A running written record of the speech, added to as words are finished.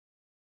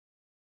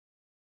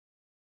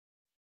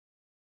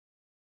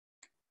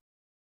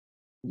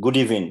Good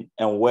evening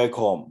and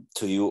welcome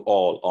to you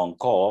all on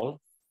call.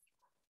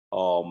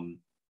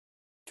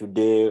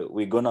 Today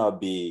we're gonna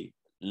be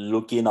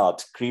looking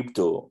at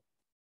crypto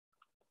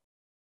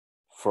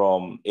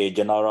from a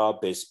general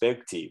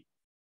perspective.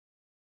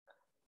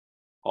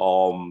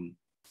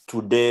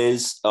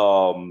 Today's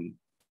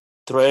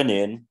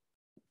training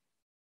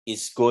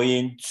is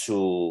going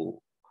to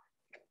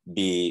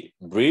be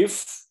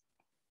brief,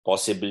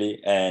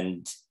 possibly,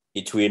 and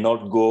it will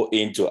not go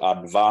into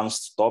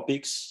advanced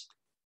topics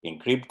in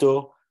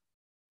crypto.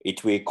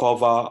 It will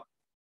cover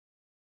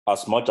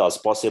as much as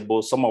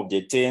possible some of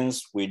the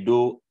things we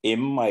do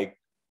in my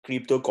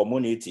crypto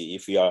community.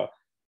 If you are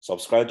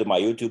subscribed to my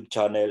YouTube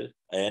channel,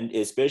 and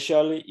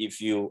especially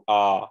if you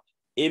are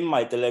in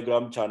my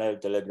Telegram channel,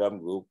 Telegram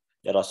group,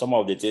 there are some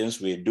of the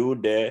things we do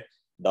there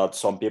that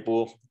some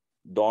people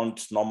don't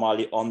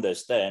normally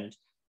understand.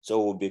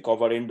 So we'll be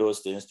covering those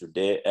things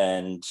today,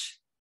 and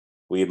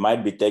we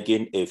might be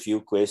taking a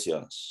few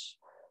questions.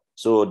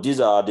 So these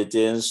are the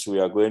things we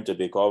are going to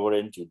be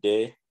covering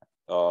today.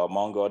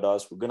 Among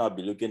others, we're gonna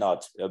be looking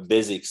at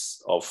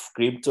basics of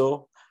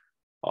crypto,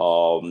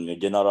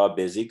 general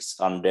basics,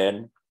 and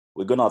then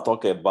we're gonna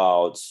talk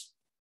about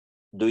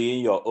doing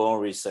your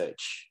own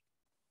research,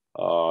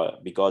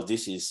 because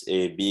this is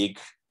a big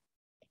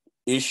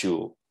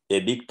issue, a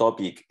big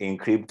topic in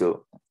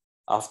crypto.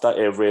 After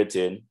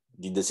everything,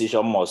 the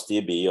decision must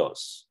still be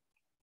yours.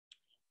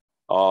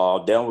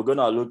 Then we're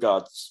gonna look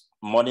at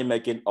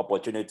money-making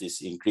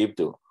opportunities in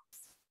crypto.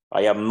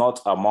 I am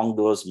not among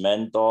those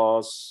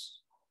mentors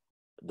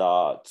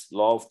that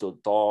love to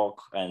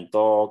talk and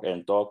talk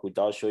and talk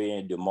without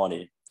showing the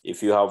money.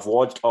 If you have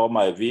watched all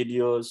my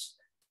videos,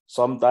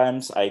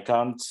 sometimes I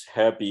can't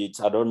help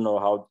it. I don't know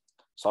how.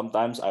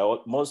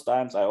 Most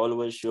times I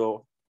always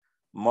show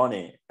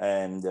money,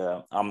 and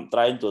I'm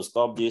trying to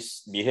stop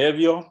this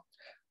behavior.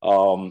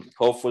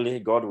 Hopefully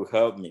God will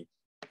help me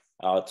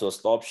to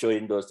stop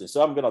showing those things.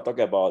 So I'm going to talk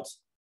about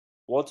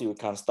what you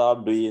can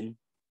start doing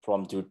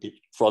from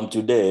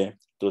today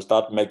to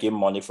start making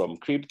money from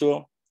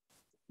crypto,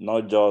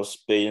 not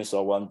just paying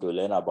someone to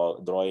learn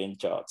about drawing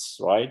charts,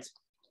 right?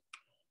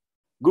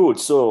 Good,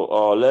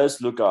 so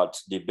let's look at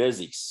the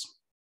basics.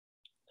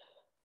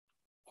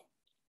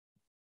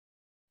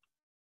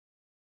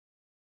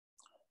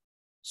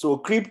 So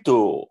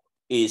crypto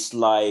is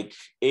like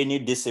any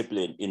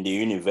discipline in the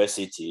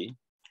university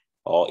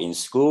or in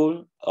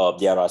school.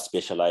 There are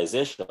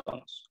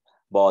specializations,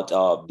 but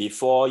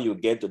before you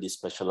get to the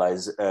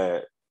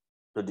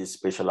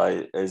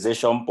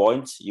specialization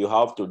point, you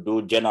have to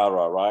do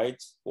general, right?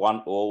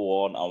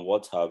 101 and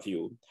what have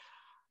you.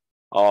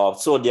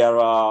 So there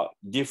are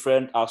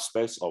different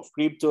aspects of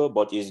crypto,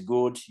 but it's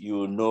good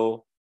you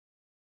know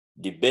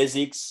the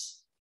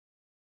basics,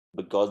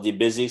 because the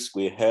basics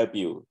will help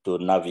you to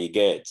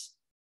navigate.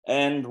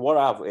 And what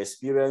I've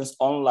experienced,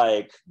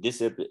 unlike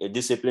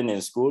discipline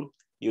in school,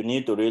 you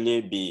need to really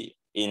be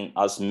in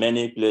as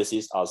many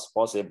places as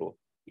possible,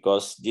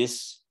 because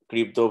this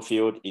crypto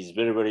field is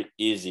very, very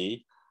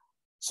easy.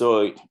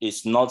 So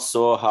it's not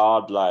so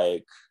hard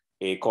like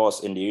a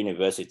course in the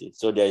university.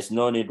 So there is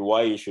no need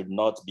why you should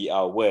not be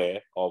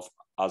aware of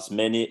as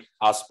many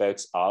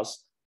aspects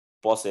as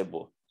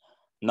possible.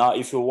 Now,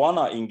 if you want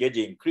to engage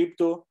in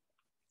crypto,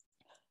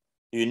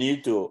 you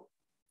need to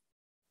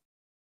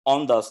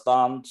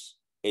understand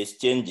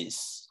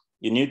exchanges.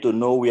 You need to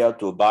know where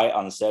to buy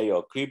and sell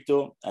your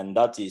crypto, and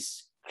that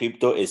is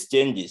crypto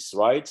exchanges,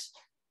 right?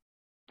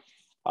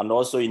 And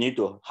also you need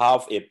to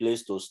have a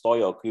place to store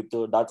your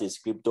crypto, that is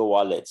crypto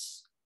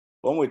wallets.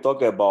 When we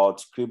talk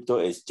about crypto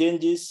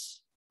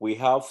exchanges, we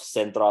have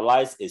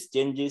centralized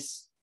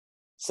exchanges.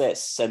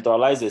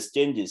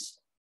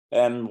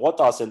 And what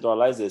are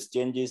centralized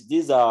exchanges?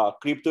 These are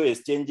crypto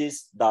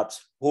exchanges that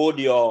hold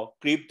your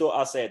crypto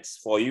assets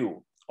for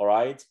you, all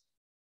right?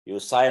 You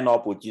sign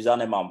up with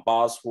username and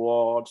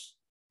password,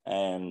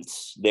 and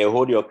they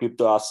hold your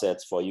crypto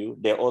assets for you.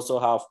 They also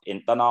have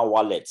internal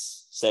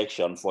wallets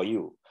section for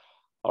you,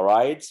 all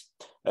right?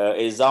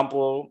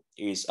 Example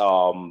is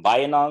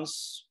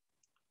Binance,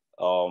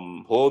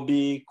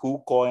 Hobby,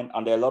 KuCoin,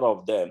 and a lot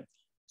of them.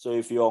 So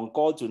if you're on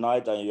call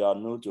tonight and you are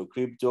new to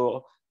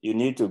crypto, you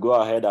need to go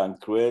ahead and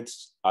create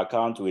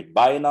account with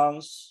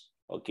Binance,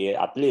 okay?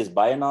 At least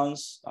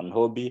Binance and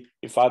Hobby.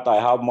 In fact, I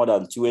have more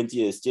than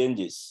 20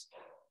 exchanges.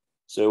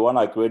 So you want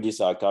to create this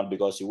account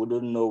because you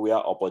wouldn't know where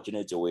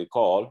opportunity will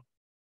call,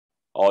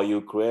 or you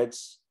create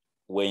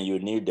when you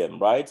need them,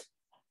 right?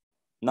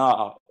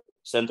 Now,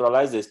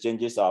 centralized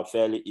exchanges are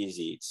fairly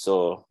easy,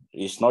 so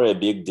it's not a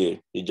big deal.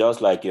 It's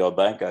just like your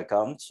bank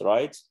account,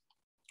 right?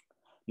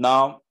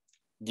 Now,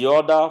 the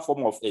other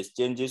form of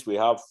exchanges we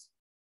have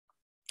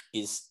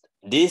is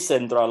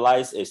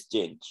decentralized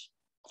exchange.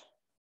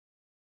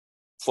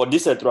 For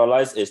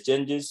decentralized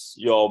exchanges,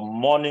 your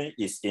money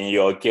is in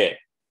your care,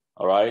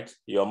 all right?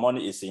 Your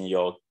money is in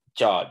your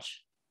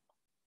charge.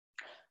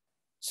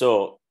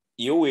 So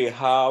you will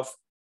have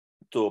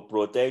to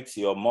protect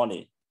your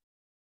money.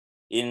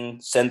 In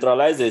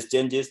centralized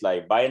exchanges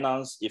like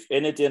Binance, if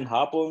anything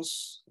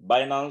happens,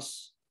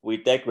 Binance will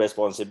take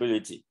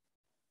responsibility.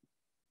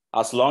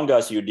 as long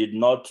as you did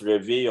not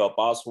reveal your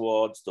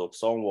password to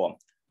someone.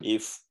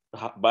 If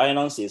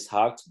Binance is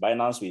hacked,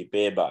 Binance will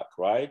pay back,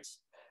 right?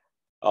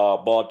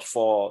 But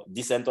for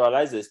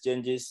decentralized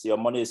exchanges, your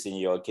money is in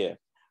your care.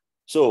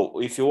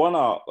 So if you want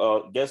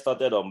to get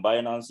started on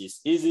Binance, it's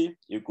easy.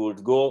 You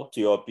could go to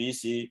your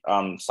PC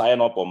and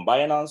sign up on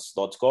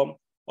Binance.com,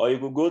 or you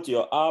could go to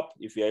your app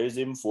if you're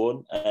using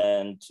phone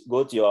and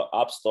go to your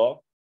app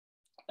store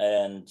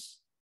and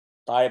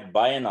type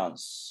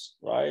Binance,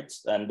 right?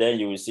 And then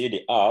you will see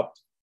the app,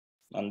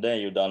 and then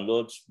you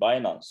download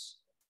Binance.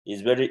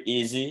 It's very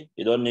easy.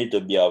 You don't need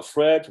to be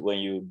afraid when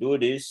you do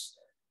this.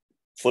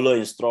 Follow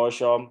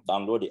instruction,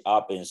 download the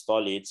app,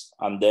 install it,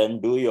 and then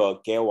do your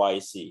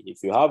KYC.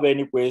 If you have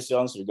any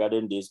questions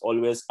regarding this,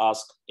 always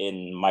ask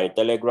in my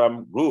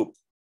Telegram group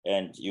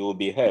and you will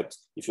be helped.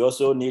 If you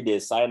also need a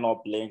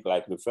sign-up link,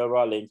 like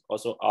referral link,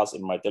 also ask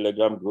in my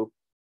Telegram group.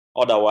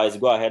 Otherwise,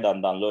 go ahead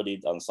and download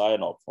it and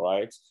sign up,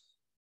 right?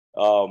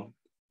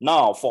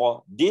 Now,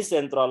 for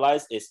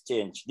decentralized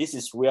exchange, this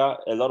is where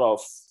a lot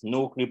of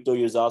new crypto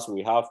users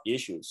will have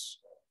issues.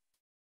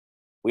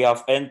 We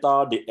have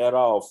entered the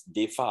era of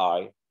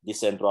DeFi,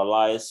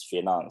 decentralized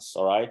finance,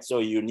 all right? So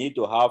you need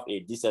to have a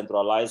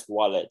decentralized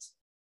wallet.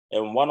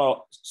 And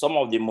some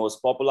of the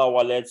most popular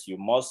wallets you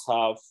must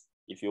have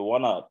if you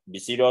want to be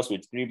serious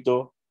with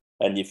crypto,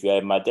 and if you're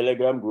in my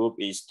Telegram group,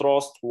 is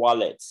Trust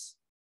Wallets.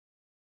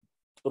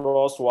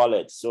 Trust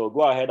Wallet. So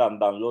go ahead and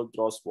download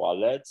Trust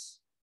Wallet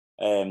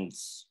and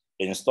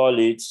install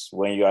it.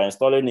 When you are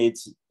installing it,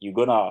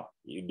 you'll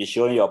be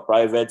showing your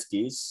private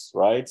keys,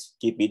 right?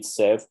 Keep it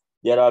safe.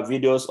 There are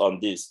videos on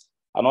this.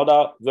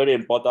 Another very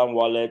important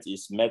wallet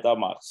is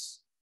MetaMask.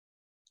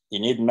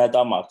 You need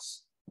MetaMask.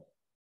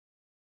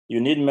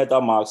 You need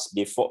MetaMask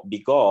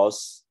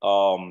because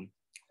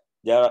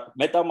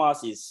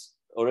MetaMask is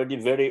already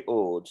very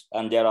old,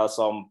 and there are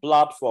some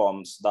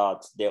platforms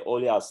that they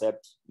only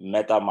accept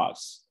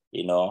MetaMask.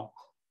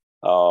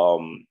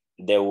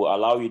 They will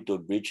allow you to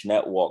bridge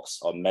networks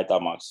on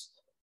MetaMask.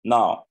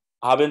 Now,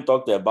 having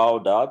talked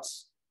about that,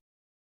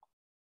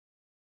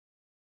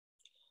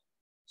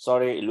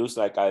 sorry, it looks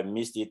like I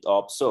missed it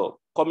up. So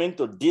coming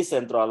to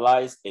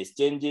decentralized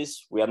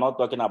exchanges, we are not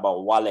talking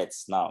about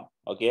wallets now,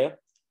 okay?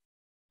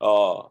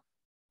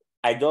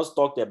 I just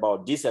talked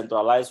about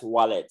decentralized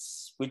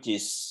wallets, which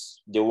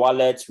is the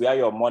wallet where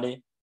your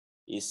money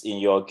is in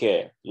your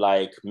care,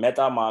 like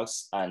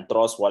MetaMask and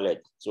Trust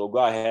Wallet. So go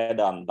ahead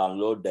and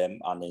download them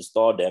and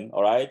install them,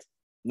 all right?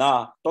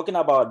 Now, talking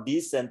about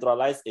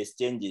decentralized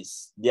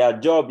exchanges, their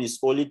job is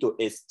only to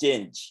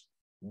exchange.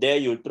 There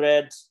you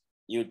trade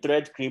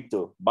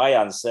crypto, buy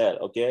and sell,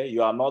 okay?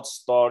 You are not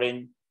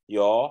storing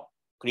your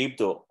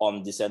crypto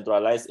on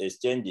decentralized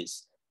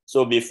exchanges.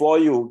 So before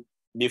you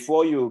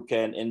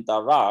can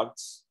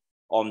interact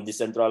on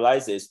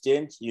decentralized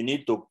exchange, you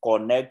need to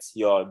connect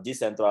your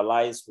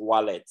decentralized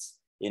wallets.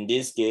 In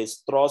this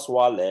case, Trust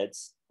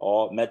Wallets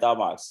or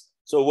MetaMask.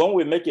 So when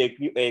we make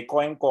a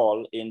coin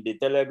call in the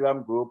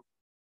Telegram group,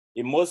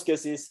 in most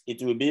cases,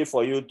 it will be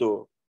for you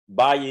to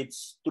buy it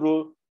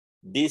through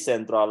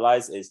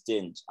decentralized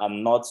exchange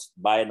and not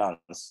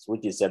Binance,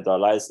 which is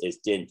centralized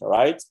exchange,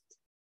 right?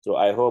 So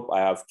I hope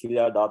I have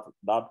cleared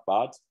that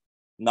part.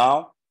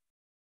 Now,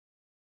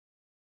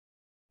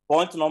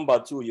 point number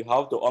 2 you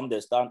have to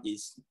understand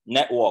is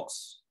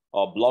networks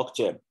or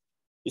blockchain.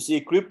 You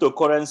see,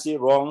 cryptocurrency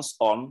runs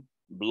on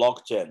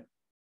blockchain,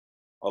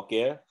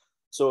 okay?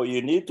 So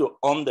you need to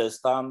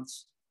understand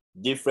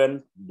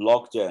different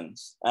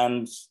blockchains.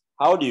 And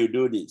how do you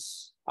do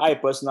this? I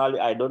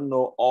don't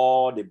know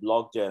all the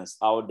blockchains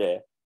out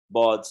there,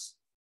 but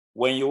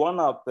when you want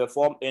to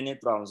perform any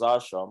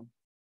transaction,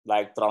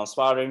 like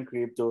transferring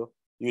crypto,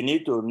 you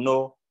need to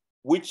know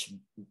which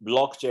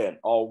blockchain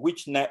or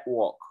which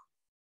network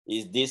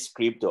is this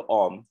crypto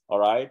on, all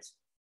right?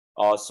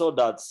 So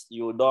that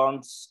you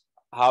don't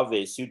have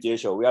a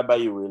situation whereby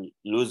you will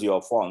lose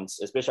your funds,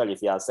 especially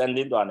if you are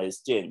sending to an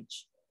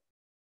exchange.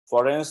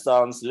 For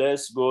instance,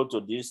 let's go to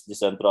these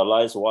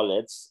decentralized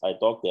wallets I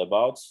talked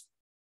about.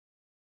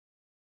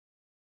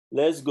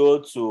 Let's go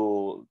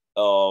to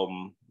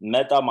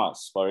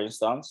MetaMask, for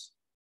instance.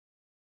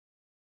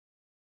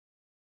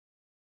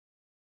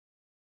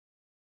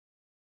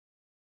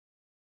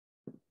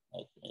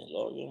 Let me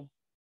log in.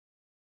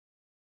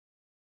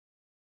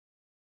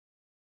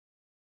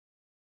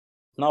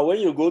 Now, when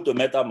you go to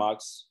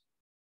MetaMask,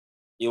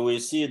 you will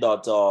see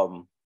that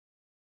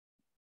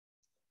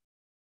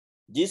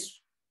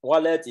this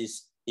wallet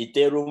is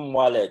Ethereum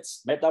wallet.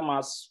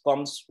 MetaMask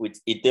comes with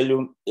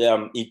Ethereum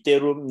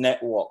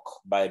network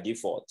by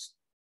default,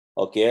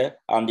 okay?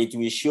 And it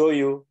will show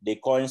you the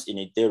coins in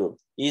Ethereum.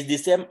 It's the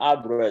same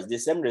address, the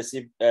same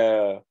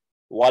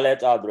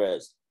wallet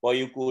address, but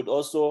you could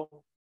also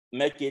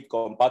make it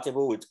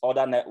compatible with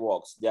other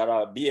networks. There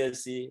are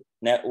BSC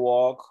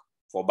network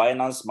for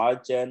Binance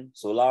Smart Chain,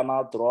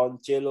 Solana, Tron,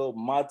 Cello,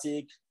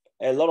 Matic,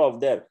 a lot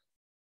of them.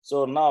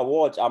 So now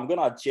watch, I'm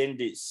gonna change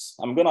this.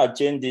 I'm gonna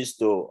change this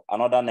to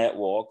another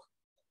network.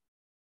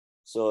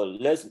 So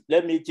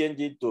let me change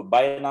it to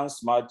Binance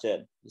Smart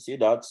Chain. You see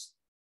that?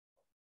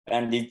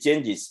 and it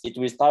changes, it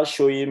will start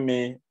showing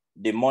me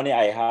the money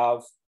I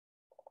have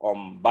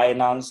on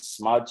Binance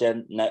Smart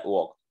Chain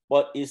Network,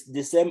 but it's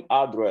the same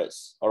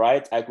address, all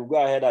right? I could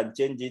go ahead and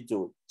change it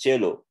to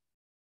Cello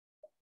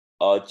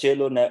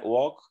Cello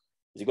Network.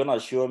 It's gonna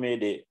show me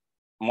the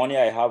money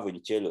I have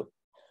in Cello.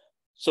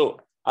 So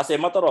as a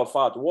matter of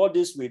fact, what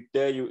this will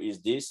tell you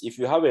is this: if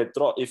you have a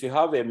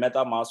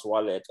MetaMask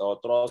wallet or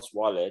Trust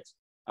wallet,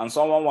 and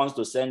someone wants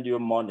to send you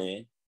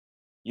money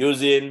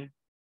using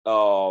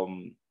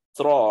using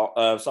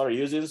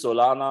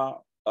Solana,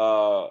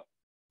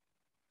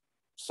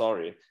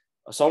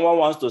 someone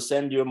wants to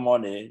send you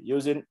money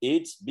using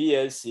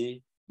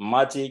BSC,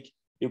 Matic,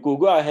 you could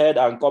go ahead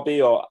and copy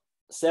your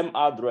same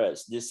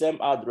address, the same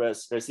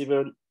address,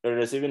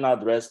 receiving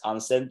address,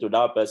 and send to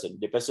that person.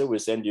 The person will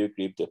send you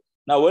crypto.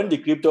 Now, when the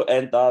crypto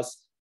enters,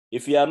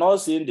 if you are not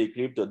seeing the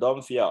crypto,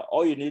 don't fear.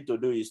 All you need to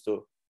do is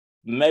to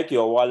make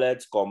your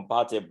wallet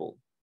compatible,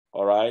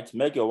 all right?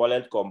 Make your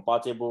wallet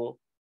compatible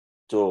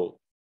to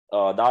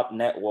that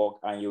network,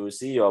 and you will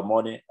see your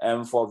money.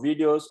 And for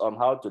videos on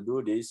how to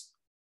do this,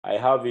 I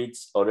have it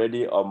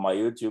already on my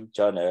YouTube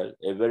channel,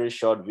 a very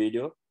short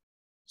video.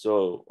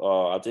 So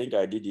I think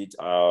I did it.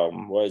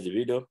 Where is the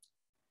video?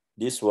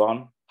 This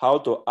one, how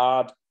to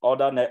add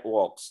other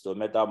networks to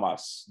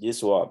MetaMask.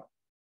 This one,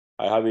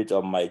 I have it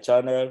on my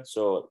channel.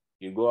 So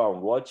you go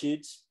and watch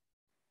it.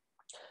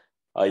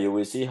 You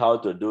will see how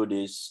to do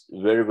this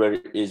very,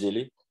 very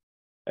easily.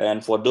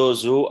 And for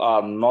those who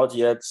are not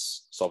yet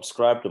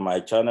subscribed to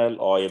my channel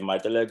or in my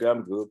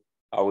Telegram group,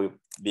 I will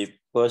be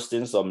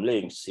posting some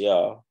links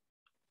here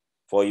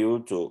for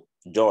you to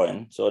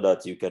join so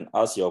that you can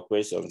ask your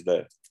questions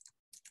there.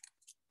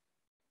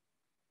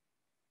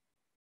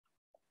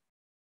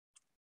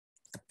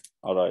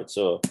 All right,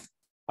 so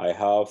I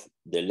have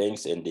the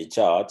links in the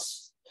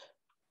charts.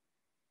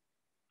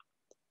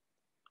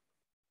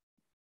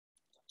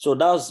 So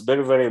that's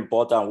very, very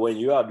important when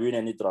you are doing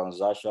any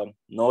transaction,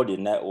 know the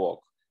network.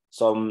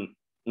 Some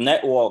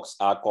networks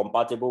are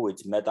compatible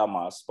with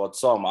MetaMask, but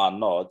some are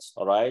not,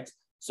 all right?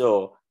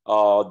 So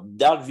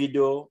that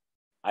video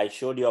I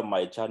showed you on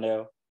my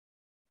channel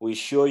will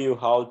show you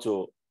how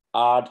to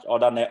add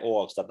other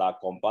networks that are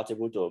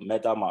compatible to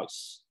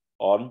MetaMask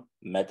on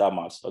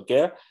MetaMask,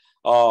 okay?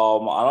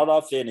 Another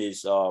thing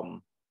is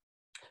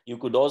you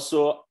could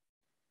also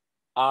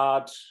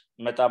add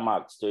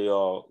MetaMask to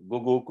your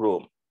Google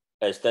Chrome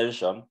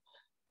extension,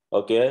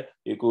 okay?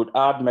 You could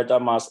add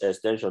MetaMask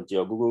extension to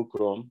your Google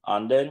Chrome,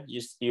 and then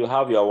you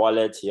have your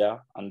wallet here,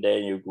 and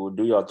then you could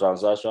do your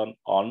transaction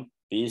on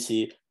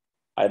PC.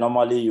 I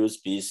normally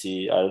use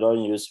PC, I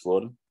don't use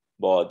phone,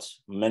 but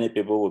many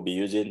people will be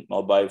using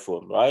mobile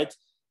phone, right?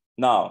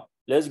 Now,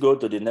 let's go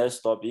to the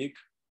next topic,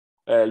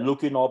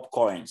 looking up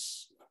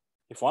coins.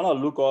 If you want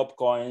to look up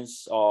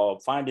coins or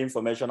find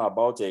information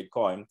about a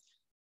coin,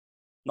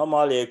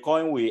 normally a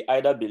coin will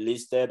either be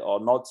listed or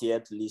not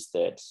yet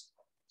listed.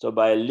 So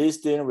by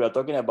listing, we are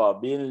talking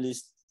about being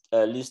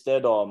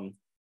listed on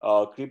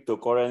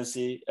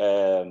cryptocurrency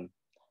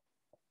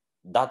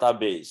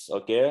database,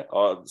 okay,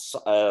 or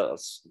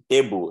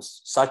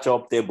tables, search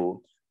up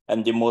table.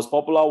 And the most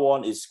popular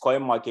one is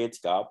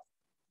CoinMarketCap.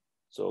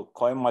 So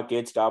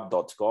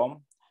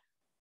coinmarketcap.com.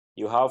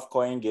 You have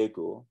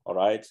CoinGecko, all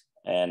right,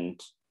 and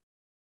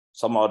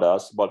some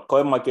others, but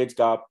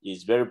CoinMarketCap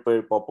is very,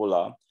 very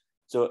popular.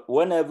 So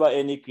whenever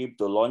any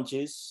crypto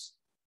launches,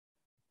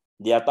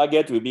 their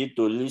target will be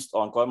to list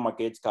on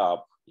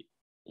CoinMarketCap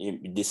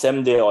the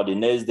same day or the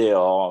next day,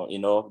 or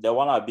they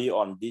want to be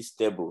on this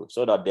table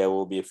so that they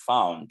will be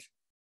found.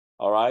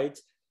 All right.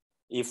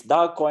 If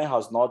that coin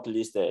has not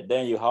listed,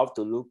 then you have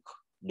to look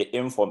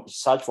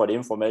search for the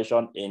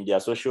information in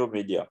their social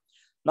media.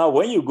 Now,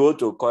 when you go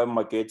to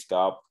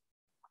CoinMarketCap,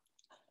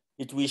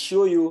 it will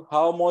show you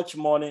how much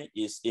money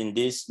is in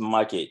this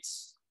market.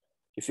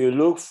 If you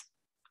look,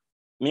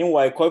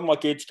 meanwhile,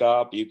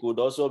 CoinMarketCap, you could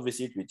also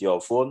visit with your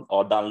phone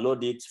or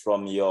download it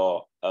from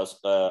your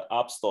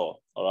app store,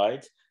 all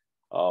right?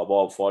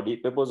 But for the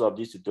purpose of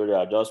this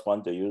tutorial, I just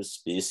want to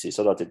use PC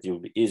so that it will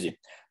be easy.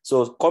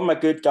 So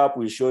CoinMarketCap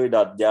will show you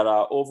that there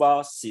are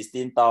over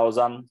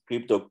 16,000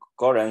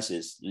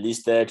 cryptocurrencies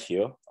listed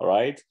here, all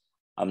right?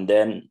 And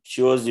then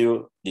shows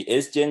you the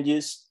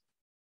exchanges.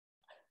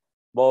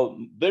 But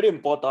very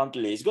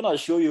importantly, it's gonna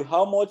show you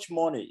how much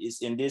money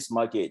is in these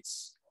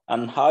markets.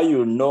 And how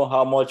you know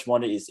how much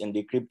money is in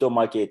the crypto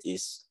market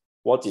is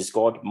what is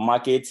called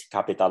market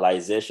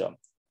capitalization.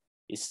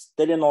 It's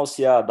telling us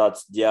here that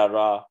there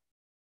are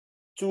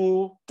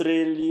 $2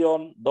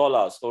 trillion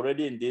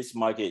already in this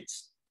market,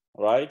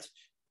 right?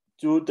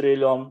 $2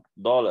 trillion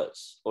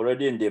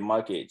already in the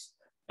market.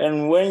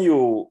 And when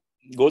you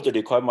go to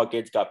the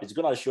CoinMarketCap, it's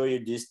gonna show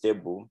you this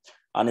table,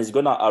 and it's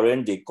gonna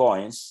arrange the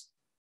coins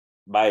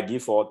by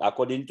default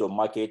according to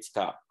market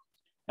cap.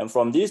 And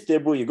from this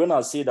table, you're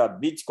gonna see that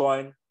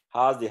Bitcoin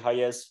has the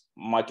highest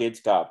market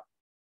cap,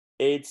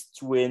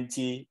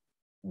 $820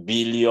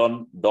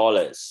 billion.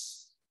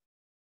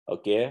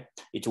 Okay,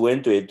 it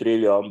went to $1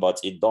 trillion, but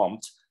it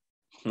dumped.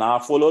 Now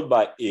followed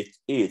by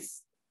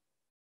ETH.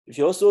 If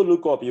you also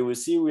look up, you will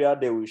see where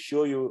they will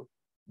show you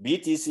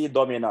BTC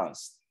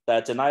dominance,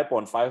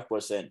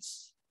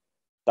 39.5%.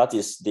 That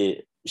is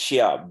the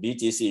share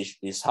BTC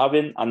is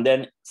having, and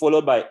then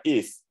followed by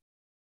ETH,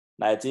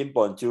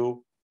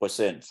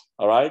 19.2%.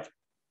 All right.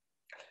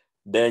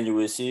 Then you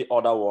will see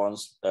other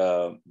ones,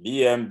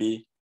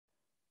 BNB.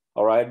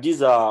 All right.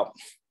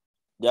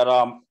 There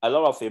are a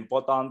lot of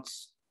important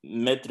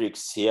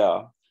metrics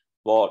here,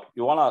 but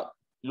you want to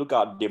look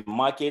at the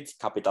market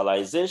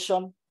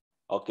capitalization,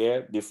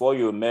 okay, before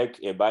you make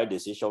a buy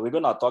decision. We're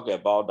going to talk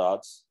about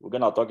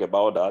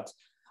that.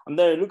 And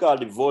then look at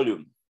the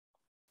volume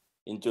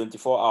in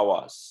 24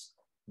 hours.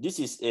 This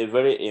is a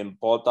very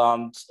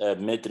important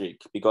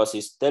metric because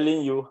it's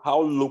telling you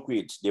how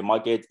liquid the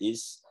market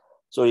is.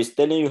 So it's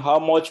telling you how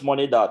much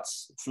money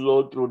that's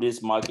flowed through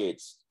this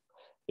market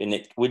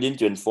within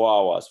 24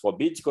 hours. For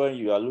Bitcoin,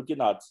 you are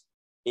looking at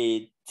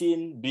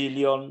 $18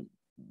 billion.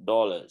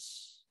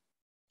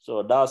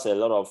 So that's a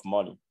lot of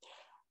money.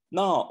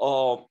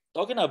 Now,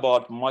 talking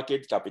about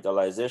market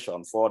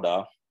capitalization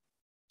further,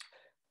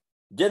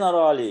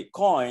 generally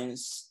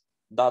coins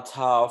that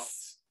have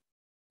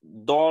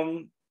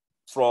done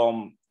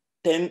from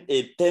 10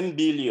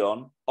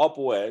 billion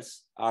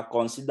upwards are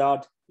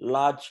considered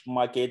large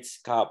market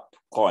cap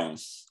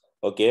coins,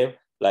 okay?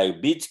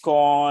 Like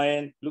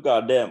Bitcoin, look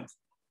at them.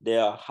 They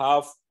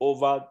have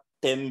over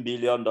 $10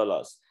 billion.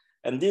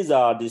 And these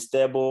are the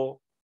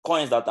stable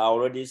coins that are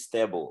already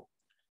stable.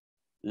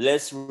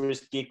 Less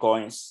risky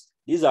coins.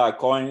 These are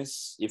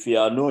coins, if you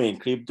are new in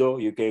crypto,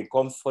 you can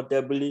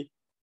comfortably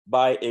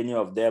buy any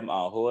of them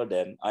and hold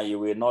them, and you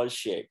will not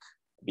shake,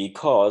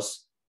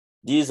 because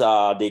these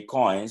are the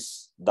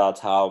coins that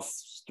have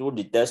stood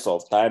the test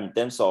of time in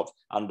terms of,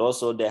 and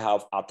also they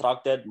have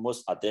attracted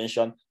most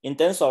attention in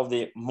terms of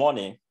the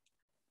money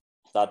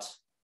that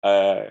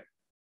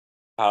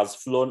has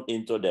flown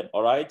into them.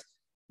 All right.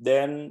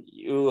 Then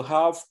you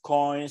have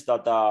coins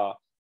that are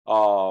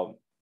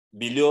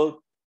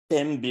below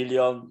 $10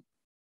 billion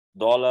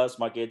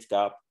market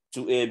cap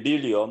to $1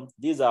 billion.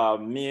 These are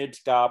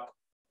mid cap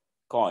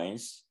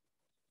coins.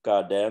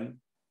 Look at them.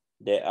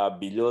 They are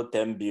below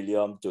 10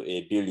 billion to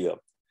 $1 billion.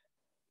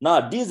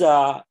 Now, these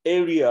are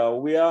areas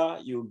where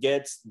you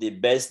get the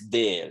best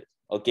deal,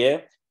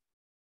 okay?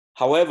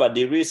 However,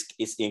 the risk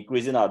is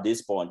increasing at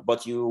this point,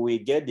 but you will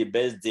get the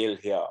best deal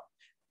here.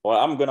 Well,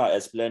 I'm gonna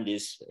explain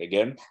this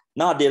again.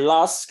 Now, the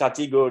last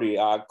category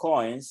are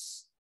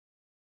coins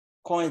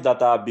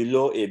that are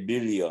below $1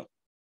 billion.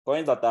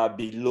 Coins that are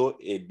below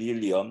 $1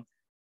 billion,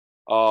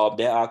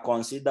 they are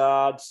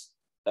considered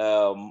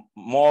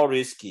more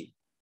risky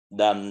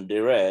than the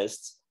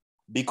rest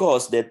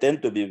because they tend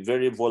to be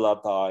very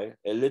volatile.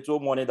 A little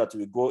money that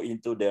will go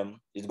into them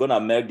is going to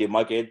make the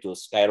market to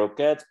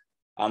skyrocket,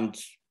 and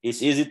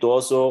it's easy to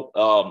also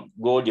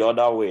go the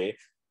other way.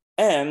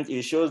 And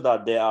it shows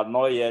that they have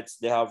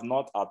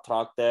not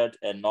attracted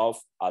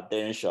enough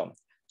attention.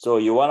 So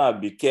you want to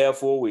be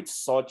careful with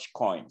such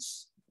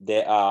coins.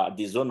 They are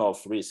the zone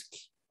of risk.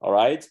 All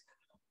right.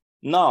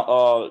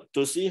 Now,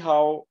 to see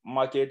how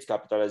market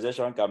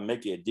capitalization can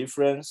make a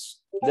difference,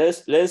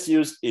 let's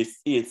use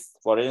ETH,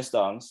 for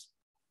instance.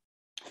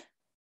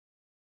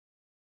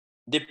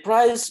 The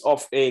price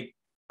of a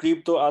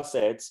crypto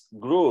asset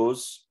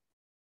grows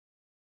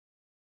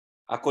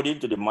according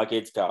to the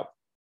market cap.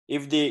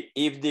 If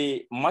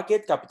the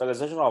market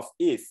capitalization of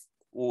ETH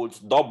would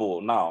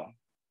double now,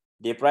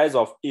 the price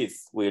of ETH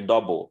will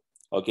double.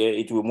 Okay,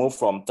 it will move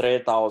from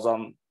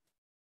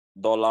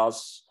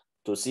 $3,000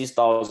 to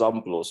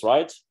 6,000 plus,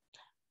 right?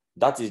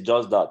 That is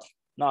just that.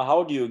 Now,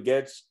 how do you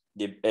get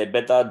a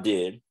better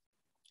deal?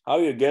 How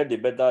you get the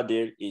better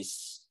deal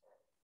is,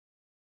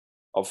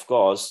 of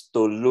course,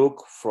 to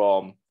look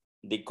from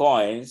the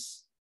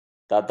coins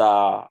that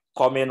are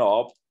coming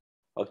up,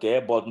 okay,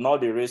 but not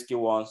the risky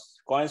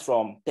ones. Coins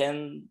from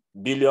 $10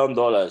 billion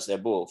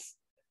above.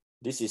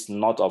 This is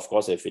not, of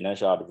course, a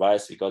financial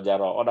advice because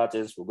there are other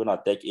things we're going to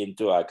take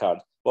into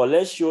account. But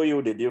let's show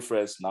you the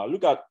difference now.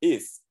 Look at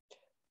ETH.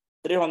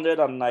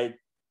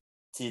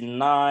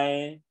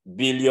 399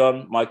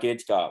 billion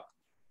market cap.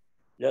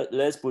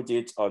 Let's put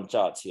it on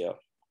chart here.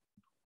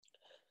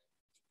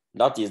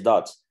 That is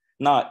that.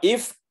 Now,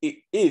 if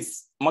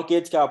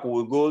market cap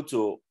will go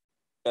to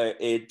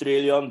 $1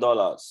 trillion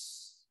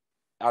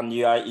and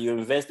you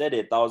invested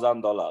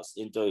 $1,000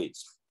 into it,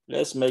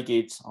 let's make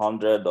it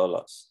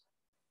 $100.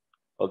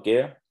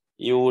 Okay,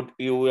 you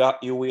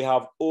will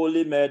have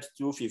only made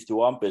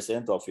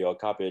 251% of your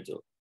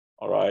capital.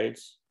 All right.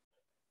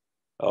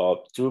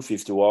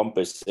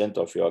 251%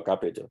 of your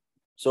capital.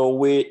 So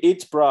will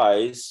its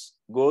price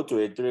go to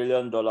 $1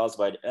 trillion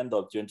by the end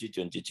of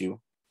 2022?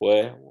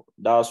 Well,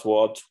 that's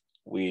what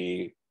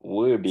we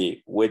will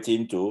be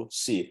waiting to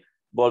see.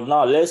 But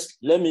now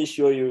let me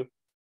show you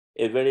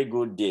a very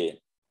good deal.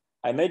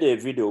 I made a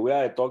video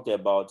where I talked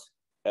about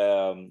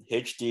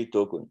HT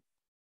token.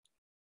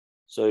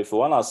 So if you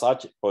want to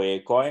search for a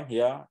coin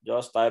here,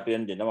 just type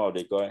in the name of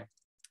the coin,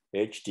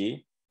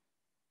 HT.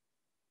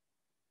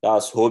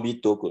 That's Hobby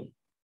token.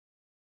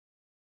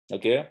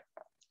 Okay.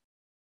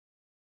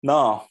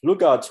 Now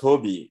look at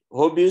Hobby.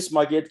 Hobby's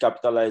market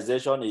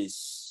capitalization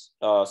is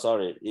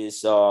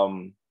is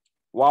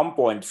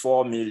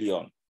 1.4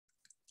 million.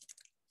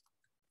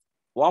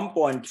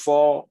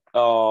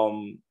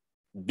 1.4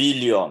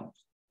 billion.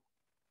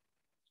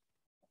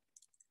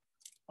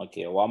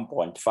 Okay,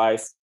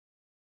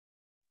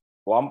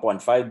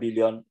 1.5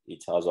 billion,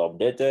 it has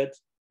updated.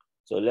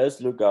 So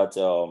let's look at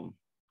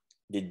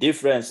the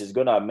difference it's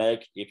gonna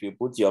make if you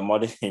put your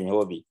money in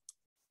Huobi.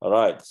 All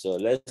right, so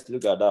let's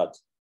look at that.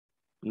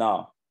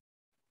 Now,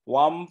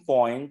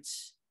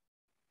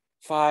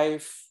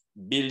 $1.5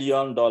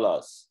 billion.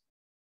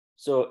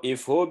 So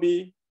if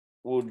Huobi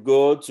would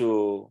go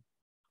to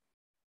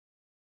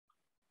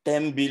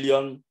 $10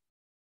 billion,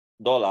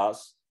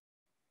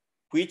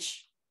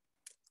 which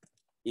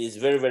is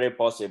very, very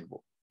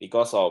possible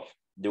because of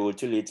the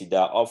utility they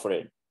are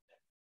offering,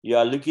 you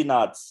are looking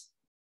at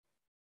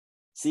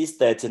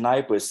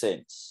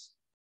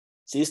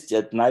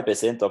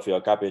 639% of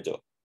your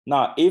capital.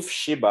 Now, if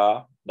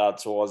Shiba,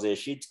 that was a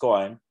shit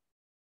coin,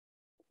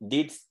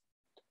 did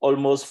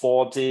almost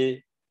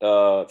 $40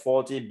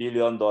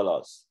 billion,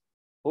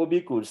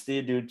 Huobi could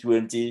still do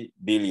 20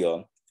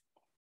 billion.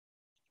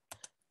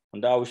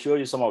 And I will show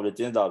you some of the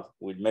things that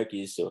would make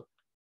it so.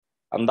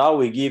 And that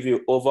will give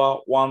you over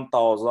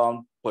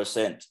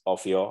 1,000%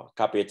 of your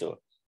capital.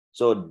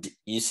 So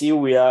you see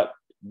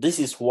this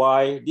is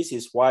why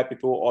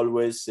people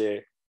always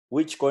say,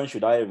 which coin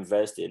should I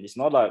invest in? It's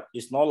not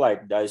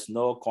like there is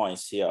no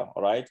coins here,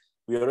 all right?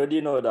 We already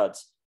know that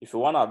if you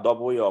want to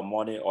double your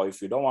money or if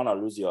you don't want to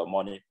lose your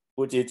money,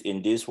 put it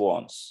in these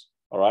ones,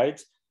 all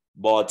right?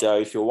 But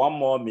if you want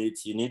more meat,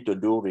 you need to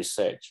do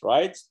research,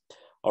 right?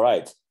 All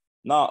right.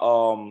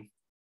 Now,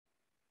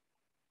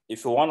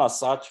 if you want to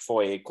search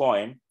for a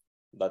coin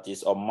that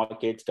is on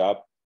market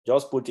cap,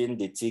 just put in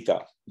the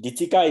ticker. The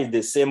ticker is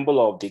the symbol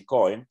of the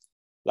coin,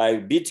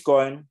 like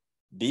Bitcoin,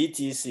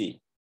 BTC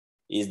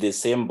is the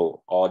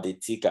symbol or the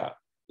ticker.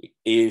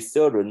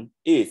 Ethereum,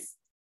 ETH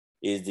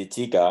is the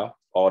ticker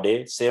or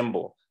the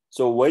symbol.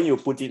 So when you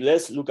put it,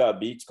 let's look at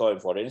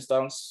Bitcoin, for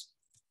instance,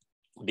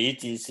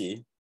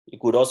 BTC, you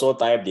could also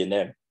type the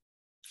name.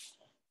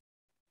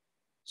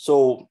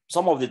 So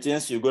some of the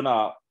things you're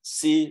gonna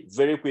see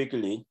very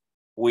quickly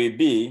will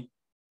be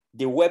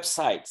the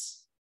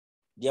websites.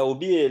 There will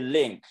be a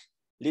link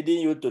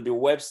leading you to the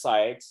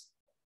website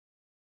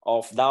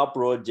of that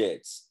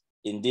project.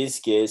 In this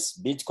case,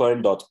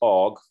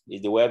 bitcoin.org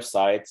is the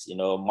website,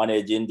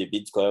 managing the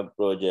Bitcoin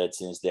project,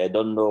 since they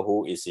don't know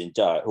who is in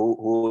charge,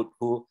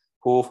 who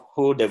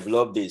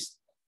developed this.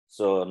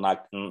 So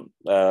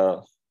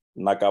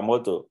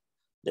Nakamoto,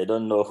 they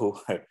don't know who,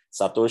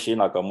 Satoshi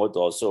Nakamoto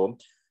also.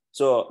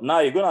 So now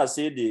you're gonna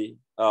see the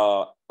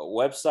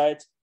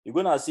website. You're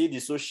gonna see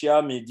the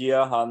social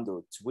media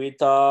handle,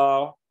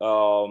 Twitter,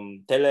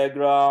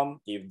 Telegram.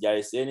 If there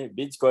is any,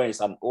 Bitcoin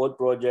is an old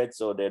project,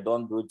 so they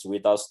don't do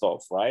Twitter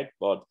stuff, right?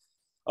 But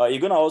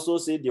you're gonna also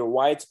see the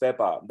white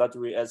paper that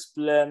will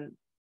explain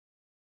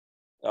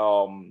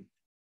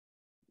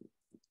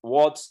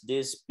what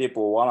these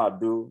people wanna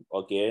do,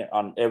 okay,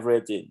 and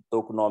everything,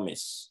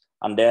 tokenomics.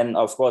 And then,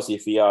 of course,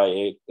 if you are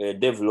a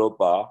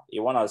developer,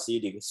 you wanna see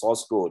the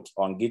source code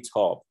on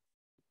GitHub,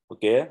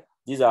 okay?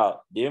 These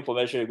are the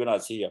information you're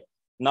gonna see here.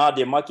 Now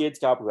the market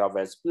cap, we have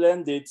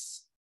explained it.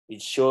 It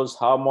shows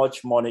how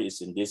much money is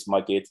in this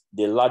market.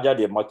 The larger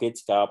the market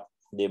cap,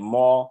 the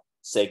more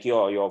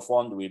secure your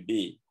fund will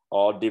be,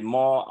 or the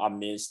more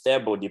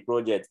stable the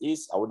project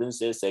is. I wouldn't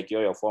say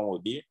secure your fund will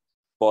be,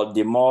 but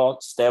the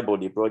more stable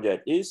the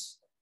project is.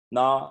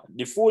 Now,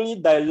 the fully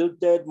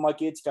diluted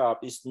market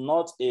cap is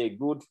not a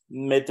good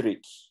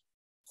metric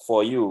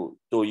for you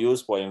to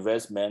use for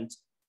investment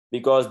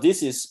because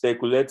this is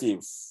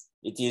speculative.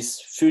 It is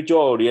future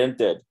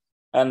oriented.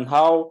 And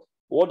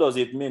what does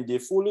it mean? The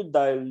fully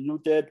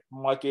diluted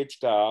market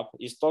cap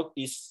is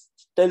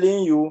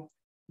telling you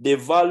the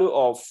value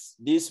of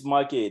this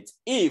market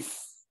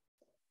if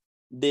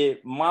the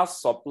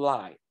mass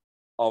supply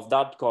of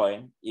that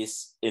coin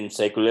is in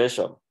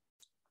circulation.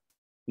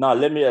 Now,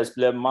 let me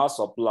explain mass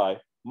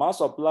supply. Mass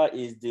supply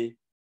is the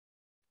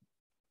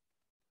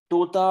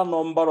total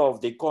number of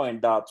the coin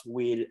that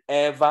will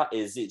ever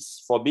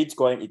exist. For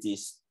Bitcoin, it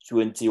is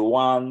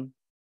 21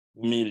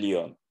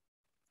 million.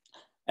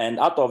 And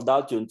out of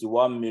that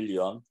 21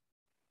 million,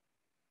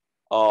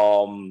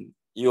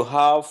 you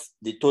have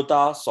the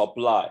total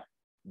supply,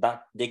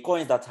 that the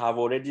coins that have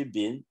already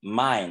been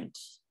mined,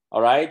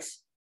 all right?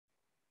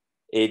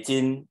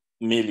 18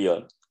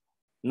 million.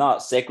 Now,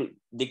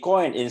 the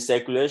coin in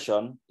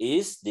circulation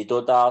is the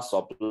total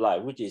supply,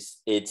 which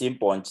is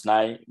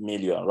 18.9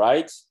 million,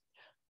 right?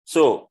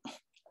 So,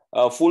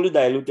 fully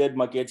diluted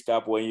market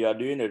cap, when you are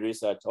doing a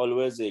research,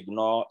 always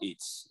ignore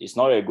it. It's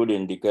not a good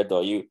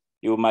indicator.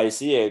 You might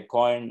see a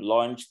coin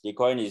launch, the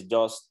coin is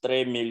just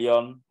 3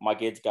 million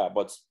market cap,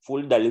 but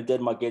fully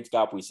diluted market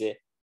cap, we say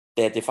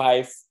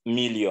 35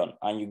 million,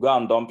 and you go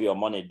and dump your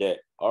money there,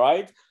 all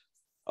right?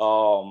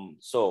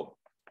 So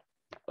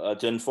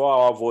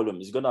 24-hour volume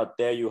is gonna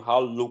tell you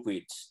how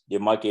liquid the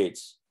market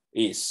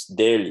is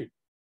daily.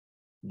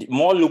 The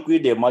more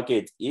liquid the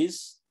market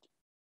is,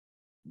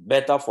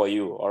 better for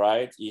you, all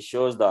right? It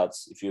shows that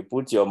if you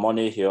put your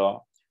money here,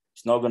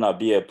 it's not gonna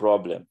be a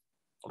problem,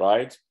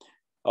 right?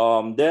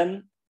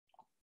 Then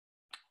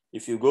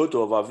if you go to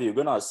overview, you're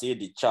gonna see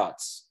the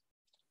charts.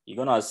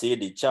 You're gonna see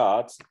the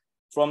charts.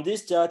 From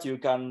this chart, you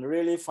can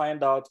really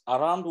find out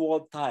around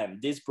what time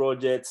this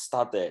project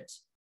started,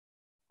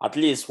 at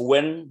least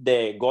when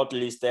they got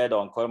listed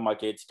on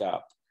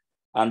CoinMarketCap.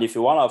 And if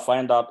you wanna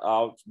find that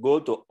out, go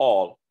to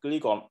all,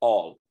 click on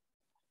all.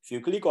 If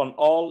you click on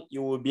all,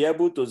 you will be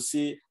able to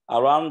see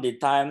around the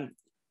time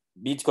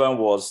Bitcoin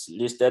was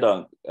listed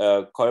on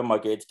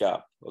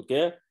CoinMarketCap,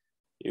 okay?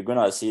 You're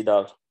gonna see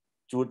that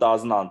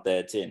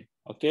 2013,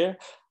 okay?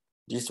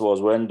 This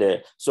was when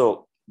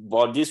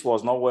but this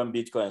was not when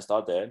Bitcoin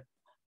started.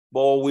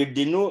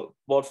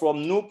 But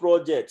from new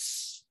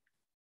projects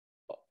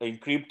in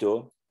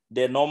crypto,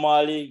 they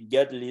normally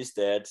get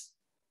listed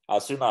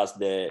as soon as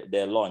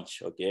they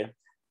launch, okay?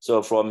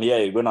 So from here,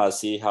 you're gonna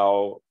see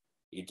how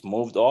it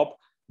moved up.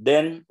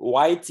 Then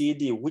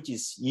YTD, which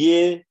is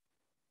year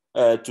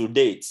to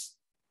date,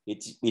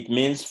 it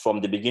means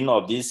from the beginning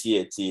of this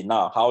year till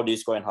now, how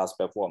this coin has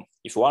performed.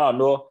 If you wanna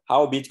know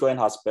how Bitcoin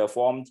has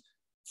performed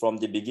from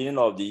the beginning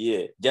of the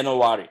year,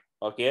 January,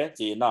 okay,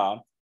 till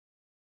now,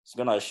 it's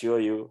gonna show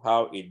you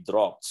how it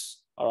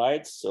drops, all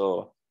right?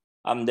 So,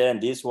 and then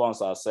these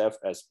ones are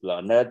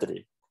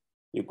self-explanatory.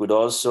 You could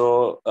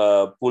also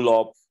pull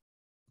up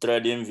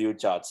TradingView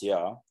charts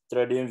here.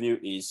 TradingView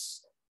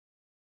is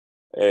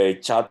a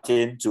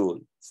charting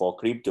tool for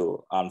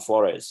crypto and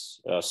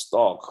forex,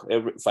 stock,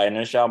 every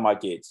financial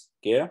markets,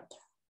 okay?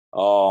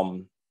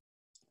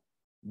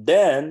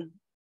 Then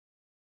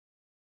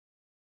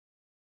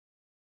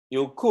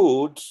you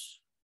could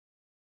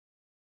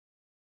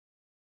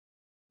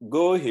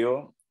go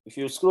here. If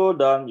you scroll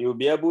down, you'll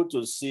be able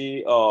to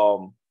see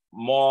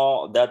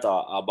more data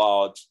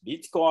about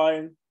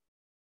Bitcoin.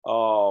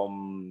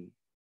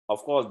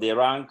 Of course, the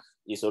rank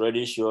is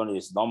already shown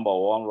is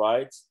 #1,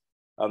 right?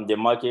 The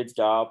market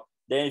cap.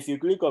 Then if you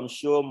click on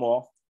show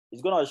more,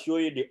 it's gonna show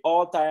you the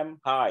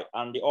all-time high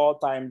and the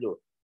all-time low.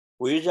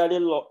 We usually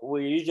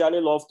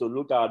love to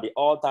look at the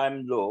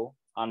all-time low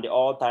and the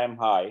all-time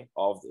high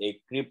of a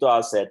crypto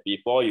asset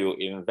before you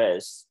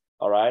invest,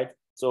 all right?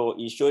 So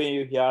it's showing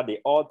you here the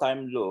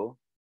all-time low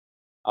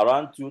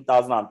around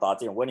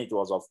 2013, when it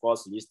was, of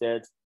course,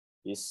 listed,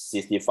 is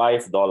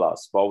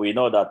 $65. But we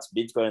know that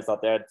Bitcoin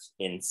started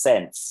in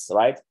cents,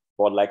 right?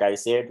 But like I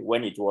said,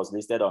 when it was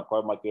listed on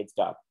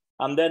CoinMarketCap,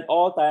 and then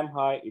all-time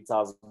high, it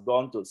has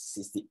gone to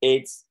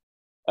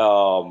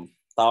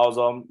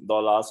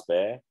 $68,000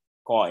 per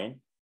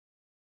coin.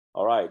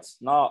 All right.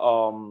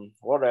 Now,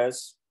 what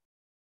else?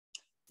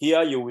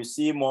 Here you will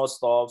see more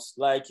stuffs.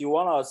 Like you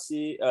wanna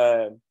see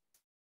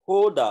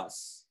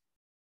holders.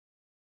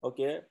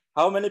 Okay,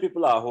 how many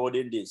people are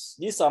holding this?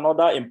 This is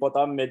another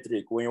important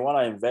metric when you want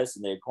to invest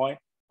in a coin.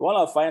 You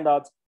want to find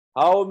out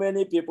how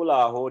many people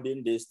are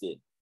holding this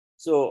thing.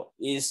 So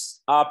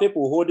are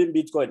people holding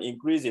Bitcoin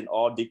increasing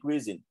or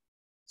decreasing?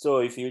 So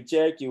if you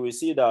check, you will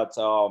see that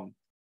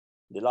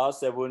the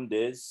last 7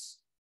 days,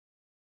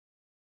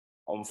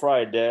 on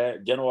Friday,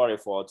 January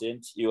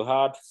 14th, you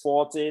had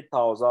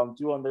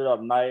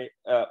 40,209,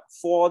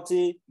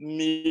 40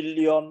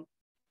 million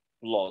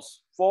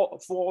loss,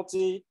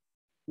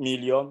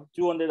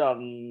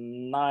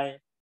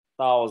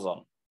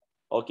 40,209,000.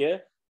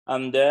 Okay,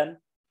 and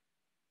then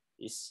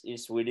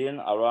it's within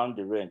around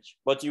the range.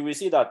 But you will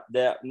see that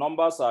the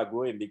numbers are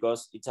growing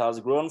because it has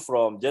grown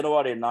from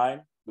January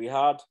 9. We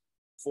had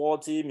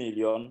 40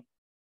 million,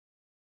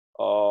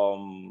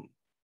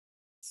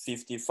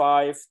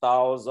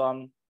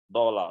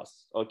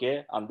 $55,000.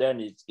 Okay, and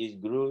then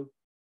it grew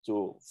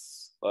to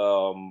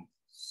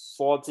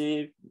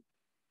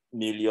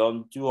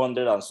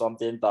 40,200,000 and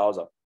something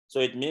thousand. So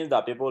it means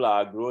that people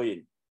are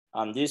growing,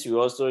 and this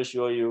will also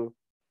show you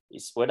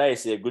whether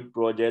it's a good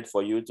project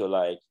for you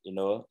to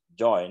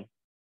join.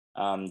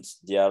 And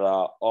there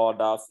are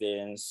other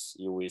things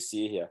you will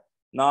see here.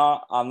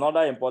 Now,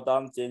 another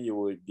important thing you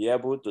will be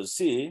able to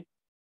see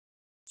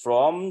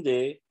from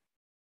the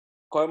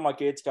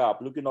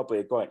CoinMarketCap, looking up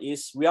a coin,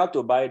 is where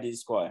to buy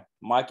this coin,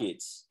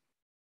 markets.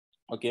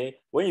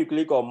 Okay, when you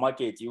click on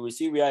market, you will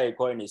see where a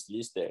coin is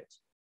listed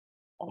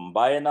on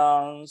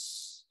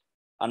Binance,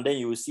 and then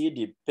you will see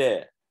the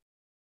pair.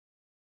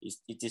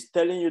 It is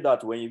telling you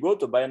that when you go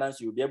to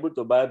Binance, you'll be able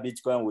to buy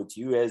Bitcoin with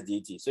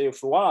USDT. So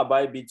if you want to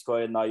buy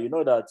Bitcoin now, you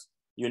know that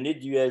you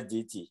need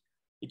USDT.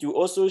 It will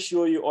also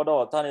show you other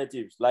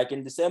alternatives. Like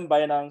in the same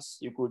Binance,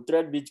 you could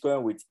trade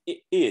Bitcoin with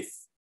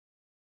ETH.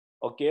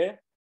 Okay,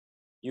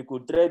 you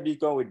could trade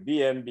Bitcoin with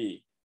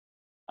BNB.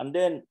 And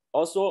then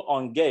also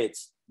on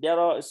Gates,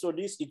 it's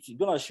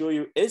gonna show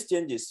you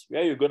exchanges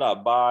where you're gonna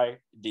buy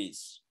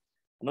this.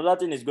 Another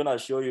thing it's gonna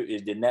show you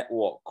is the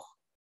network.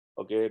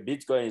 Okay,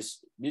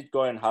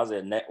 Bitcoin has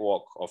a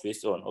network of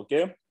its own.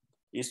 Okay,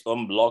 its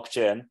own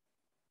blockchain,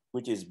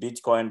 which is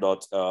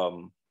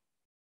Bitcoin.info.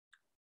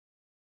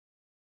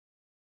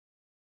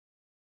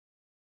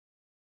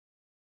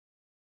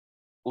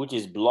 Which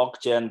is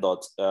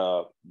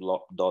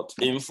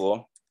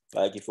blockchain.info.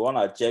 Like if you want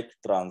to check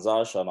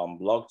transaction on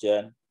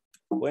blockchain,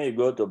 when you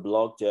go to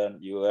blockchain,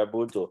 you're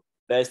able to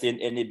paste in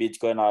any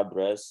Bitcoin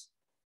address,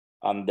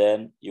 and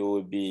then you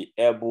will be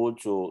able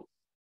to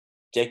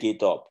check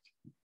it up.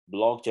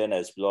 Blockchain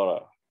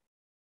Explorer.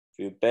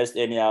 If you paste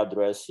any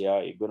address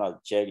here, you're gonna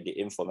check the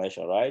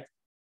information, right?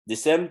 The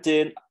same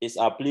thing is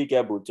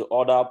applicable to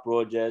other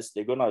projects.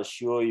 They're gonna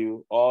show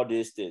you all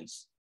these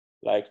things.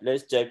 Like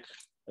let's check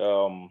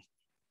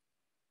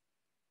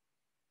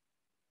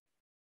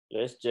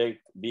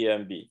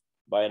BNB,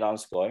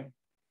 Binance Coin.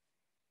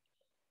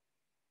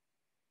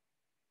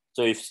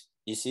 So if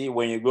you see,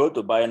 when you go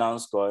to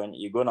Binance Coin,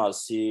 you're gonna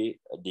see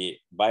the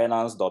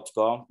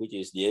Binance.com, which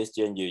is the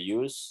exchange you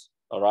use,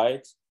 all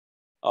right?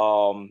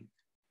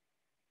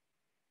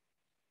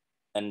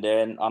 And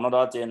then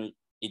another thing,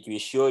 it will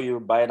show you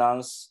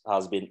Binance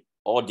has been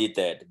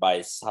audited by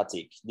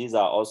SATIC. These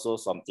are also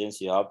some things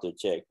you have to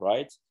check,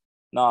 right?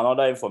 Now,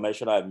 another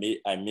information I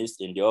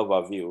missed in the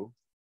overview.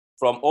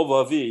 From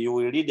overview, you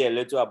will read a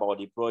little about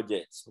the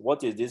project.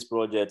 What is this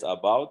project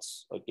about,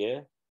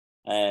 okay?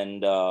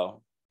 And I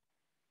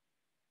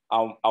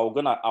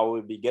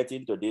will be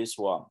getting to this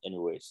one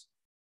anyways.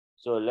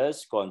 So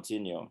let's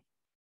continue.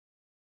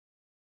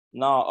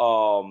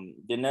 Now,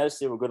 the next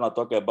thing we're going to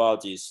talk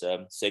about is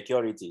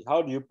security.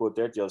 How do you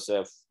protect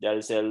yourself? There are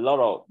a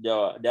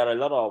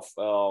lot of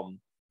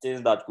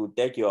things that could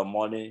take your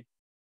money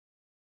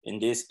in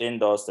this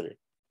industry.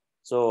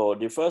 So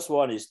the first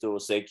one is to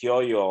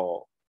secure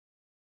your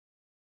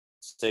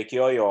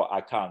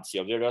accounts,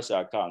 your various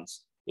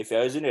accounts. If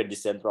you're using a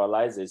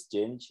decentralized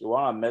exchange, you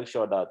want to make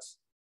sure that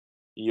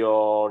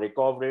your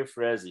recovery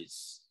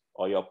phrases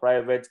or your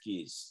private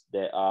keys,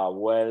 they are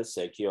well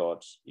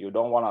secured. You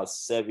don't want to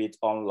save it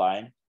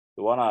online.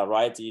 You want to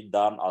write it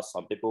down, as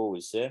some people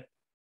will say.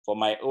 For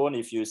my own,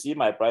 if you see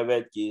my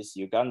private keys,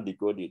 you can't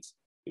decode it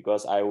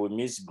because I will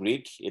miss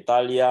Greek,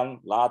 Italian,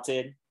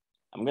 Latin.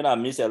 I'm going to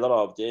miss a lot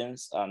of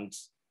things, and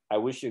I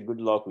wish you good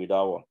luck with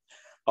that one.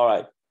 All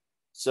right.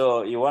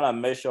 So you want to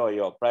make sure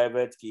your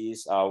private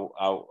keys are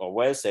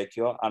well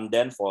secure. And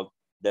then for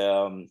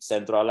the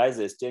centralized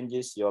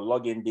exchanges, your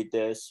login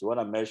details, you want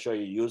to make sure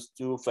you use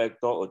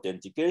two-factor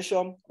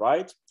authentication,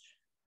 right?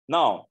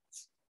 Now,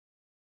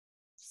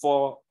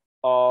 for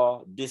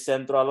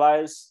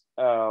decentralized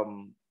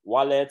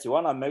wallet, you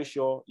want to make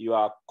sure you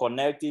are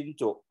connecting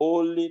to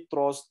only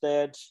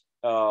trusted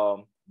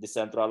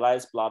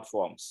decentralized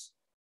platforms.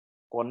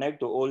 Connect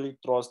to only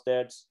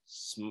trusted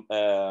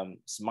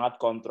smart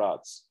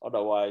contracts.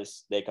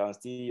 Otherwise, they can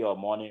steal your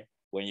money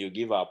when you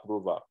give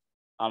approval.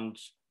 And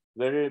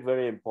very,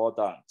 very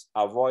important,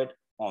 avoid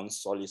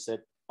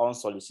unsolicited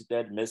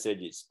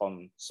messages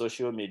on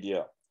social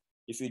media.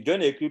 If you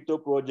join a crypto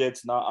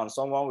project now and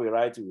someone will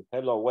write you,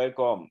 hello,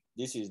 welcome,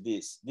 this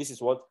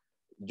is what,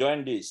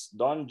 join this,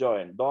 don't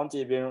join, don't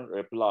even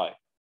reply.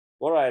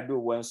 What I do,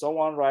 when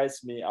someone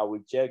writes me, I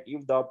will check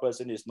if that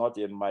person is not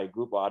in my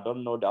group or I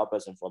don't know that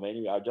person from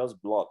anywhere, I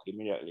just block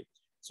immediately.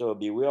 So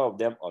beware of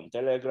them on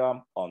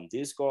Telegram, on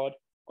Discord,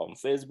 on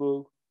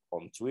Facebook,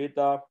 on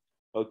Twitter,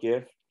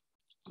 okay?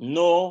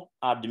 No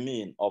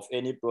admin of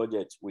any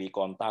project will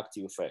contact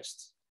you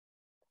first.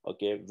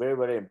 Okay, very,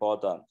 very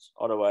important.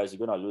 Otherwise,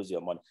 you're gonna lose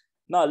your money.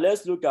 Now,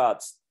 let's look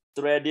at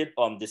trading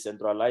on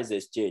decentralized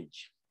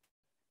exchange.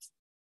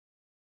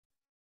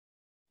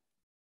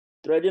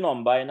 Trading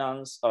on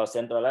Binance or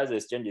centralized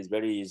exchange is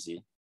very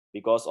easy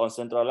because on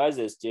centralized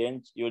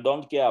exchange, you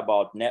don't care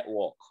about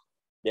network.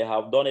 They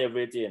have done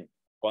everything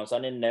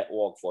concerning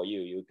network for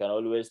you. You can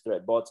always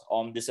trade. But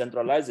on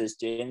decentralized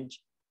exchange,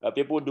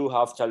 people do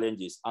have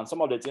challenges. And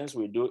some of the things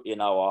we do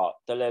in our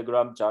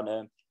Telegram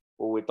channel,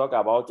 we talk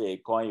about a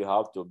coin you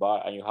have to buy,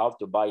 and you have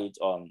to buy it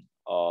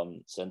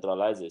on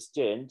centralized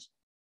exchange.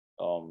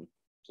 So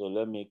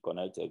let me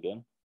connect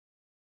again.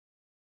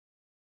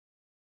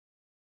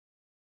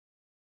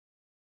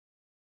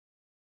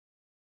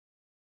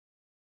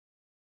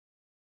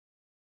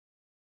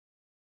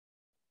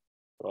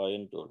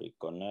 Trying to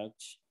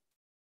reconnect.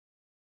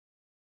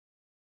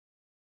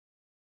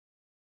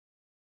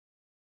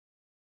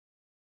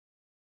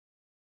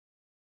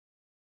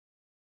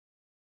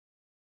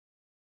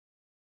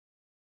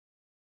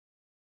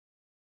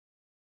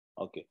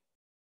 Okay.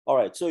 All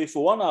right. So if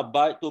you want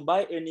to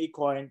buy any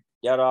coin,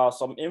 there are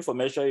some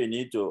information you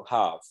need to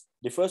have.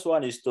 The first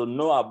one is to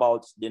know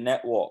about the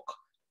network.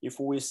 If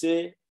we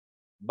say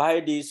buy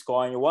this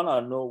coin, you want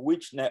to know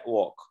which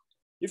network.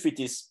 If it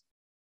is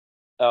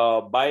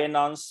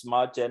Binance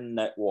Smart Chain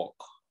Network,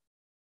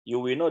 you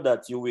will know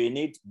that you will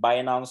need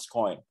Binance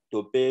coin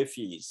to pay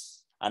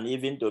fees and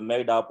even to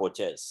make that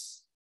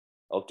purchase.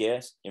 Okay,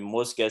 in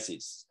most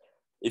cases.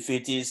 If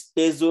it is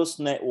Tezos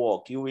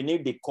network, you will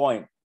need the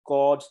coin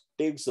called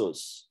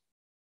Tezos.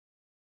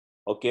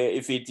 Okay,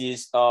 if it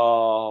is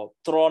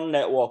Tron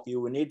network,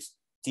 you will need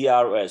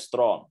TRS,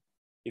 Tron.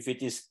 If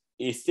it is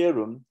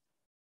Ethereum,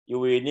 you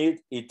will need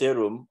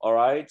Ethereum, all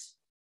right?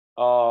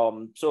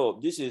 So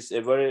this is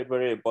a very,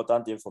 very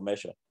important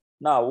information.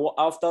 Now,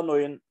 after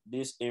knowing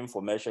this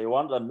information, you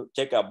want to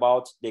check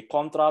about the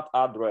contract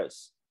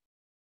address.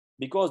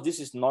 because this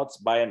is not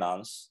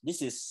Binance,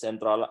 this is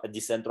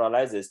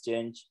decentralized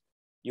exchange,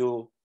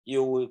 you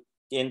will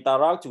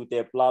interact with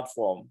a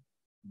platform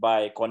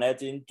by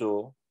connecting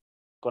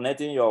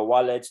your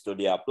wallet to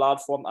their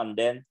platform and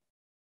then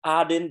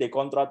adding the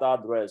contract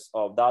address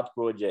of that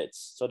project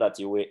so that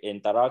you will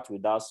interact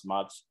with that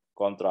smart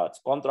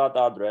contract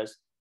address.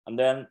 And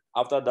then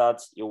after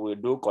that, you will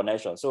do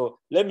connection. So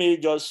let me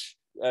just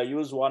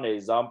use one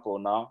example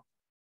now.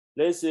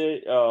 Let's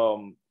say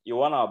you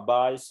want to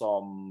buy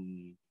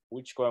some,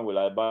 which coin will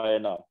I buy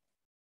now?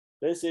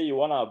 Let's say you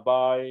want to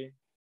buy,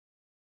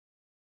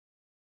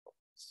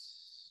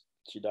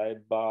 should I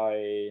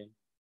buy,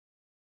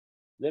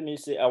 let me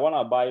say I want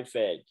to buy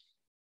FEG.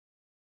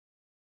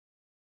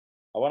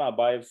 I want to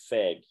buy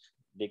FEG,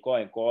 the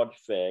coin called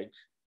FEG.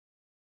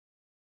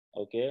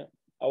 Okay,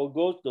 I will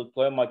go to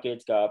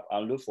CoinMarketCap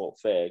and look for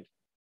FEG.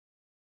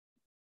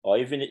 Or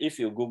even if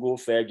you Google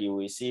FEG, you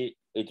will see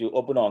it will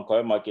open on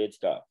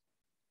CoinMarketCap.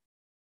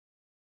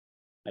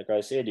 Like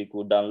I said, you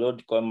could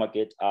download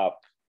CoinMarket app.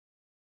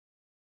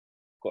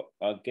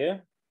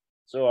 Okay,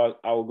 so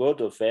I will go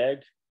to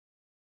FEG.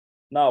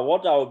 Now,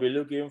 what I will be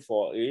looking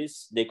for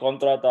is the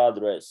contract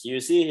address. You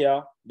see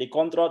here, the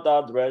contract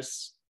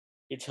address,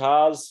 it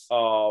has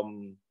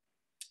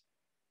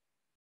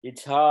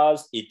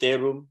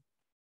Ethereum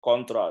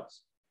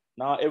contracts.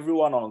 Now,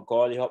 everyone on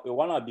call, you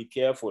want to be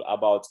careful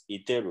about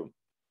Ethereum.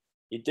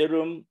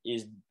 Ethereum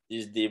is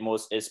the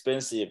most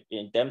expensive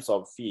in terms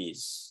of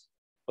fees.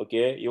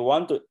 Okay, you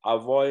want to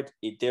avoid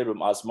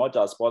Ethereum as much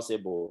as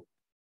possible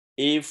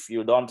if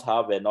you don't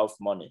have enough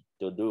money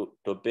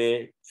to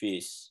pay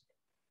fees.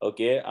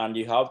 Okay, and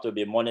you have to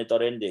be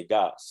monitoring the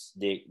gas,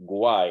 the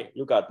GUI.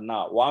 Look at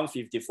now,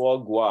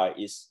 154 GUI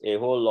is a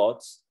whole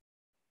lot.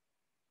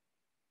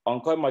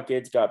 On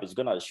CoinMarketCap, it's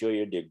gonna show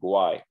you the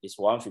GUI, it's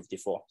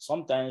 154.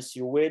 Sometimes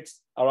you wait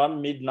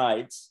around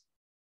midnight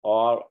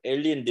or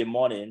early in the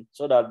morning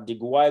so that the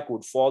GUI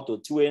could fall to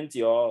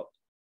 20 or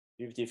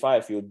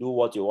 55. You do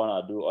what you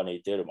wanna do on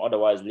Ethereum,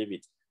 otherwise leave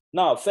it.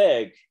 Now,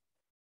 FEG,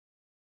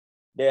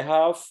 they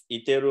have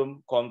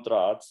Ethereum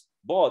contracts,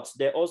 but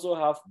they also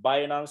have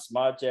Binance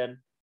Smart Chain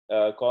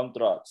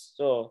contracts.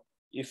 So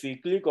if you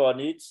click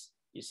on it,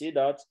 you see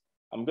that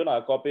I'm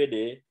gonna copy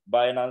the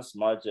Binance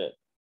Smart Chain.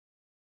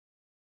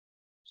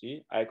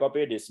 See, I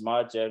copied the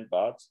Smart Chain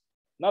part.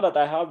 Now that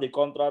I have the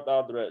contract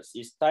address,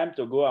 it's time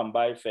to go and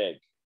buy FEG.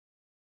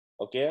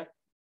 Okay,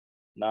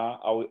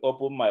 now I will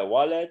open my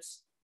wallet.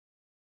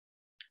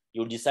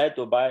 You decide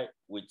to buy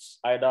with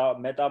either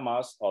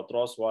MetaMask or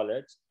Trust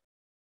Wallet.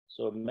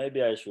 So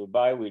maybe I should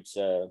buy with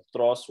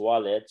Trust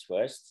Wallet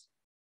first.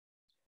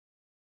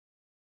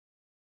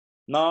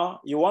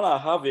 Now you want to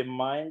have in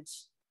mind,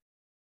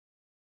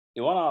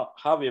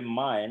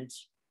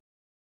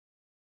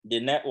 the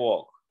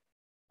network.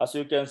 As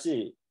you can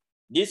see,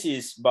 this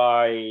is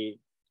by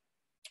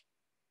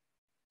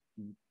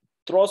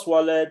Trust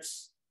Wallet.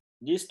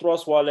 This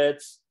Trust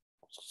Wallet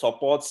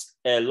supports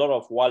a lot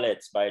of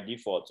wallets by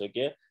default.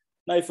 Okay.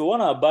 Now, if you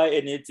want to buy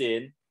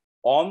anything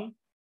on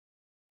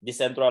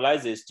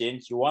decentralized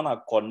exchange, you want to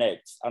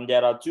connect, and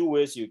there are two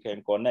ways you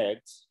can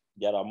connect.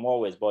 There are more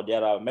ways, but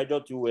there are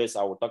major two ways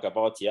I will talk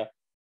about here.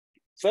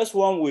 First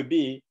one will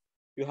be,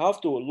 you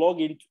have to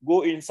log in,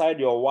 go inside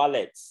your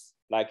wallets,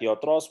 like your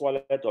Trust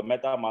Wallet or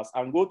MetaMask,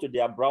 and go to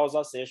their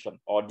browser session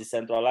or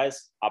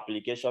decentralized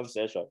application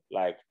session,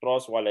 like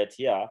Trust Wallet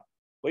here,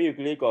 where you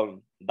click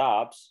on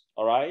dApps,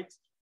 all right?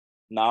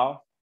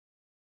 Now,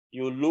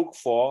 you look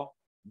for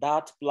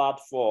that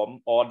platform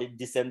or the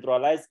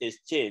decentralized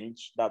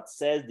exchange that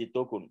sells the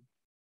token.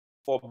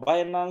 For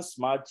Binance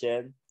Smart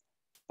Chain,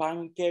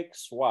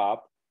 PancakeSwap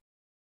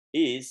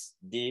is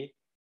the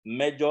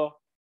major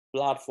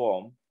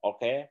platform,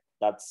 okay,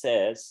 that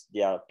sells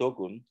their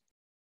token.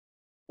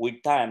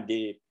 With time,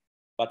 the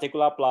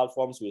particular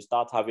platforms will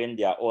start having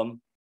their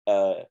own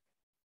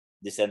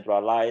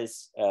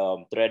decentralized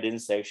trading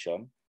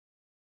section.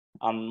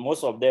 And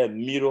most of them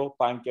mirror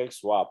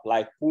PancakeSwap,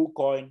 like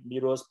KuCoin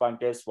mirrors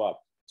PancakeSwap.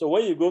 So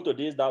when you go to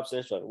this dApp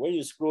session, when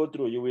you scroll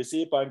through, you will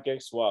see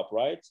PancakeSwap,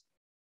 right?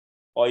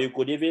 Or you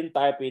could even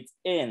type it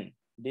in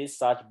this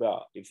search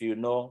bar if you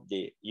know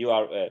the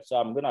URL. So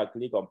I'm gonna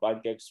click on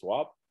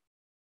PancakeSwap.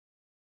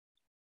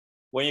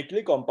 When you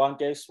click on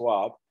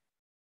PancakeSwap,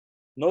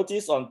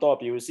 notice on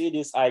top, you will see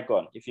this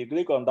icon. If you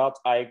click on that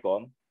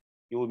icon,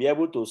 you will be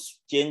able to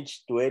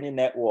change to any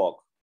network.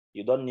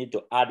 You don't need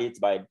to add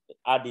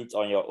it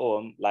on your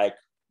own, like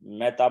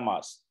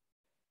MetaMask.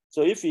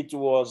 So if it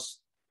was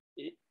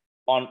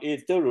on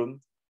Ethereum,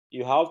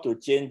 you have to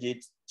change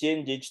it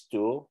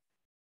to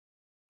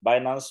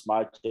Binance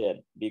Smart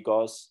Chain,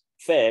 because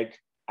FEG,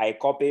 I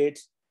copied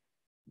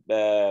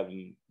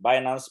the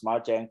Binance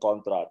Smart Chain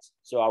contract.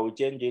 So I will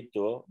change it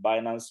to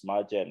Binance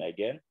Smart Chain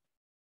again.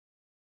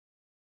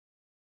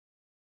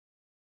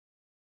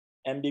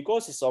 And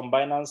because it's on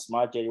Binance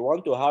Smart Chain, you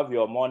want to have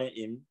your money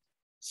in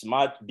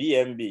Smart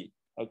BNB,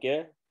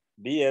 okay?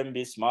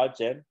 BNB Smart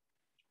Chain.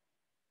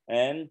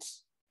 And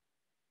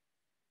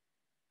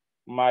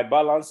my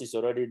balance is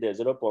already there,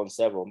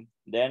 0.7.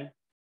 Then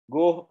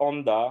go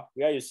under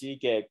where you see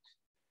cake,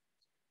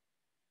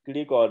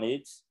 click on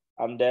it,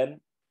 and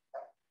then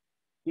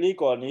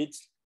click on it,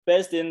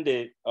 paste in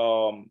the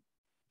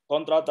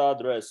contract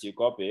address you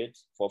copied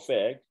for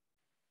FEG.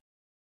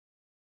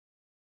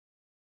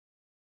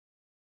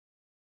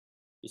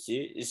 You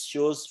see, it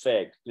shows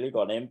FEG. Click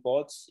on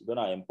import. You're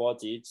gonna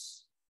import it.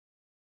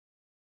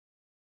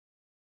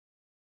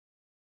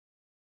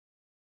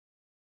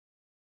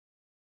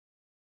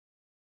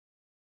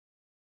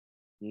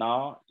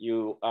 Now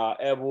you are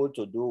able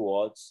to do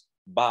what?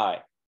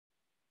 Buy.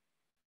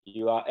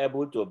 You are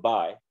able to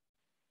buy.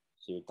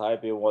 So you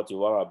type in what you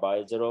want to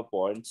buy,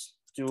 0.2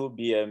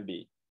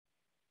 BNB.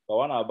 I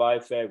want to buy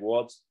FEG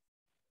what?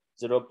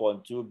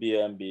 0.2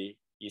 BNB.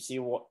 You see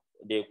what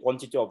the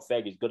quantity of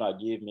FEG is going to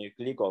give me.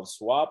 Click on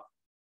swap,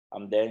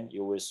 and then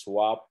you will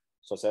swap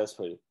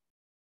successfully.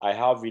 I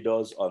have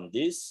videos on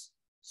this,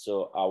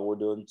 so I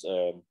wouldn't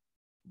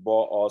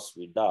bore us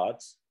with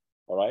that.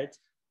 All right.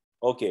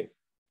 Okay.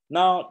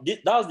 Now,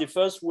 that's the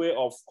first way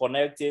of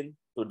connecting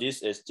to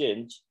this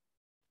exchange.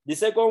 The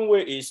second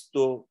way is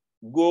to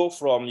go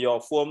from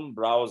your phone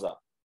browser,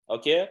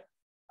 okay,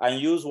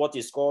 and use what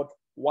is called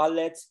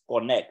Wallet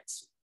Connect.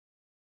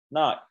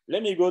 Now,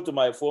 let me go to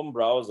my phone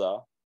browser.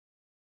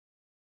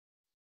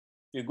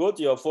 You go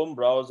to your phone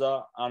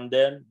browser and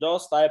then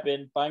just type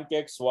in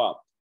PancakeSwap,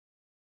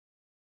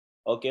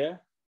 okay,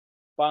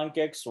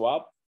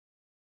 PancakeSwap,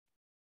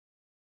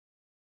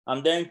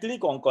 and then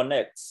click on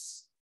Connect.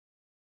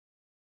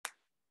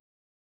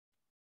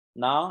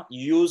 Now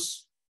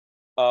use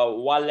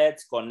Wallet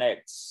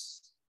Connect.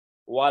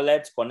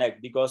 Wallet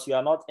Connect, because you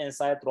are not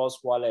inside Trust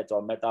Wallet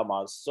or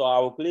MetaMask. So I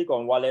will click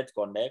on Wallet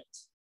Connect.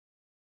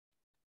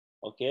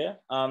 Okay,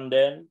 and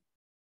then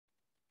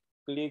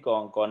click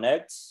on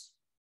Connect.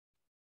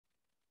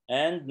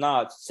 And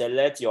now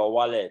select your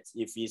wallet.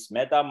 If it's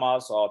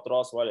MetaMask or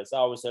Trust Wallet, so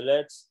I will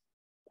select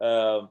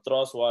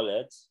Trust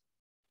Wallet.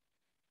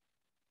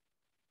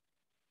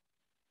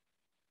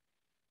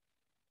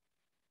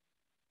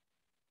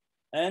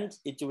 And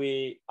it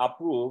will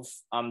approve,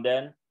 and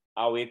then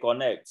I will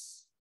connect.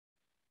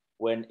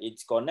 When it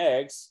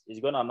connects, it's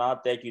gonna now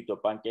take you to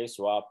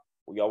PancakeSwap.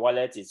 Your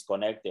wallet is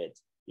connected.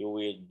 You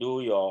will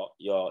do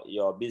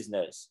your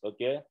business,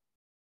 okay?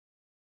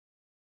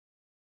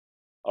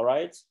 All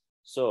right.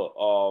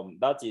 So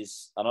that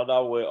is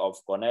another way of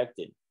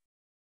connecting.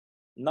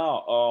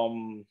 Now,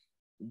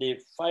 the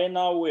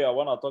final way I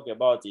want to talk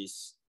about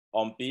is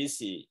on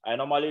PC. I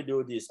normally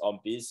do this on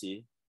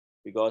PC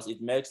because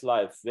it makes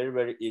life very,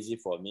 very easy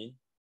for me.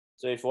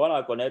 So if you want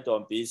to connect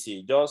on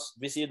PC, just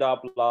visit that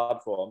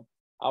platform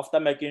after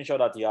making sure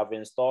that you have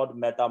installed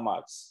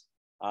MetaMask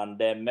and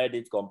then made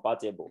it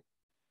compatible.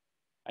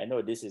 I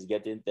know this is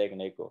getting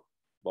technical,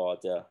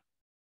 but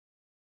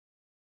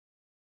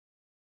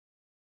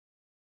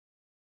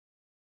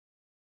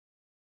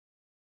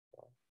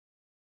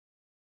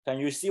can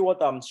you see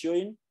what I'm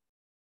showing?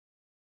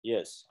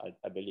 Yes,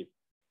 I believe.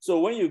 So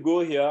when you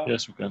go here.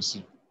 Yes, we can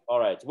see. All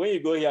right, when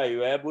you go here,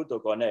 you're able to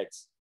connect.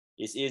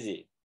 It's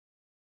easy.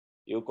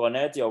 You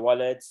connect your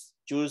wallet,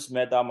 choose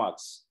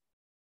MetaMask,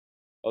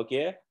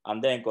 okay?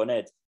 And then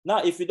connect.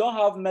 Now, if you don't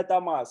have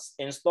MetaMask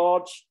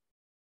installed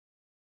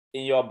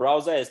in your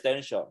browser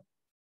extension,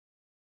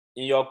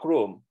 in your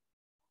Chrome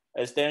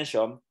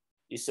extension,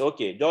 it's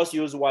okay. Just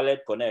use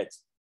Wallet Connect.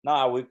 Now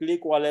I will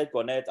click Wallet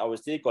Connect. I will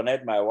still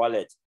connect my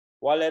wallet.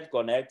 Wallet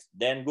Connect,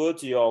 then go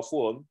to your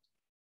phone.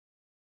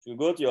 If you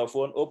go to your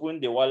phone, open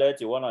the wallet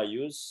you want to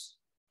use.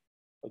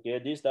 Okay,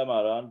 this time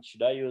around,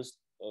 should I use,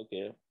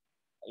 okay,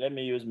 let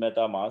me use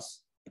MetaMask.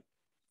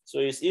 So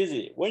it's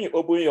easy. When you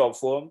open your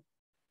phone,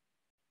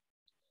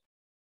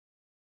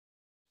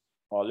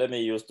 or let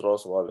me use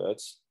Trust Wallet.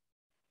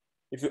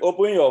 If you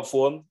open your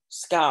phone,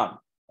 scan.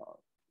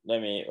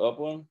 Let me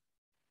open.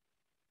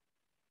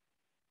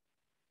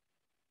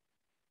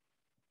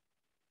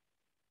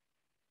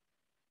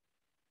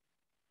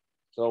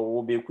 So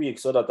we'll be quick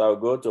so that I'll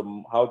go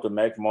to how to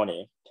make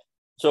money.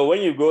 So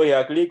when you go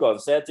here, click on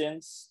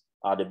settings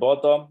at the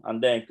bottom,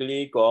 and then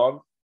click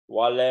on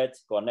Wallet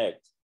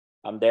Connect.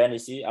 And then you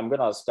see, I'm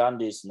gonna scan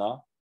this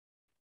now.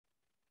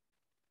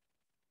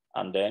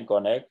 And then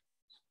connect.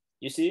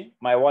 You see,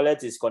 my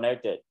wallet is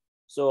connected.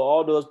 So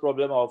all those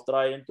problems of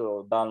trying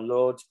to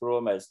download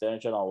Chrome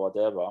extension or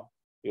whatever,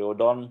 you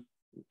don't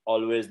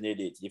always need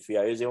it if you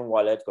are using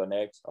Wallet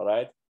Connect, all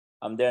right?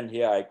 And then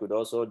here I could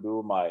also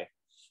do my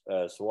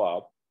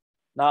swap.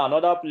 Now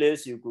another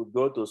place you could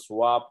go to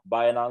swap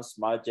Binance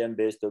Smart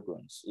Chain-based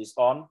tokens is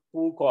on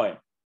PoolCoin,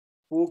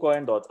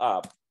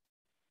 poolcoin.app.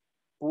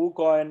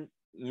 PoolCoin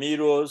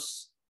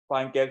mirrors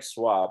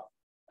PancakeSwap.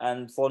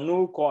 And for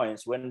new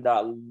coins, when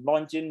they're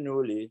launching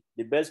newly,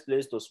 the best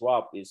place to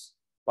swap is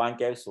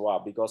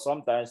PancakeSwap, because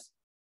sometimes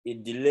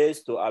it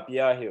delays to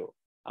appear here,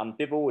 and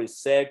people will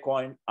sell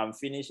coin and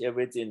finish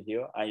everything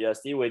here, and you're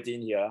still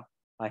waiting here,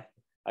 and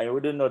you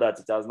wouldn't know that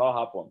it has not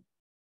happened.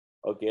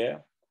 Okay,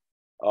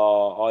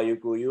 or you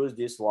could use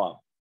this one,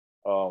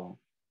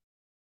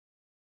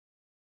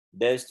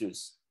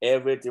 Destus.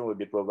 Everything will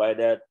be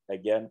provided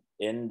again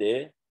in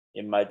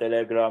my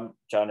Telegram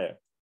channel.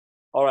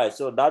 All right,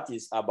 so that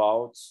is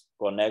about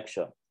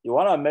connection. You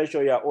want to make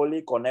sure you are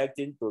only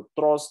connecting to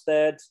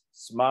trusted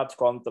smart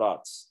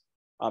contracts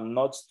and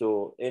not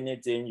to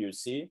anything you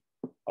see.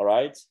 All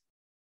right.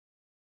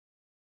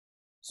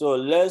 So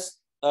let's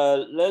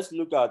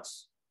look at,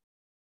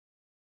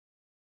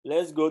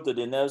 let's go to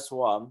the next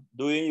one,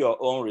 doing your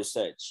own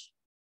research.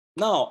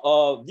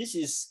 Now, this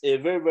is a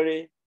very,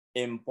 very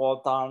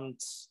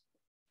important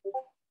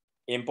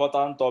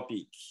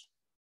topic.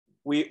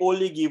 We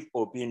only give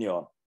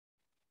opinion,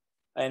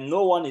 and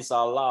no one is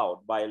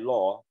allowed by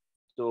law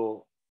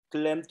to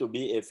claim to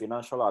be a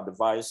financial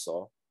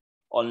advisor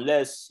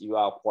unless you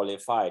are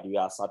qualified, you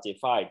are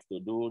certified to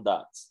do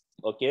that,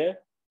 okay?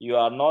 You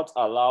are not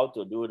allowed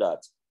to do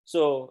that.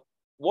 So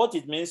what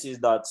it means is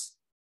that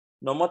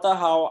no matter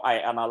how I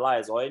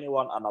analyze or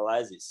anyone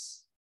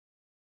analyzes,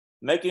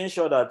 making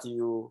sure that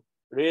you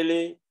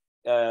really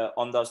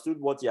understood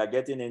what you are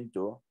getting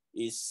into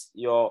is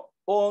your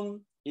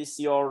own, is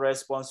your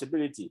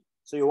responsibility.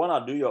 So you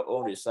want to do your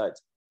own research.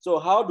 So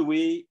how do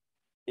we,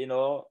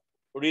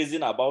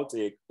 reason about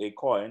a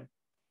coin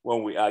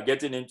when we are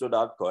getting into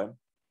that coin?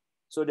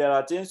 So there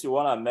are things you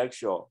want to make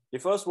sure. The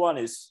first one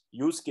is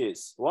use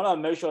case. You want to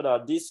make sure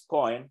that this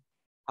coin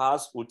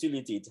has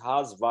utility, it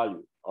has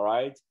value, all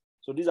right?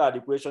 So these are the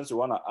questions you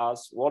want to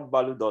ask. What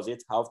value does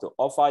it have to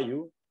offer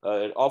you,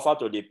 offer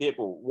to the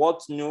people?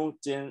 What new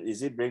thing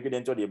is it bringing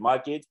into the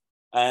market?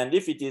 And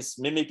if it is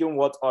mimicking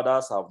what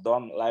others have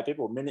done, like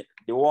people,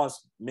 the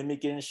ones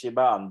mimicking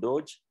Shiba and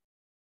Doge,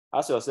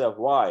 ask yourself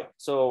why.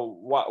 So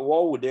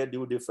what would they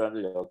do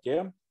differently,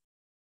 okay?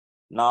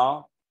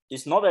 Now,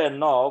 it's not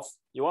enough.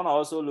 You want to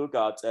also look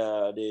at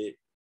the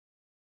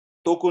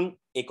token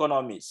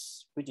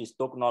economics, which is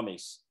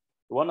tokenomics.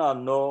 You want to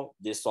know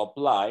the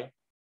supply,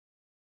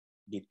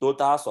 the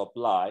total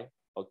supply,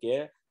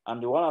 okay?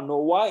 And you want to know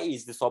why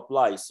is the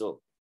supply so?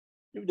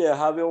 If they're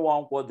having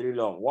 1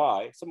 quadrillion,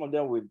 why? Some of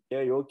them will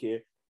tell you,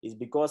 okay, it's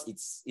because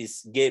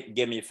it's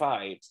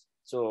gamified.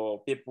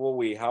 So people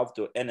will have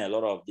to earn a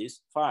lot of this,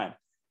 fine.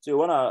 So you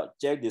want to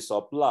check the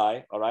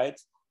supply, all right?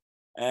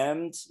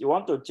 And you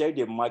want to check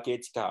the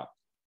market cap.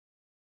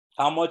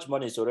 How much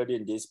money is already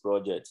in this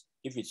project,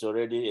 if it's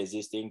already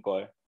existing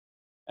coin.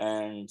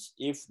 And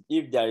if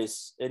there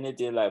is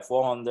anything like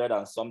 $400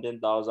 and something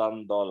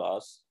thousand,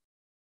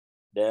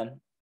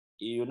 then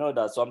you know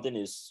that something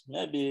is,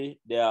 maybe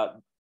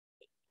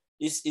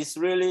it's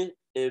really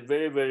a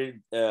very,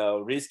 very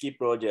risky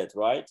project,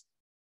 right?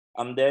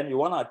 And then you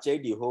want to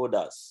check the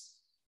holders.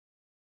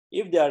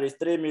 If there is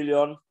 3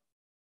 million,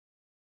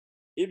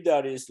 if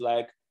there is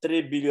like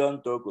 3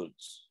 billion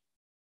tokens,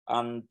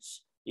 and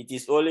it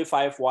is only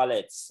 5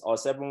 wallets or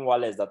 7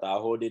 wallets that are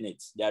holding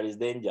it, there is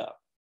danger.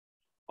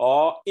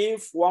 Or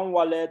if 1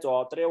 wallet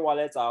or 3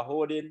 wallets are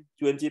holding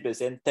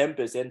 20%,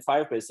 10%,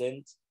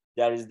 5%,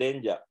 there is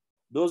danger.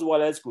 Those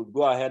wallets could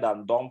go ahead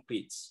and dump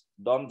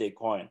the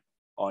coin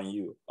on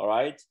you, all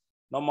right?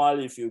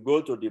 Normally, if you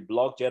go to the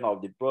blockchain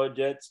of the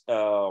project,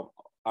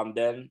 and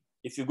then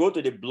if you go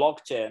to the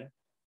blockchain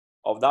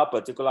of that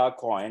particular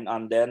coin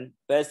and then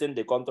paste in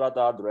the contract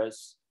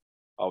address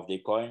of the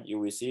coin, you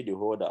will see the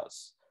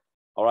holders,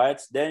 all right?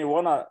 Then you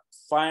want to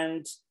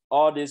find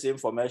all this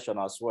information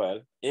as well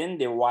in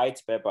the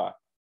white paper.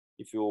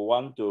 If you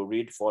want to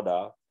read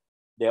further,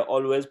 they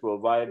always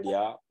provide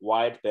their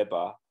white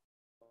paper,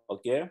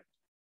 okay?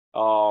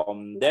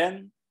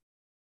 Then,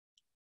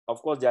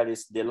 of course, there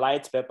is the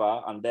light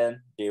paper and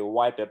then the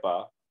white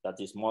paper that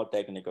is more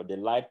technical. The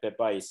light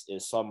paper is a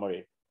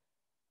summary.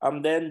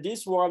 And then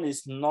this one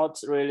is not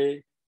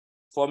really,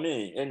 for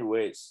me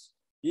anyways,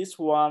 this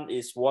one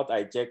is what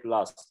I check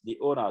last, the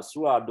owners,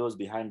 who are those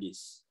behind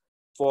this.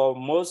 For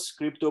most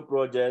crypto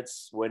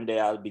projects, when they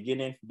are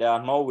beginning, they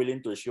are not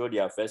willing to show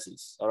their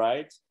faces, all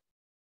right?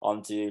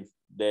 Until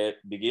they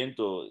begin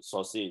to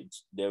succeed,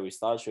 they will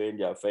start showing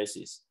their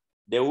faces.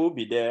 They will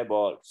be there,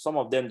 but some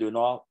of them do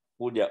not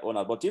put their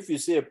owners. But if you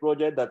see a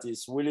project that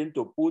is willing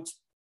to put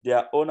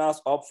their owners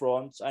up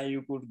front, and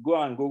you could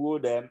go and Google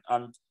them,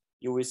 and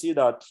you will see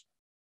that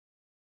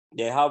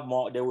they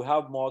will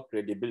have more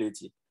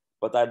credibility.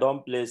 But I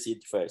don't place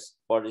it first.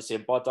 But it's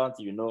important,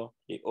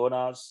 the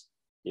owners,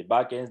 the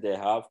backends they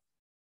have.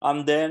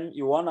 And then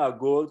you want to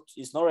go,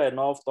 it's not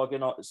enough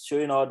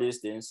showing all these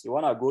things. You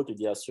want to go to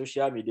their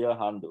social media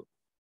handle.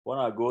 You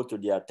want to go to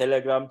their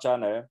Telegram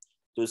channel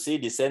to see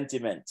the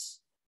sentiments.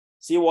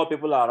 See what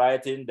people are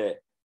writing there,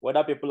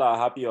 whether people are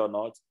happy or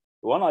not.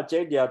 You want to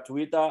check their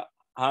Twitter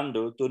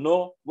handle to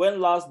know when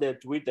last they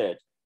tweeted,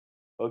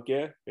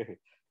 okay?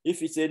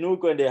 If it's a new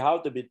coin, they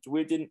have to be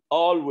tweeting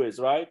always,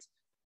 right?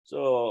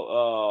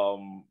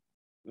 So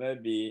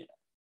maybe,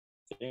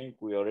 I think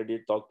we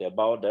already talked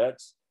about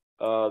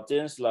that.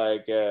 Things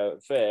like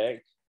FEG,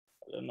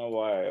 I don't know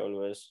why I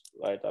always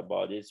write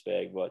about this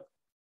FEG, but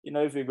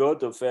if you go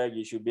to FEG,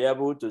 you should be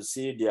able to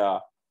see their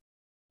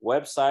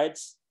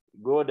websites.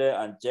 Go there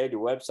and check the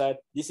website.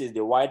 This is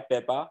the white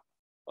paper,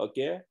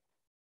 okay?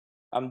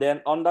 And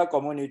then under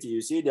community,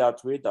 you see their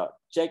Twitter.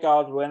 Check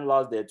out when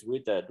last they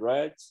tweeted,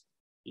 right?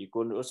 You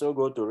can also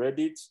go to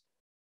Reddit,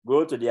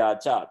 go to their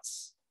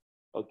chats,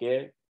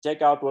 okay?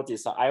 check out what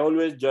is, I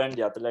always join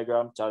their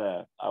Telegram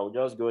channel. I will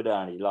just go there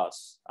and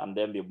relax and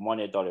then be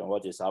monitoring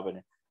what is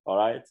happening. All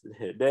right.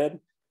 Then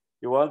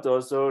you want to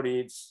also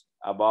read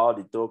about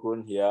the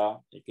token here,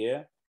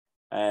 okay?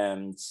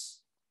 And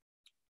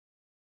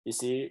you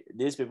see,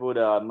 these people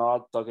that are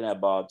not talking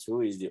about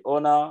who is the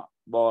owner,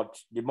 but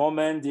the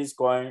moment this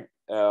coin,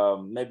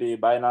 maybe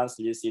Binance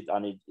lists it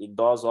and it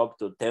does up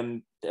to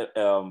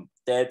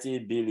 30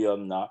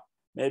 billion now,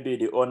 maybe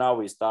the owner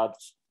will start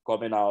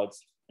coming out,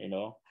 you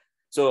know.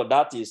 So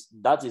that is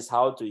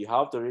how to, you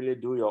have to really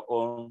do your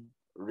own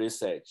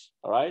research,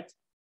 all right?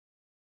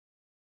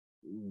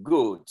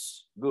 Good.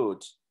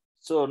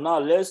 So now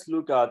let's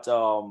look at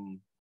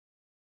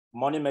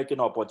money-making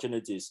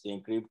opportunities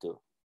in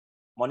crypto.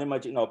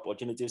 Money-making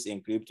opportunities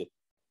in crypto.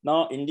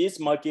 Now, in this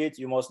market,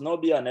 you must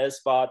not be an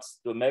expert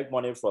to make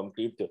money from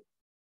crypto.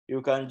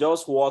 You can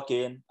just walk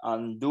in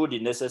and do the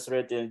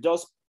necessary things.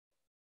 Just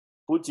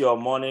put your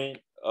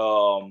money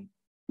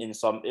in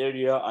some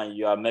area and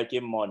you are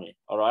making money,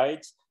 all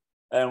right?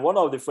 And one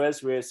of the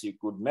first ways you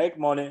could make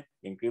money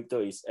in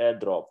crypto is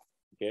airdrop,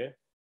 okay?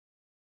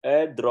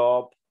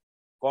 Airdrop,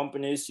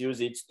 companies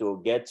use it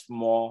to get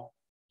more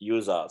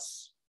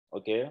users,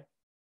 okay?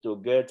 To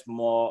get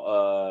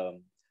more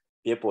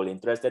people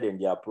interested in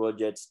their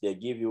projects, they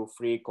give you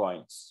free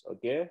coins,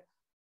 okay?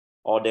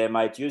 Or they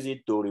might use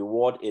it to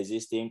reward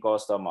existing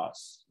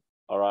customers,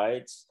 all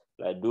right?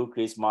 Like do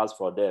Christmas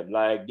for them.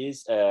 Like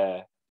this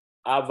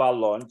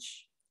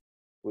Avalanche,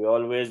 we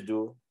always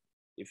do.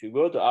 If you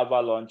go to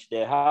Avalanche,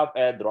 they have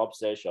airdrop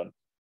session,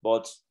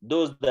 but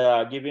those that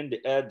are giving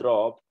the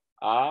airdrop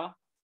are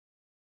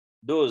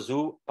those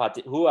who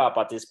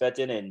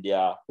participated in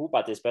their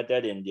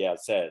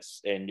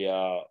sales,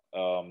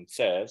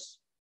 sales.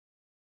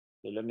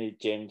 So let me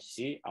change.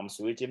 See, I'm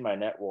switching my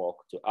network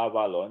to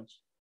Avalanche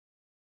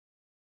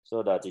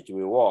so that it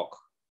will work.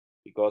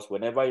 Because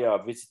whenever you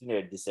are visiting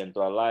a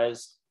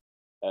decentralized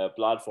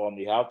platform,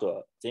 you have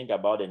to think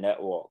about the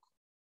network.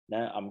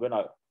 Now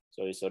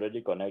so it's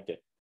already connected.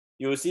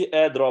 You see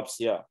airdrops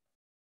here.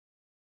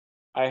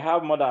 I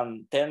have more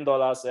than $10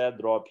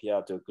 airdrop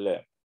here to claim.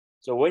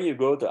 So when you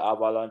go to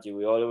Avalanche, you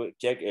will always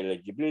check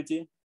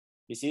eligibility.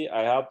 You see,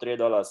 I have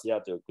 $3 here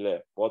to claim.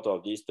 What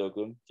of this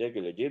token? Check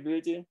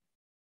eligibility.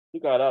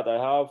 Look at that. I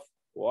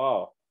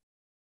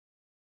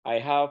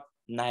have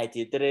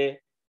 $93.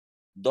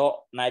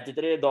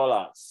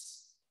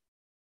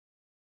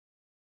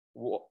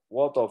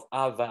 What of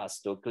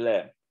Avas to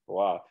claim?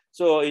 Wow.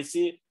 So you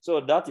see,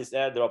 so that is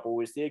airdrop. We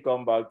will still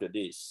come back to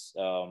this.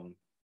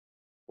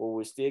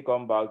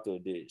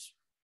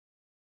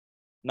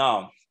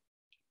 Now,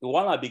 you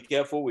want to be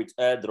careful with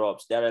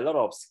airdrops. There are a lot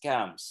of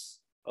scams,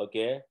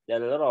 okay?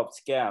 There are a lot of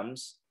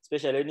scams,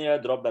 especially any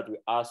airdrop that we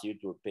ask you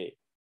to pay.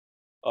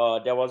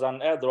 There was an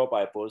airdrop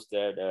I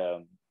posted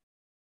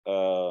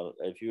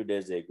a few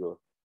days ago.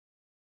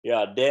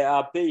 Yeah, they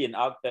are paying,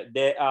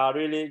 they are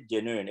really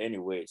genuine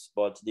anyways,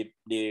 but the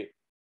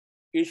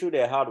issue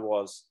they had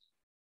was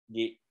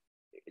the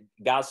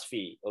gas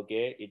fee,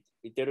 okay?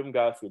 Ethereum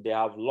gas fee, they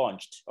have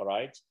launched, all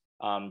right?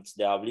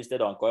 They have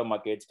listed on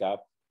CoinMarketCap,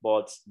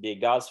 but the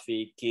gas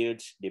fee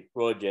killed the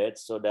project.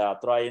 So they are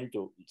trying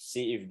to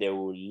see if they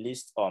will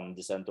list on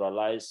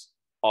centralized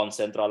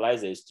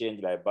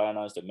exchange like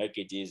Binance to make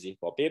it easy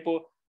for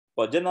people.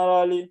 But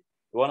generally,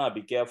 you want to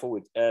be careful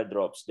with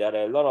airdrops. There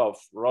are a lot of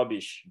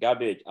garbage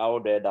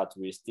out there that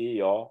will steal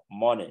your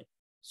money.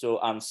 So,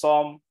 and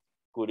some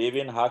could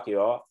even hack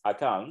your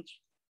account.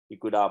 You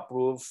could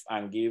approve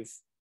and give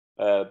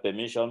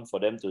permission for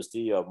them to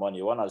steal your money.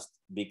 You want to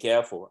be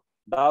careful.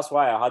 That's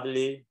why I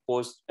hardly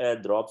post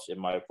airdrops in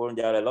my phone.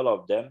 There are a lot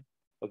of them.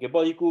 Okay,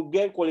 but you could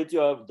get quality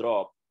of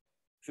drop.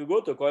 If you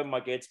go to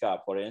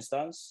CoinMarketCap, for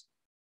instance,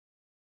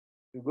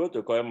 you're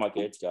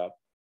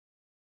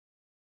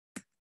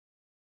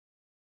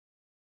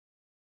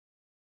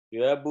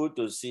able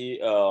to see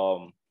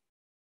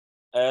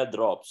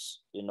airdrops,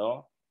 you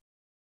know.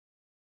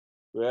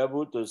 You're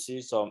able to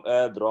see some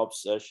airdrop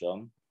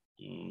session.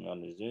 What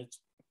is it?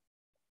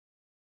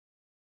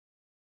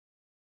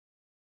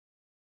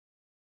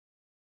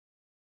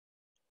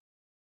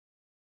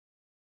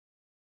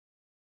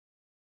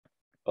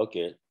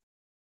 Okay.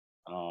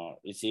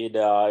 You see, they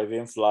are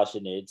even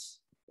flashing it.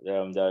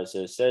 There's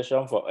a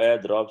session for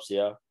airdrops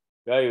here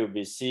where you'll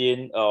be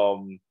seeing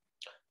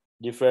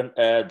different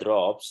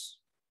airdrops.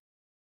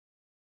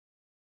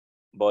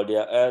 But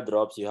their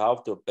airdrops, you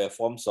have to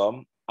perform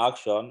some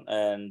action,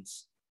 and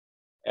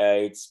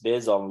it's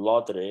based on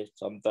lottery.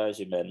 Sometimes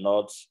you may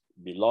not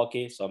be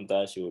lucky,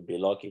 sometimes you will be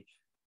lucky.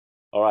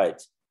 All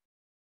right.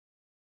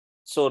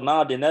 So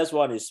now the next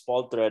one is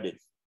spot trading.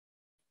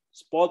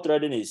 Spot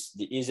trading is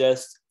the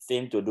easiest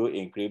thing to do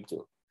in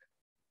crypto.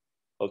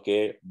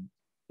 Okay,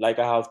 like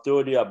I have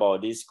told you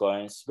about these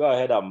coins, go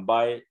ahead and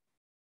buy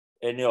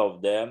any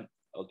of them,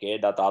 okay,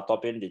 that are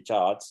topping the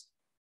charts,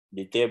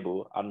 the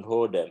table, and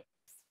hold them.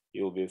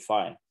 You'll be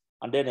fine.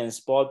 And then in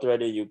spot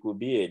trading, you could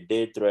be a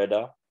day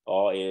trader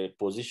or a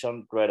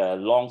position trader, a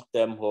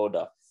long-term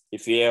holder.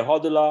 If you're a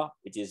hodler,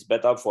 it is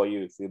better for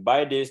you. If you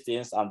buy these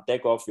things and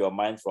take off your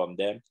mind from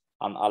them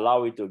and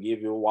allow it to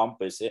give you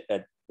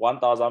 1%,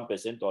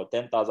 1,000% or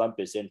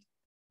 10,000%,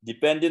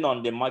 depending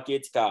on the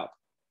market cap.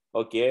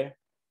 Okay,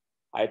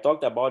 I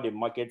talked about the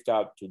market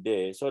cap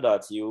today so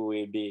that you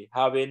will be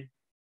having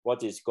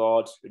what is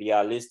called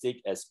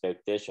realistic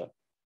expectation.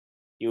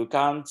 You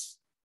can't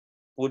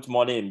put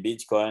money in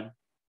Bitcoin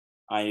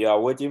and you are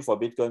waiting for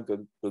Bitcoin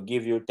to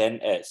give you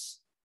 10x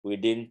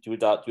within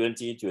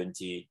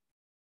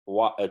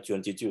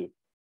 2022.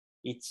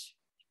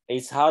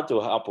 It's hard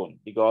to happen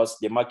because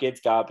the market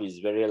cap is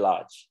very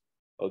large.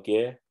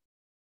 Okay,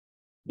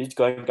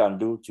 Bitcoin can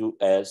do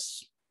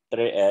 2x,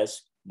 3x,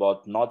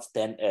 but not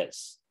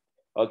 10x.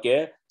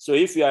 Okay, so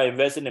if you are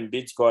investing in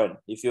Bitcoin,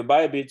 if you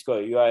buy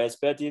Bitcoin, you are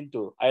expecting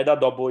to either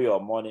double your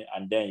money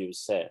and then you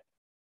sell.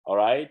 All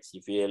right,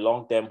 if you're a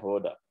long-term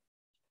holder.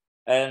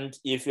 And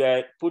if you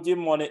are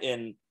putting money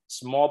in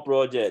small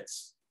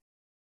projects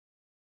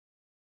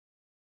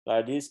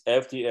like this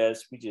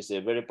FTS, which is a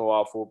very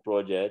powerful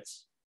project,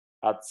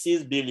 at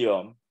 6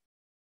 billion,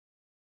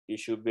 you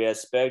should be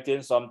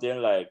expecting something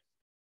like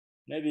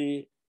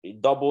maybe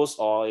it doubles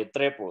or it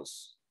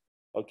triples,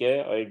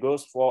 okay, or it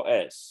goes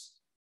 4x.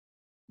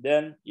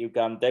 Then you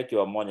can take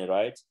your money,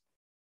 right?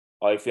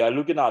 Or if you are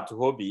looking at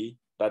hobby,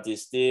 that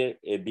is still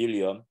 1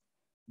 billion,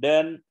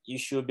 then you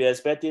should be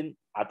expecting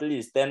at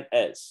least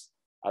 10x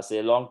as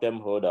a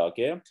long-term holder,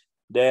 okay?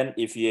 Then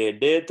if you're a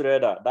day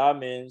trader, that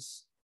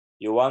means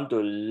you want to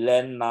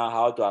learn now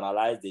how to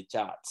analyze the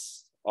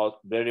charts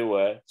very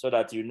well so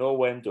that you know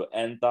when to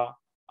enter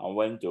and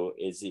when to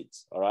exit,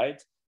 all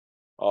right?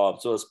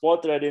 So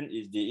spot trading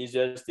is the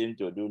easiest thing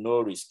to do,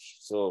 no risk.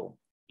 So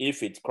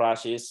if it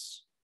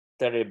crashes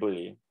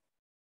terribly,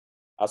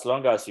 as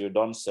long as you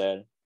don't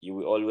sell, you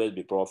will always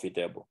be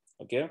profitable,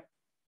 okay?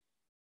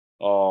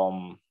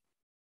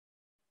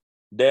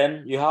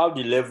 Then you have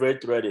the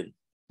leverage trading,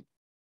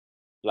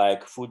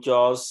 like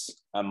futures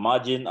and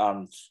margin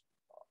and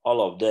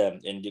all of them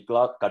in the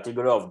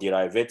category of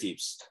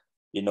derivatives.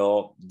 You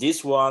know,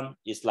 this one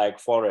is like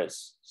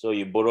forex. So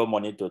you borrow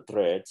money to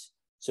trade.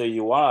 So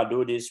you want to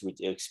do this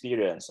with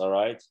experience, all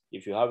right?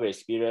 If you have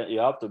experience, you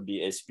have to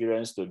be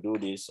experienced to do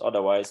this.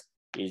 Otherwise,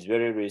 it's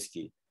very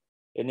risky.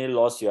 Any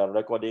loss you are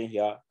recording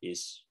here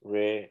is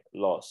rare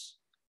loss.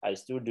 I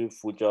still do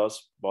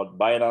futures, but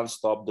Binance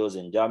stopped those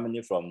in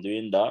Germany from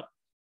doing that.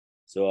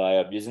 So I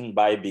am using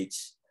Bybit,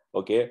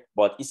 okay?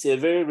 But it's a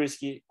very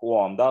risky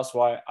one. That's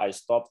why I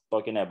stopped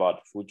talking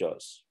about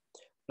futures.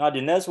 Now,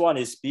 the next one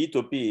is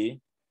P2P.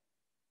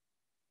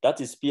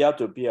 That is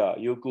peer-to-peer.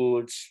 You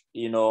could,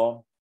 you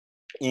know,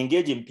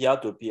 engage in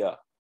peer-to-peer.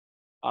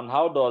 And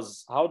how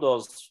does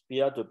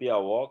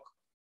peer-to-peer work?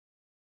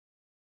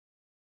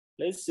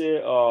 Let's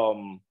say,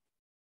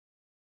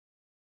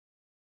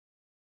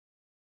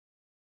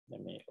 let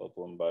me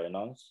open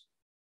Binance.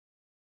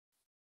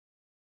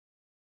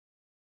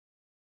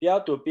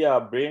 Peer-to-peer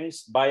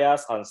brings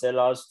buyers and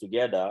sellers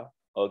together,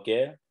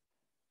 okay?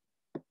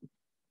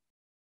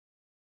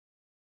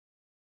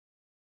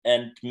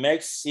 And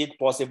makes it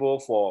possible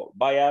for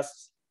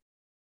buyers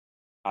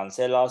and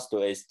sellers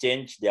to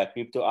exchange their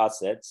crypto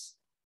assets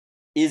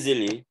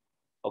easily,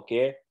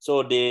 okay?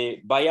 So the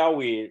buyer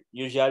will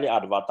usually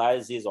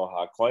advertise his or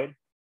her coin.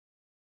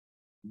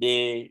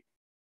 The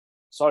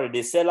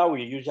seller will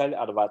usually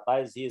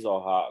advertise his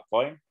or her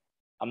coin,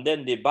 and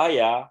then the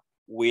buyer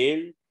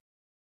will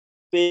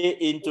pay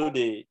into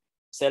the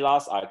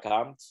seller's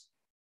account,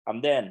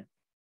 and then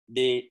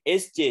the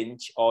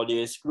exchange or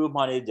the escrow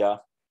manager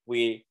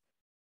will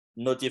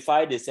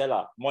notify the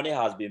seller money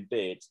has been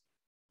paid.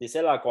 The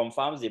seller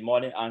confirms the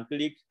money and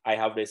click I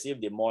have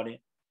received the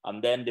money,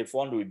 and then the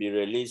fund will be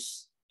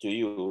released to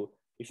you.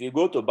 If you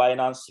go to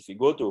Binance, if you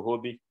go to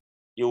Hobby,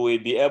 you will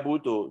be able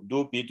to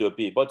do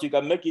P2P, but you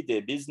can make it a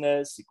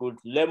business. You could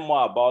learn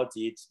more about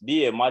it,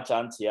 be a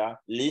merchant here,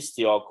 list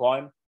your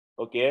coin,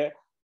 okay?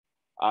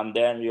 And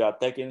then you are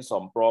taking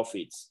some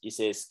profits. It's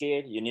a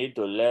skill you need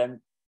to learn,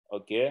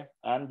 okay?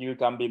 And you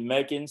can be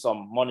making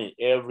some money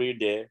every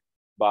day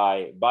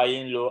by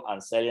buying low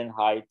and selling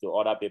high to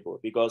other people.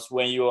 Because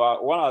when you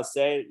want to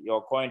sell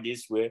your coin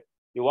this way,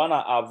 you want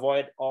to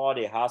avoid all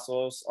the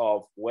hassles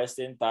of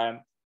wasting time.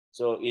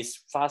 So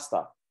it's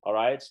faster, all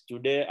right?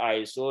 Today,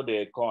 I sold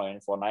a coin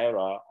for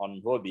Naira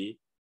on Hobby,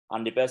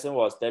 and the person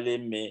was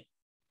telling me,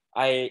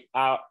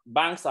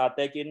 banks are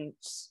taking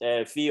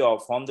a fee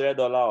of $100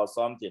 or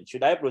something.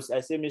 Should I proceed?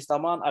 I say,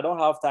 Mr. Man, I don't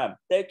have time.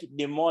 Take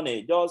the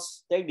money.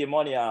 Just take the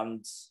money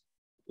and,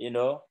 you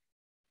know,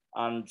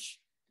 and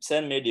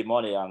send me the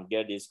money and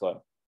get this coin.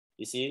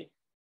 You see?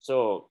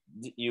 So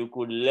you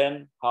could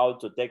learn how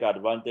to take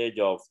advantage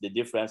of the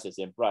differences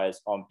in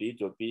price on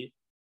P2P,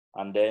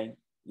 and then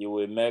you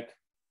will make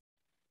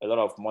a lot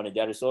of money.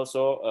 There is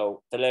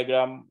also a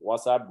Telegram,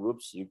 WhatsApp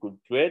groups you could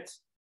create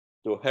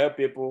to help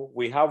people.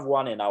 We have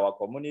one in our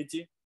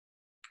community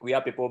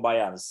where people buy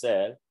and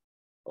sell,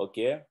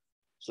 okay?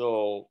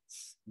 So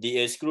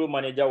the escrow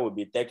manager will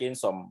be taking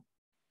some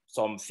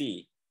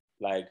fee,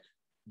 like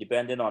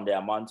depending on the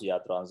amount you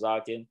are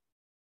transacting,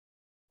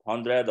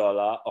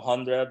 $100,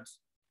 100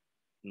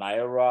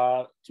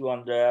 Naira,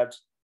 200,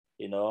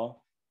 you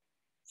know,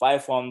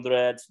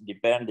 500,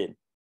 depending.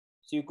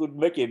 So you could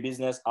make a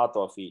business out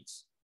of it.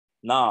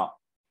 Now,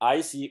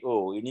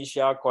 ICO,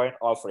 initial coin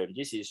offering.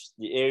 This is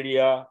the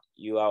area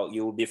you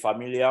will be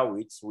familiar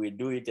with. We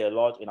do it a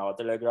lot in our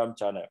Telegram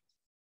channel.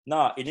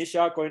 Now,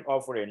 initial coin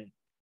offering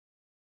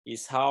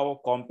is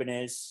how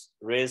companies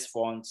raise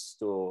funds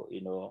to,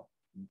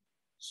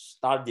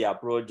 start their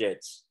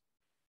projects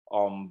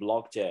on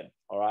blockchain.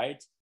 All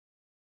right.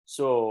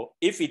 So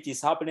if it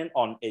is happening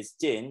on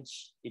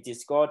exchange, it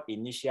is called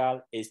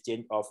initial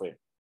exchange offering.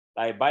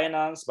 Like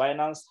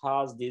Binance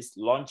has this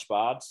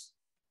launchpad.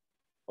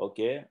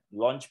 Okay,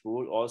 launch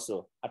pool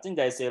also. I think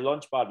there is a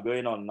launchpad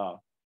going on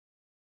now.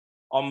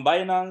 On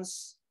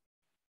Binance,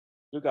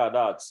 look at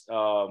that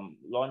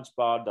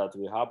launchpad that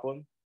will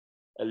happen,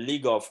 a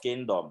League of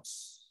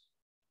Kingdoms.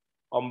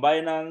 On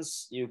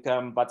Binance, you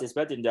can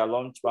participate in their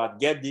launchpad,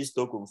 get this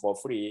token for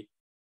free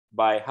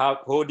by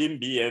holding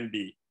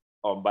BNB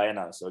on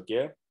Binance,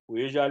 okay?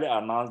 We usually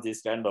announce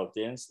these kind of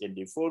things in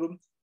the forum,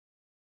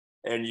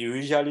 and you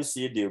usually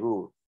see the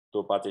rule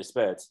to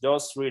participate.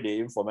 Just read the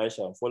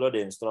information, follow the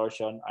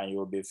instruction, and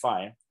you'll be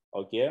fine,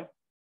 okay?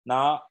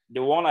 Now,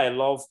 the one I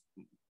love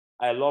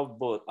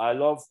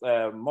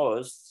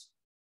most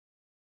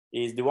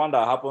is the one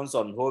that happens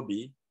on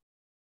Hobby.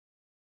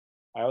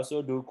 I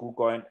also do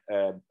KuCoin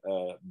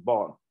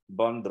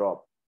bond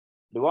drop.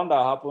 The one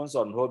that happens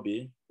on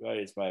Hobby, where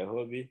is my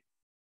Hobby?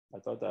 I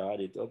thought I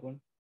had it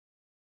open.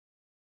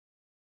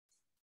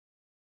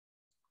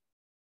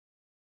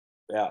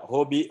 Yeah,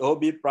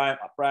 Hobby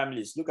prime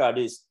list. Look at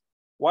this.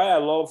 Why I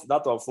love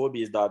that of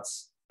Hobby is that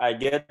I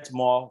get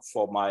more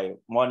for my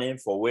money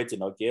for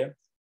waiting, okay?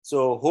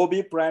 So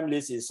Hobby prime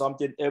list is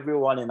something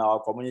everyone in our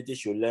community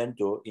should learn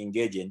to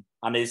engage in,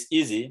 and it's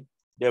easy.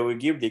 They will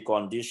give the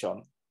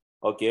condition,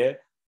 okay?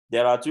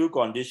 There are two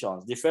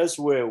conditions. The first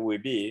way will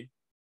be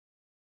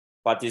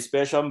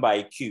participation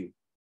by queue.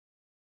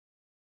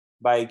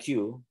 By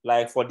queue,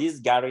 like for this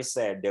Gary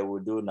said they will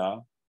do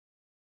now.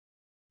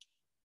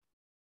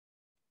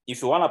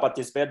 If you want to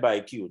participate by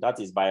queue, that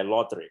is by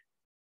lottery.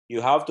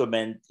 You have to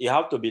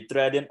be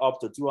trading up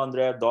to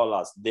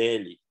 $200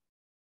 daily.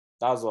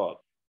 That's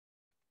all.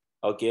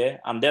 Okay,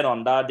 and then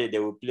on that day they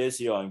will place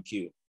you on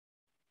queue.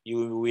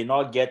 You will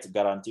not get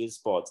guaranteed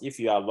spots. If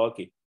you are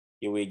lucky,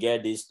 you will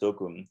get this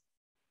token.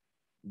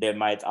 They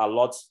might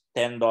allot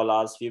 $10,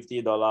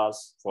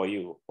 $50 for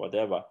you,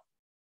 whatever.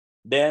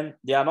 Then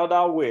the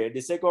another way,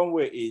 the second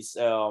way is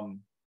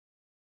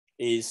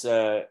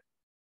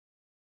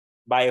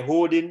by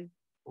holding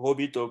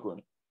Hobby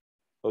token.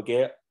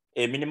 Okay,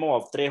 a minimum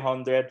of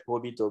 300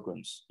 Hobby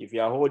tokens. If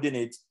you are holding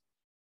it,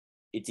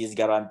 it is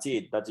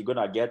guaranteed that you're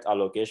gonna get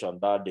allocation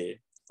that day.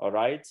 All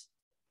right.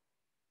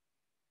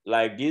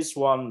 Like this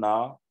one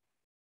now,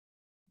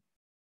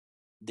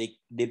 the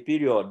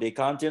period, the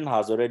counting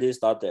has already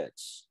started,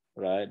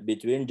 right?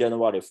 Between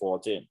January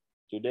 14.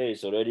 Today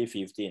is already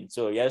 15.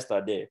 So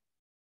yesterday.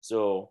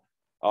 So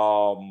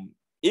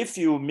if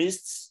you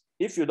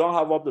don't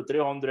have up to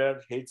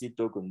 300 HT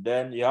token,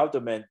 then you have to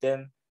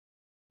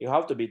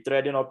be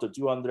trading up to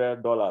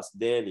 $200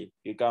 daily.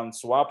 You can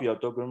swap your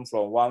token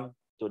from one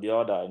to the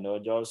other,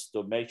 just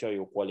to make sure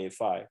you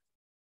qualify.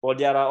 But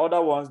there are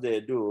other ones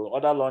they do,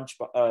 other launch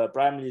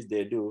prime list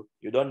they do.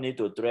 You don't need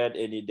to trade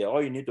any day.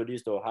 All you need to do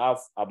is to have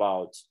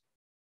about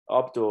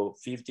up to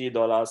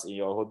 $50 in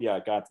your Hobby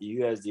account,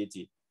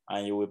 USDT,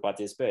 and you will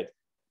participate.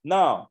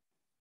 Now,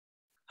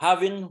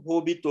 having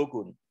Hobby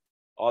token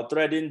or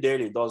trading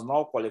daily does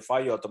not qualify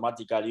you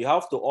automatically. You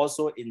have to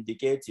also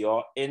indicate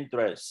your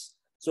interest.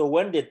 So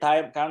when the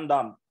time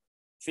countdown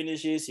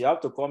finishes, you have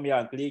to come here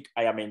and click,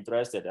 I am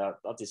interested.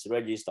 That is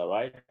register,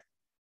 right?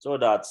 So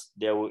that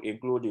they will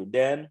include you.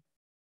 Then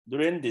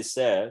during the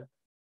sale,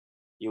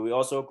 you will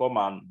also come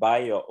and buy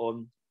your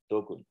own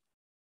token.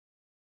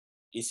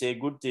 It's a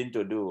good thing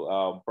to do.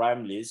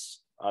 Prime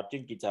list, I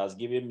think it has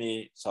given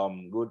me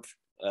some good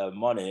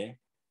money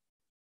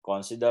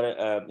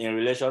considering in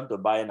relation to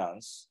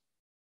Binance.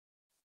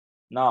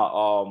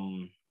 Now,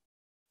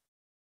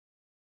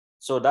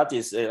 so that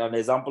is an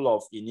example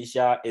of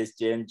initial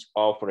exchange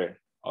offering,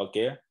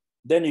 okay?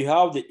 Then you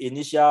have the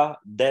initial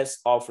desk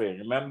offering.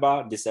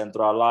 Remember,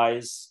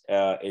 decentralized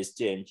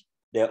exchange.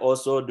 They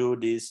also do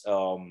these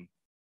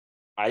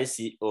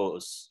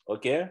ICOs,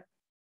 okay?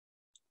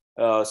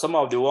 Some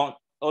of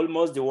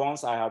almost the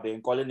ones I have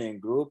been calling in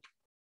group,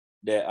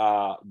 they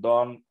are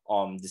done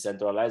on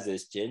decentralized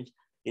exchange.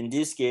 In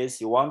this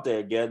case, you want to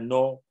again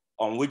know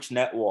on which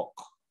network.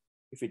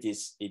 If it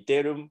is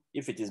Ethereum,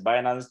 if it is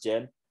Binance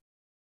Chain,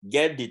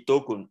 get the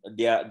token,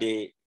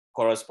 the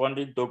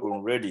corresponding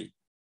token ready,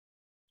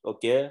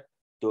 okay,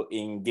 to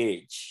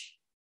engage.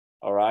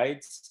 All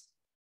right.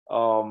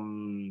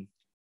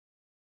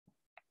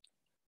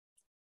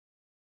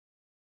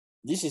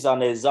 This is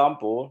an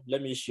example.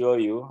 Let me show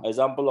you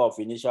example of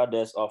initial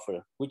desk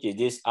offer, which is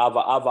this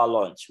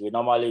avalanche we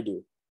normally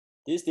do.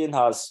 This thing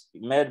has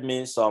made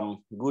me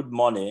some good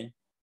money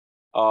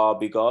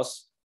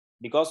because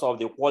of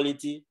the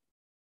quality.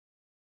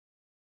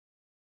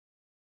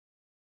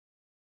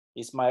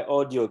 Is my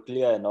audio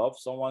clear enough?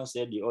 Someone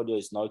said the audio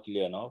is not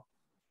clear enough.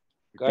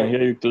 I can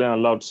hear you clear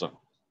and loud, sir.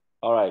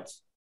 All right.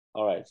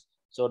 All right.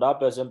 So that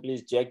person,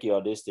 please check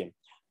your listing.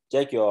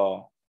 Check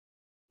your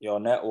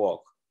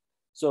network.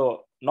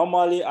 So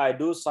normally I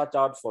do search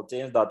out for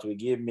things that will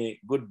give me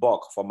good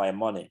buck for my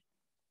money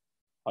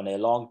on a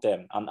long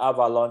term, and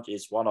Avalanche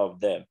is one of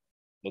them.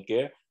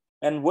 Okay.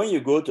 And when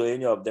you go to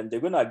any of them, they're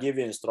gonna give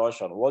you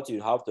instruction what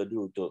you have to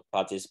do to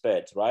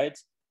participate, right?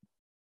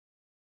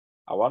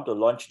 I want to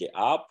launch the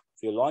app.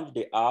 If you launch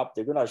the app,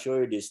 they're gonna show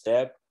you the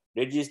step,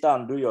 register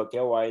and do your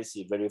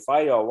KYC,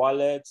 verify your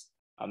wallet,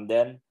 and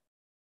then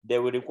they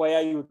will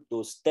require you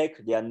to stake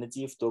their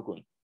native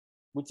token,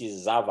 which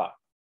is Zava.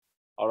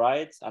 All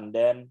right. And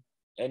then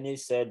any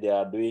set they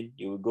are doing,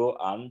 you will go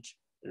and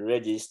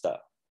register.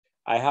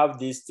 I have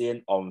this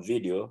thing on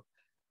video.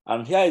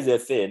 And here is the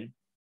thing.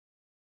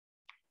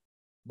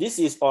 This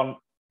is on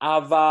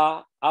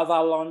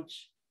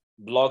Avalanche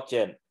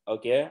blockchain.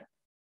 Okay.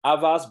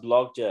 Ava's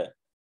blockchain.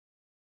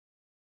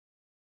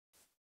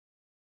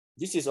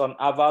 This is on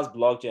Ava's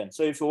blockchain.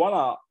 So if you want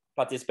to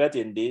participate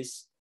in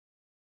this,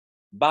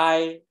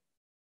 buy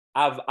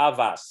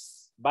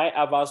Ava's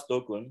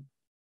token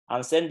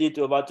and send it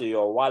over to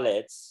your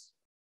wallet,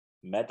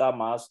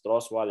 MetaMask,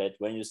 Trust Wallet.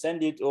 When you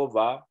send it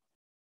over,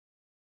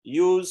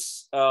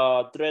 use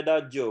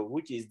Trader Joe,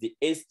 which is the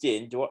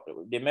exchange, one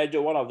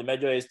of the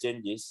major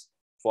exchanges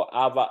for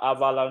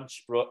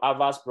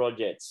Ava's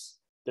projects,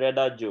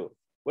 Trader Joe.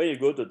 When you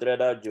go to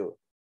Trader Joe,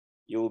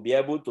 you will be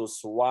able to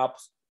swap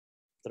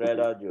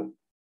Trader Joe.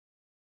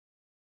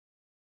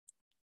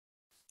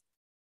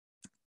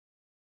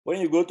 When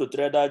you go to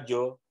Trader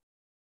Joe,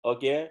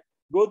 okay,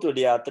 go to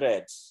their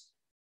threads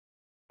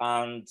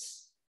and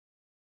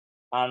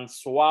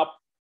swap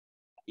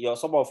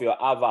some of your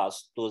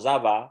Avas to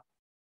Zava,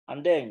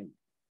 and then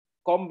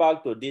come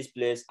back to this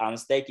place and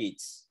stake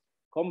it.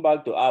 Come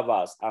back to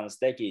Avas and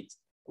stake it.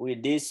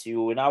 With this,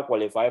 you will now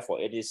qualify for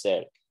any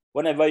sale.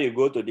 Whenever you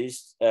go to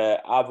this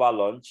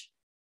Avalanche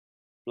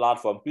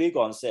platform, click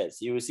on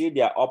sales. You will see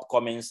their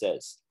upcoming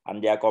sales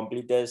and their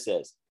completed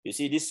sales. You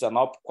see this is an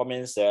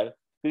upcoming sale.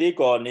 Click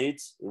on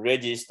it,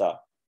 register.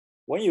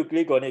 When you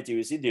click on it, you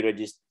will see the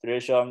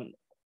registration.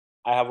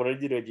 I have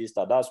already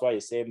registered. That's why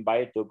it's saying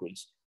buy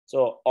tokens.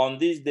 So on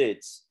these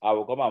dates, I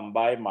will come and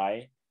buy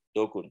my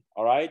token.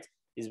 All right.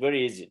 It's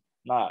very easy.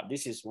 Now,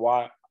 this is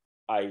why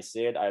I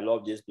said I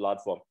love this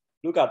platform.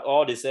 Look at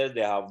all the sales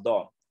they have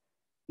done.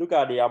 Look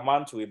at the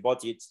amount we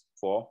bought it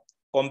for.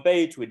 Compare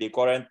it with the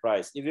current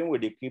price, even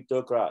with the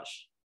crypto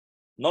crash.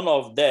 None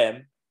of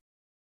them,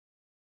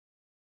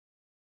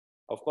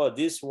 of course,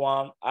 this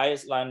one,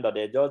 Iceland, that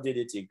they just did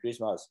it in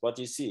Christmas. But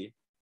you see,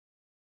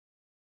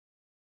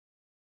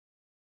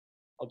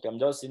 okay, I'm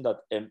just seeing that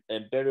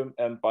Imperium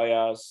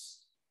Empires,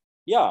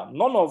 yeah,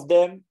 none of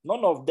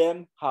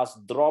them has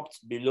dropped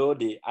below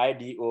the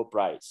IDO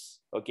price,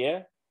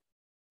 okay?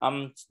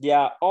 They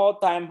are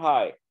all-time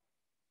high.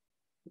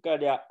 Look at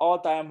their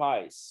all-time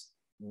highs,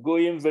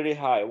 going very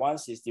high,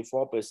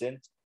 164%,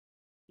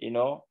 you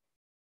know?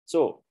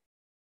 So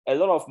a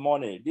lot of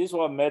money. This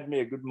one made me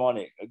a good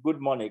money,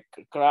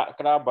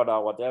 crab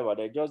or whatever.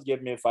 They just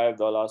gave me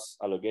 $5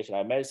 allocation.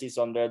 I made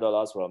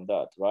 $600 from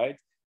that, right?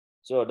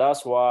 So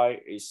that's why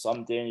it's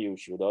something you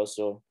should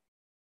also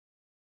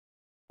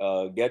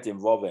get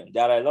involved in.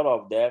 There are a lot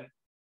of them.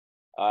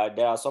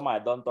 There are some I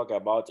don't talk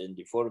about in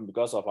the forum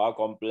because of how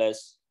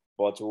complex,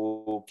 but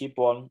we'll keep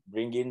on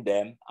bringing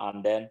them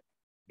and then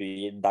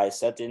be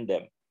dissecting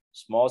them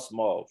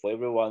small, for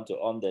everyone to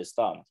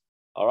understand.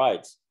 All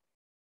right.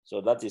 So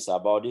that is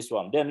about this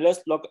one. Then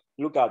let's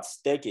look at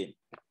staking,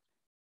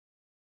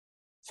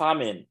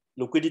 farming,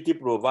 liquidity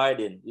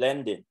providing,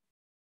 lending.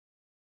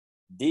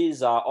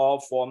 These are all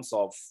forms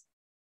of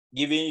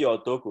giving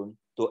your token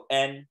to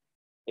earn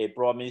a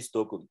promised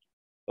token,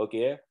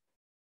 okay?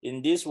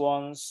 In these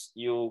ones,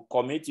 you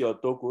commit your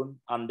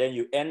token and then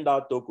you earn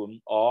that token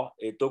or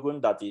a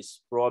token that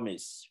is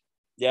promised.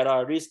 There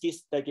are risky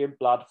staking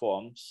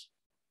platforms,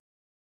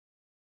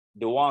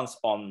 the ones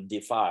on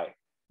DeFi,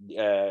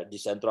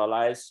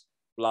 decentralized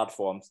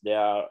platforms. They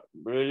are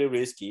really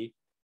risky.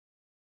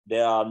 They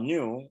are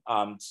new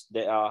and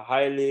they are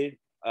highly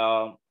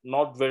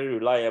not very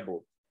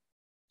reliable.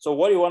 So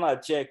what you want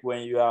to check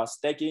when you are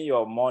staking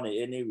your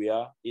money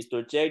anywhere is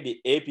to check the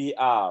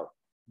APR.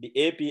 The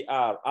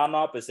APR,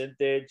 annual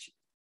percentage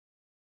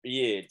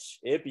yield,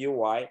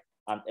 APY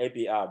and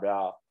APR, they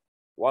are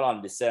one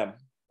and the same,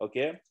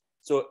 okay?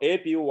 So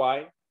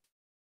APY,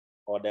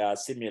 or they are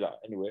similar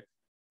anyway,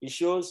 it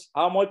shows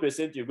how much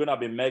percent you're gonna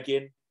be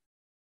making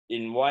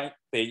in one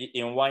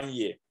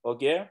year,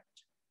 okay?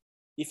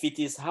 If it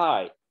is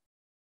high,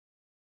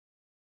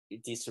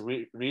 it is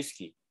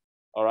risky,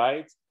 all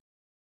right?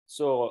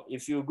 So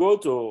if you go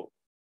to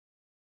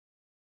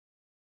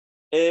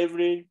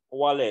every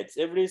wallet,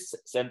 every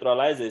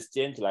centralized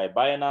exchange like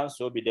Binance,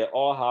 so they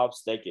all have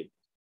staking.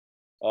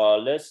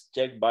 Let's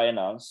check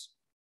Binance.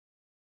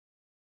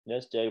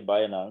 Let's check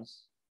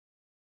Binance.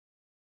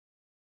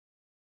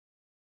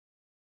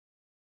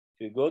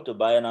 If you go to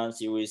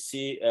Binance, you will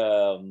see,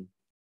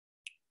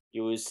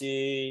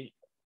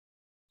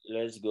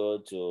 let's go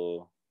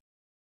to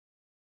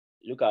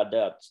look at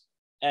that.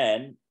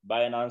 And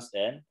Binance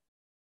N,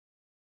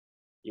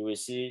 you will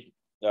see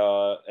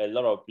a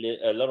lot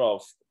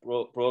of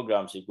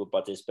programs you could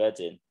participate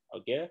in.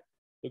 Okay,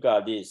 look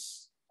at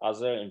this.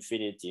 Azure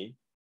Infinity,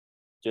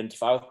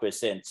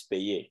 25% per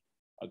year.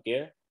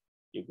 Okay,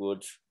 you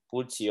could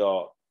put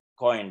your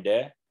coin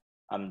there,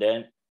 and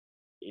then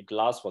it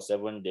lasts for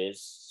 7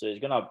 days. So it's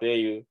gonna pay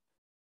you.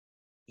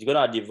 It's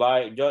gonna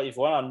divide. Just if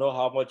you wanna know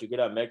how much you're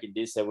gonna make in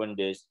these 7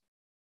 days,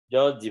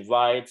 just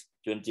divide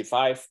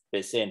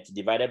 25%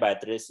 divided by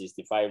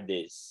 365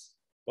 days.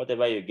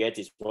 Whatever you get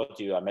is what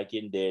you are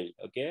making daily.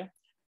 Okay,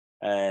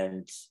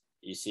 and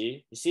you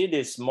see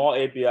the small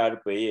APR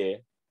per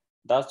year.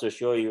 That's to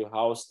show you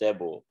how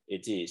stable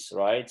it is,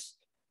 right?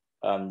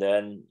 And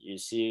then you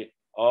see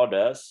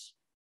others.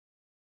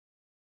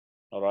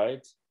 All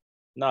right.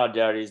 Now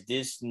there is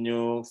this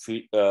new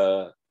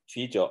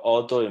feature,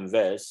 Auto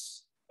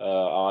Invest.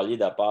 Our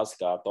leader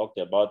Pascal talked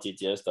about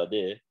it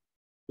yesterday,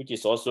 which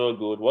is also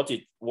good.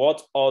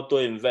 What Auto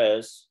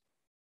Invest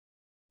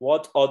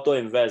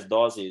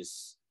does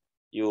is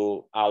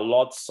you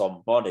allot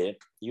some money,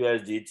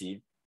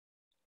 USDT,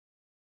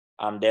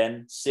 and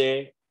then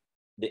say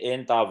the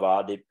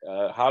interval,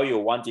 how you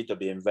want it to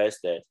be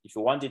invested. If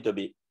you want it to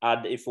be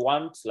if you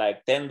want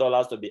like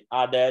 $10 to be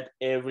added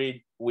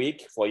every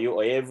week for you,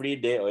 or every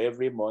day, or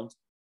every month,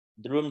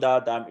 during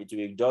that time, it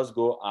will just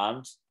go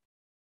and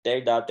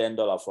take that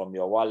 $10 from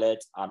your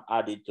wallet and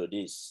add it to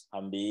this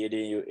and be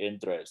yielding you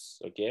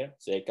interest. Okay,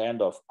 so you're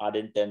kind of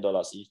adding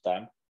 $10 each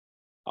time.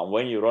 And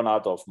when you run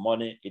out of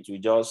money, it will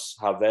just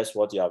harvest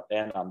what you have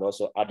earned and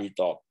also add it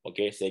up.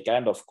 Okay, so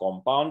kind of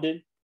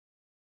compounding.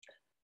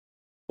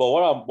 But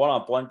what I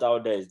want to point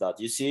out there is that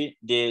you see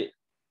the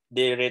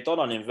return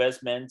on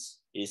investment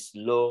is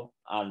low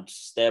and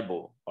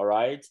stable. All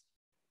right.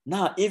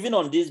 Now, even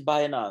on this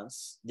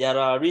Binance, there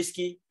are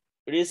risky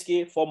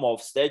form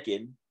of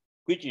staking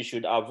which you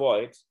should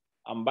avoid.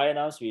 And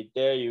Binance will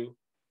tell you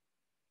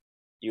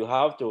you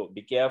have to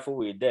be careful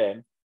with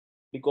them,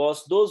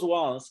 because those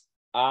ones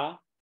are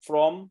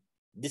from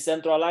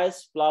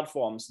decentralized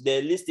platforms.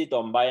 They list it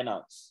on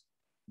Binance.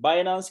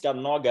 Binance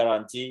cannot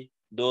guarantee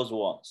those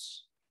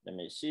ones. Let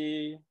me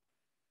see.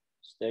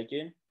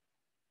 Staking.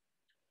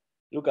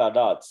 Look at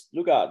that.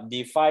 Look at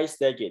DeFi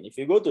staking. If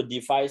you go to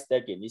DeFi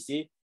staking, you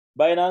see,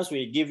 Binance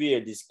will give you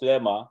a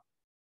disclaimer,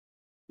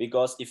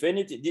 because if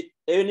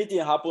anything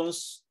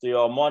happens to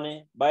your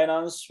money,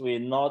 Binance will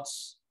not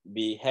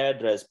be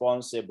held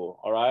responsible.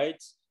 All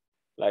right.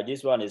 Like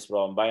this one is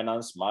from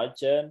Binance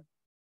Merchant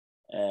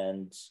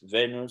and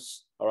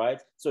Venus. All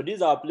right. So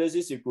these are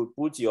places you could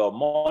put your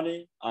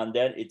money, and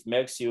then it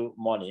makes you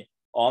money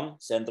on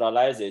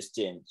centralized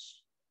exchange.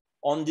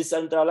 On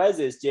decentralized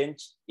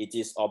exchange, it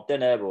is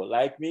obtainable.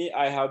 Like me,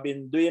 I have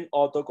been doing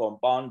auto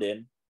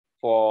compounding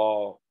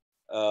for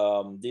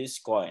this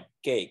coin,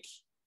 Cake.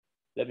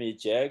 Let me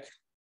check.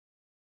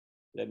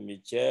 I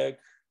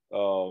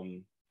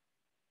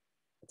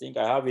think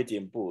I have it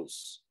in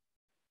pools.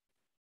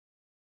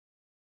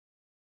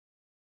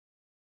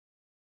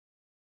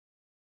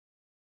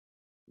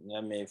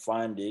 Let me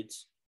find it.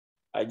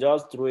 I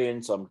just threw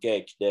in some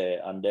Cake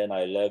there, and then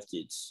I left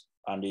it,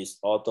 and it's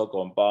auto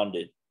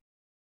compounded.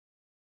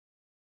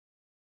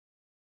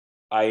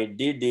 I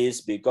did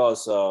this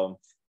because,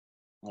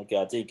 okay,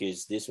 I think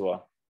it's this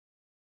one.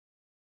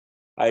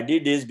 I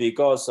did this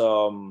because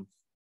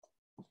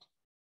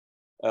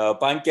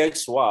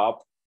PancakeSwap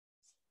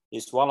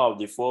is one of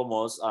the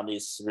foremost and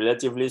is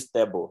relatively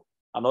stable.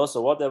 And also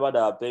whatever they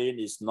are paying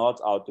is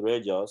not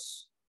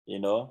outrageous, you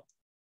know,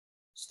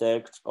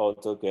 staked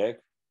auto cake.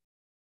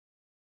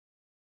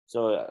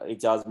 So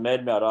it has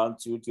made me around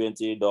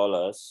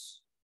 $220.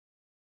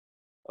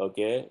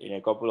 Okay, in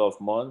a couple of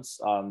months,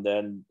 and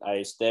then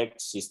I staked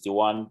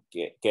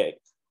 61K.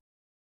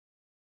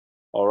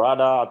 Or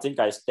rather, I think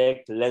I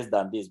staked less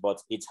than this,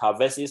 but it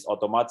harvests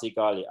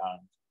automatically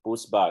and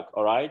puts back.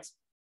 All right.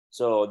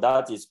 So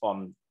that is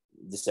on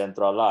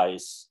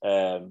decentralized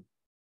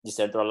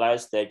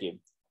staking.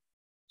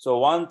 So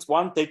one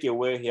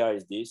takeaway here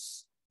is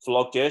this: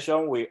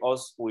 fluctuation will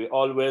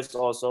always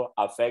also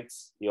affect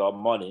your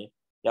money.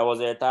 There was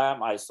a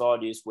time I saw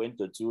this went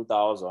to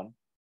 2,000.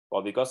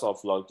 But because of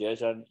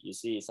fluctuation, you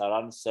see it's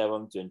around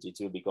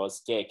 722,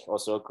 because Cake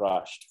also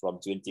crashed from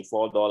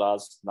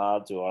 $24 now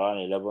to around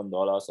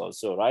 $11 or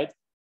so, right?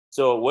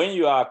 So when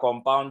you are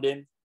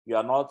compounding, you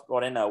are not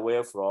running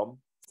away from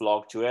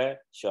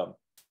fluctuation.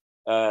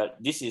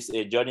 This is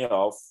a journey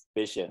of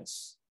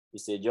patience.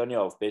 It's a journey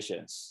of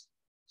patience.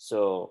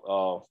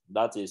 So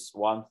that is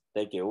one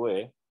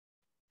takeaway.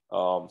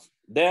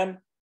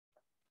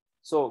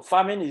 So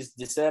farming is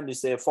the same.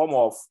 It's a form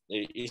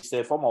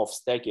of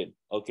staking.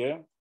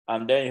 Okay.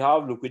 And then you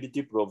have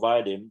liquidity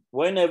providing.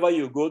 Whenever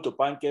you go to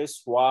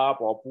PancakeSwap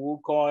or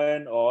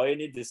PoolCoin or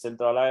any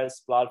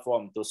decentralized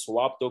platform to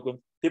swap token,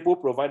 people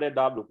provided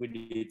that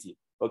liquidity.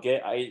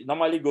 Okay, it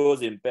normally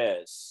goes in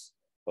pairs.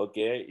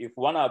 Okay, if you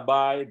wanna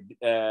buy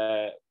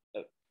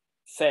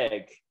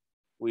FEG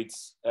with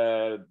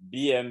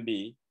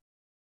BNB,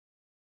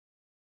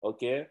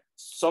 okay?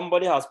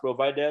 Somebody has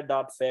provided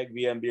that fake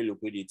BNB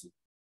liquidity,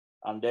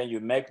 and then you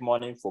make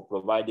money for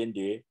providing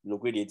the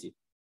liquidity.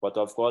 But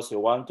of course, you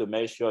want to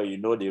make sure you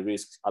know the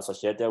risks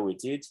associated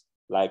with it,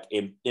 like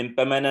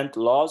impermanent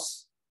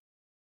loss.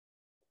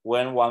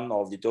 When one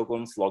of the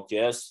tokens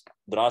fluctuates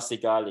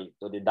drastically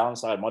to the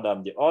downside more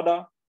than the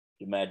other,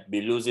 you might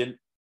be losing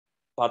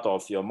part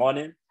of your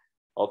money,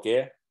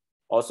 okay?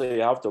 Also,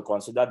 you have to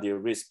consider the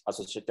risk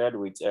associated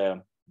with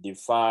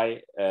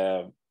DeFi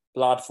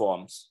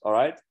platforms, all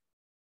right?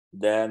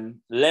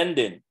 Then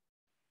lending.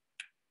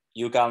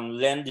 You can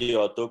lend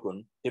your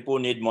token. People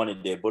need money,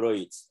 they borrow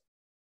it.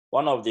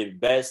 One of the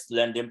best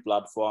lending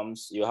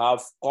platforms, you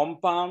have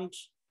Compound,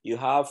 you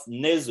have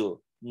Nezo,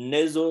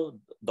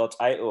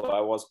 Nezo.io.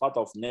 I was part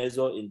of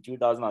Nezo in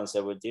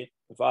 2017.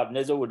 In fact,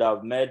 Nezo would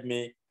have made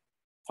me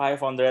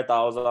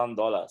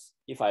 $500,000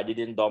 if I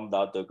didn't dump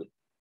that token.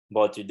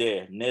 But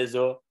today,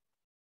 Nezo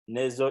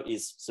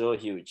is so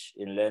huge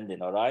in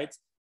lending, all right?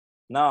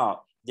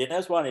 Now, the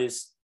next one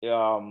is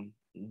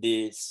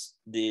the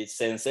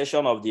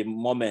sensation of the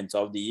moment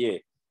of the year.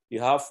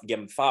 You have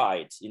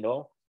gamified, you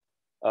know,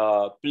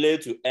 play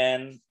to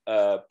earn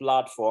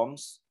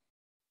platforms.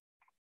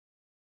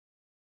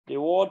 The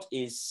world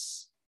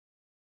is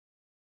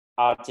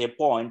at a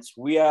point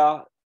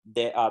where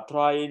they are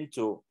trying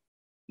to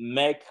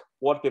make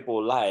what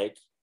people like,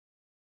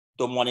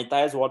 to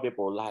monetize what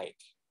people like,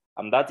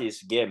 and that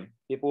is game.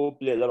 People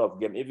play a lot of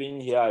game. Even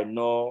here, I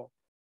know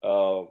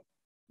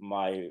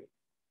my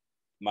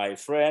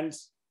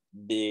friends,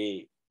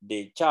 they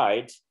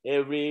charge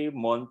every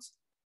month.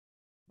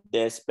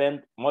 They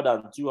spend more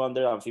than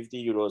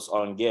 250 euros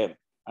on game,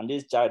 and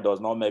this child does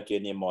not make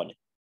any money.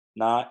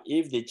 Now,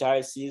 if the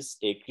child sees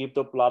a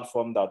crypto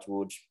platform that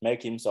would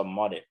make him some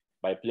money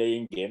by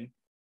playing game,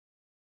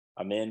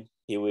 I mean,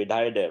 he will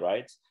die there,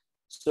 right?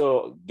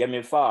 So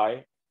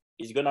gamify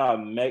is gonna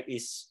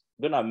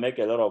make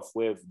a lot of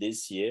wave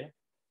this year.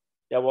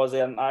 There was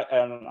an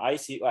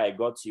ICO I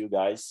got to you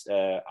guys,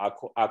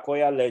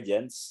 Acquire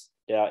Legends.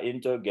 They are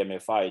into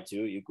gamify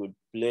too. You could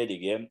play the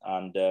game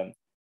and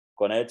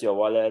connect your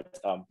wallet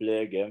and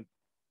play a game.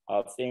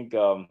 I think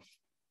I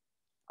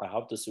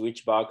have to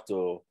switch back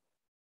to,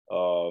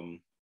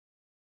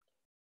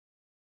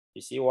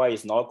 you see why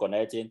it's not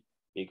connecting?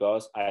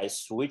 Because I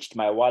switched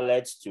my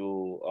wallet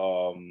to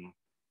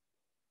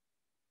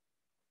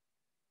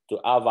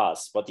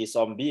Avast, but it's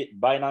on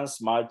Binance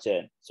Smart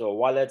Chain. So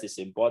wallet is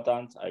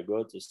important. I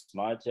go to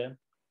Smart Chain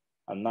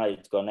and now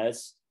it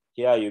connects.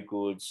 Here you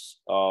could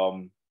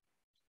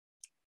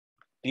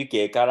pick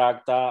a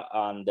character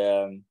and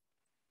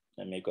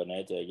let me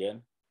connect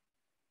again.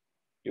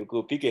 You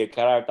could pick a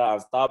character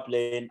and start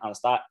playing and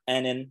start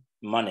earning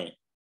money,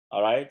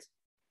 all right?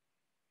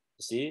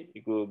 See,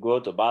 you could go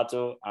to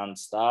battle and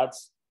start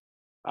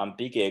and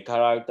pick a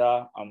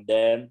character and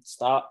then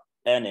start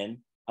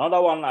earning.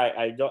 Another one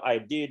I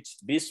did,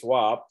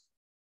 BISWAP.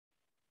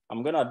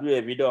 I'm gonna do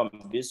a video on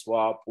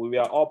BISWAP. We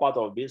were all part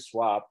of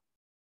BISWAP.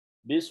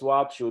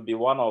 BISWAP should be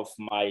one of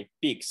my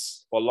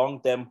picks for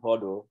long-term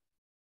hodl.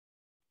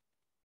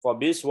 For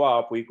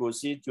BISWAP, we could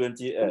see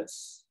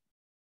 20S.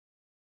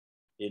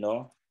 You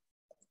know,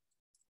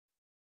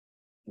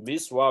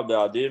 BISWAP, they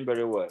are doing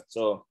very well.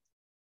 So,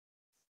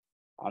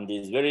 and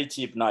it's very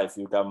cheap now. If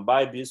you can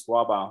buy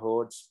BISWAP and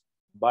hold,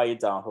 buy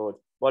it and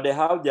hold. But they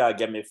have their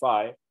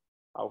gamify.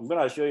 I'm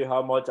gonna show you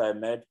how much I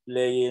made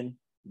playing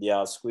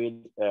their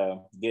Squid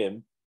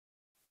game.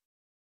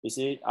 You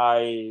see,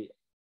 I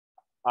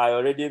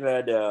already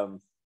made.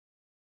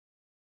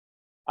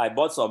 I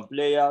bought some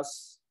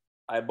players.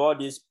 I bought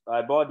these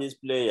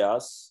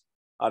players,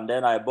 and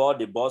then I bought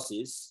the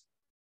bosses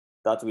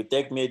that will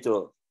take me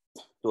to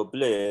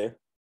play.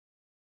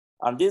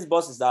 And these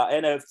bosses are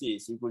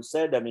NFTs. You could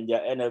sell them in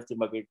their NFT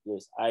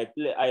marketplace. I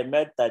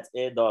made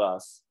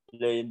 $38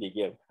 playing the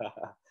game.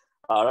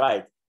 All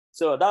right.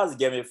 So that's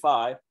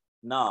gamify.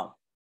 Now,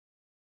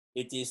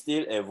 it is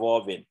still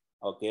evolving,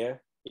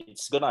 okay?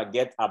 It's gonna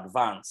get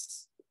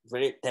advanced,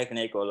 very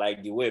technical,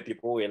 like the way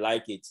people will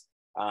like it.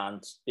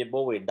 And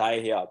people will die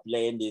here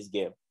playing this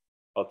game,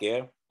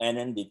 okay?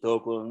 Earning the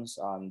tokens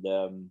and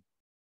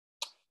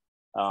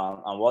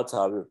what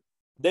have you.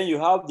 Then you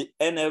have the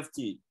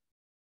NFT.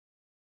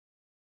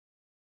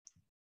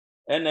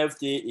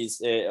 NFT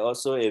is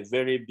also a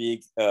very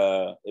big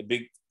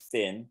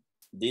thing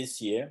this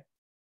year.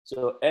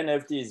 So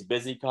NFT is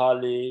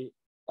basically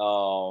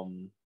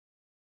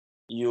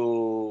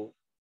you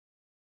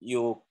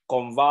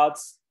convert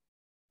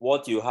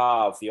what you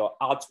have, your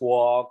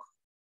artwork,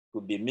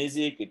 could be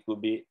music, it could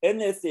be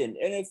anything.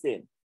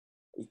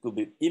 It could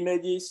be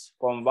images,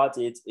 convert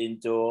it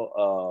into,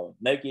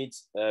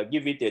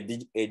 give it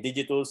a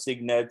digital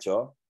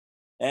signature,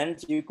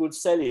 and you could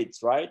sell it,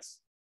 right?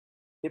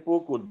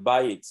 People could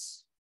buy it.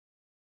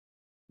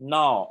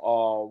 Now,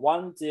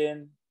 one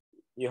thing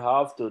you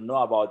have to know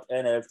about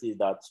NFT is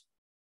that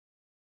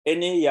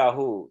any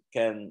Yahoo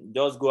can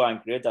just go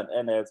and create an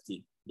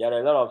NFT. There are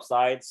a lot of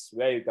sites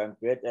where you can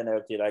create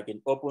NFT, like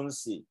in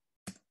OpenSea.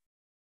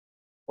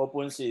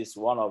 OpenSea is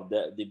one of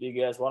the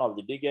biggest.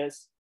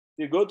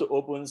 you go to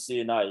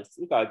OpenSea now,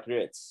 look at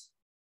create.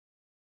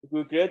 If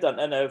you create an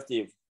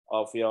NFT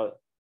of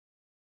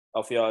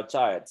your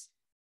child,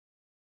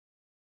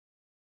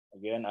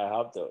 again, I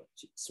have to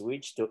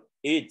switch to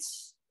it.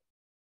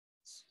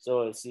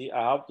 So see,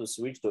 I have to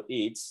switch to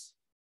it.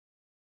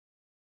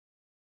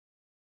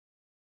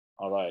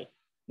 All right.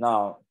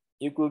 Now,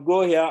 you could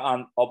go here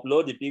and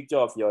upload the picture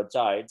of your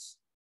child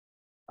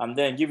and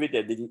then give it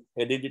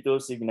a digital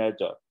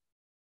signature.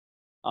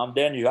 And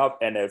then you have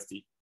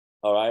NFT.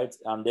 All right.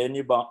 And then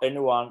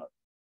anyone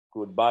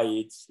could buy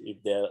it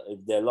if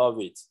they love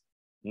it.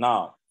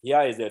 Now,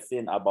 here is the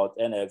thing about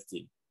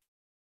NFT.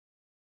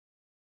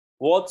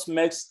 What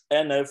makes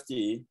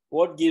NFT,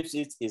 what gives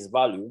it its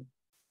value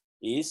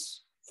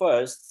is,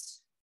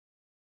 first,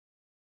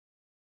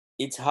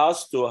 it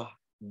has to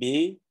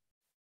be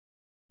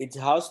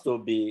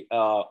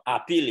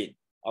appealing,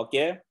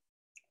 okay?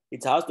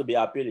 It has to be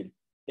appealing.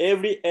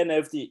 Every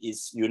NFT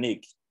is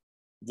unique.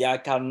 There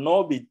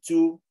cannot be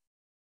two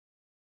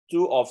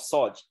of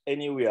such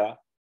anywhere,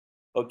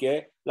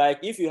 okay? Like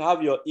if you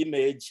have your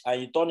image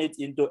and you turn it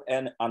into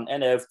an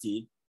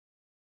NFT,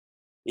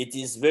 it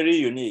is very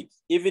unique.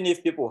 Even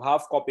if people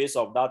have copies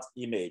of that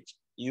image,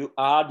 you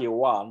are the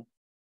one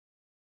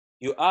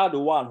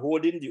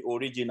holding the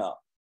original.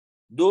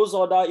 Those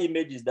other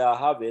images that are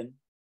having,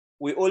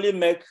 we only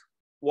make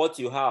what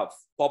you have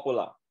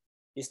popular.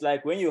 It's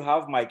like when you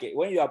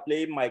are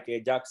playing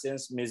Michael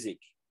Jackson's music,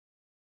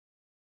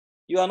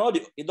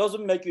 it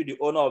doesn't make you the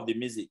owner of the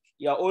music.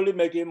 You are only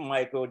making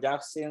Michael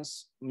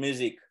Jackson's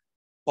music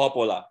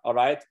popular, all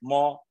right?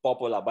 More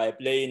popular by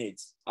playing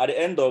it. At the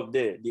end of the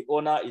day, the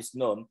owner is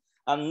known,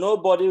 and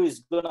nobody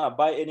is gonna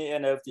buy any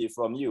NFT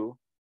from you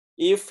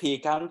if he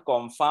can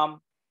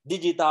confirm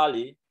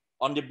digitally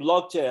on the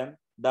blockchain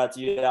that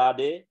you are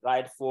the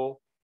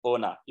rightful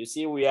owner. You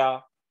see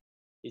where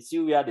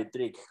the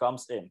trick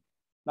comes in.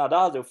 Now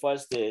that's the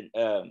first thing.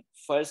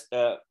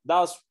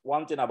 That's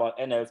one thing about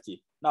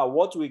NFT. Now,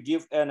 what we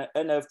give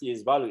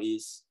NFT's value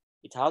is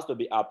it has to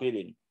be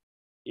appealing.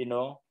 You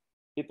know,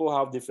 people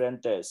have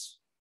different tastes,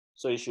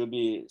 so it should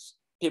be,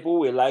 people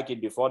will like it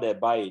before they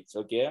buy it,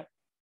 okay?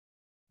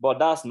 But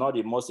that's not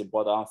the most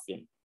important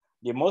thing.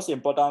 The most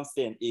important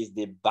thing is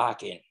the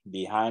backing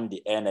behind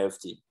the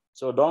NFT.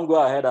 So don't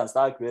go ahead and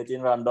start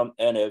creating random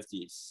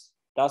NFTs.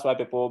 That's why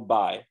people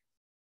buy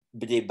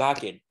the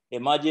backing.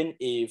 Imagine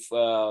if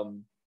Bill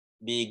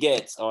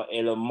Gates or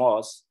Elon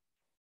Musk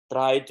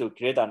try to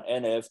create an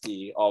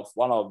NFT of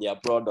one of their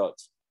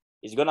products.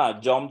 It's gonna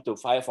jump to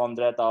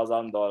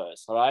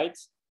 $500,000, right?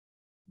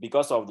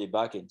 Because of the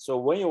backing. So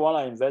when you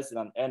wanna invest in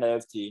an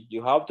NFT,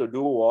 you have to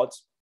do what?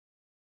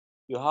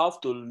 You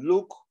have to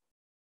look,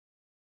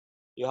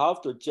 you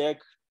have to check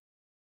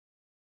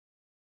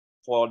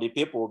for the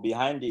people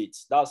behind it.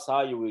 That's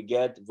how you will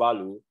get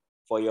value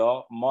for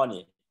your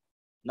money.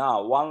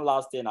 Now, one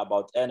last thing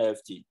about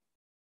NFT.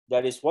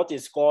 There is what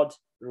is called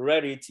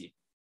rarity.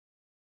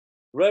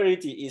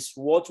 Rarity is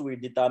what will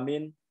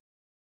determine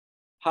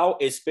how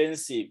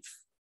expensive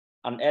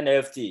an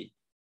NFT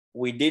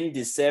within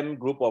the same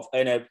group of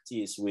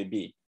NFTs will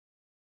be.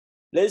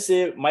 Let's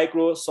say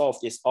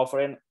Microsoft is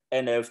offering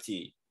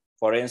NFT,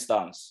 for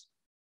instance,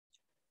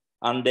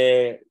 and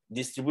they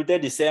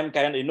distributed the same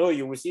kind,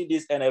 you will see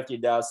this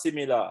NFT, they are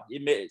similar,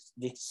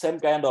 the same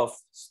kind of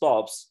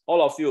stuffs,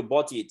 all of you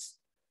bought it.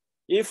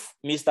 If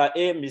Mr.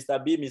 A,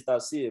 Mr. B,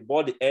 Mr. C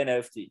bought the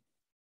NFT,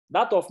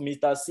 that of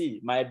Mr.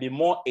 C might be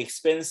more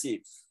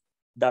expensive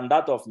than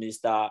that of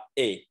Mr.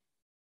 A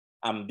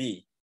and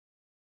B,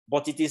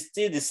 but it is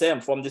still the same,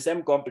 from the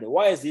same company.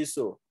 Why is this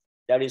so?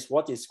 There is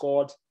what is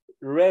called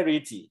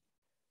rarity.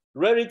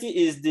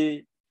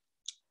 Rarity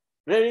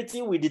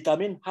will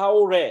determine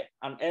how rare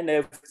an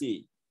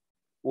NFT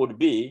would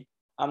be,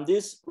 and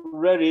this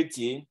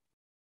rarity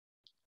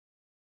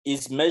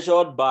is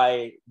measured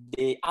by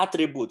the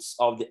attributes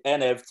of the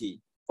NFT.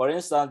 For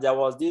instance, there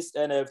was this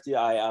NFT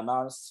I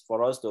announced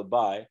for us to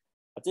buy.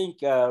 I think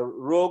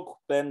Rogue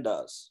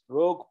Pandas,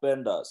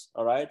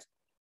 all right?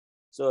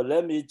 So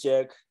let me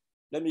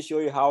show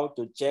you how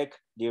to check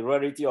the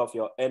rarity of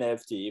your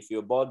NFT if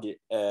you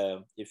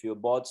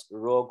bought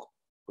Rogue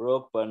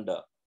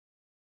Panda.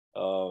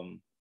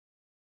 And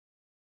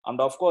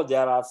of course,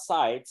 there are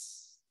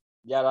sites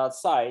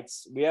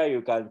where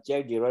you can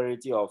check the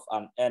rarity of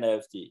an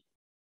NFT.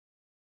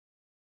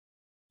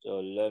 So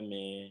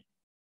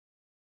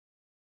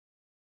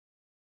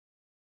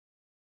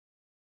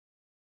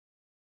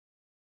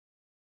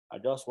I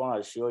just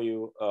want to show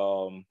you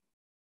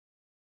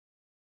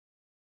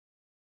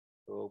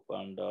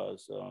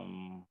Pandas,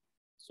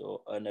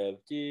 so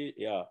NFT,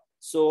 yeah.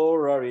 So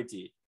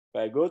rarity. If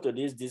I go to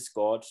this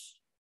Discord,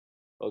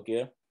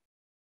 okay.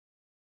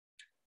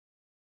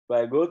 If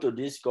I go to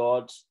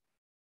Discord,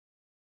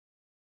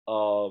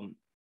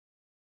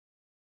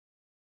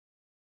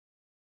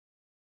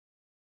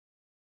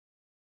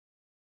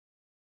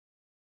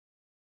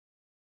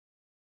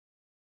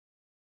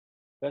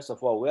 first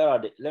of all,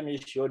 let me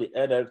show the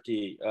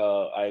NFT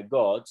I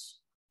got.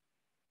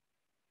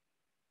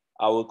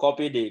 I will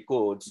copy the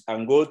codes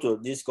and go to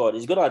Discord.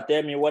 It's gonna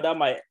tell me whether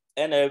my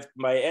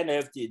my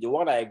NFT, the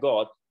one I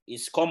got,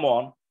 is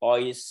common or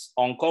is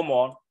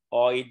uncommon,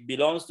 or it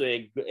belongs to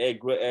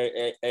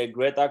a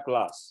greater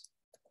class.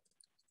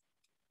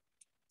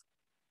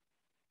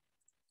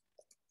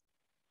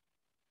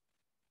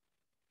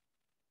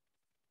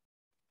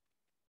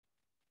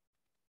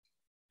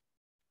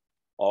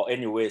 Or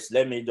anyways,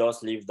 let me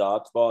just leave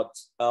that. But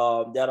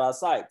there are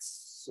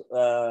sites,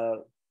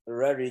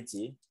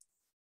 Rarity.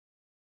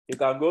 You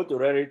can go to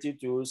Rarity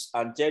Tools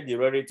and check the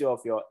rarity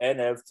of your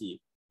NFT.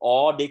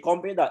 Or the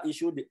company that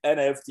issued the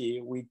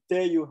NFT will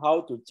tell you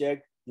how to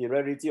check the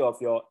rarity of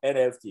your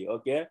NFT,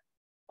 okay?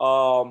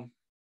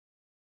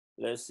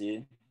 Let's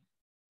see.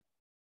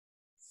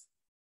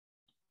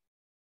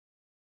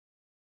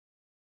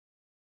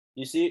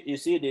 You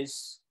see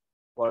this,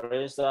 for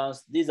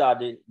instance, these are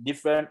the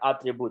different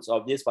attributes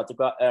of this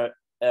particular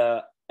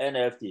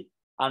NFT.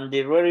 And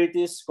the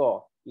rarity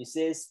score, it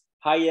says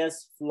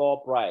highest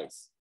floor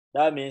price.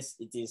 That means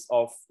it is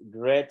of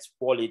great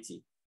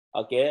quality,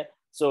 okay?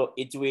 So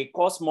it will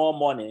cost more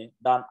money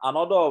than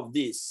another of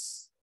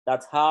these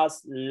that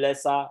has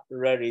lesser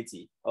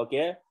rarity,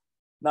 okay?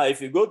 Now,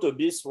 if you go to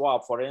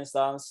BISWAP, for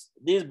instance,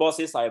 these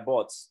buses I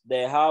bought,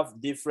 they have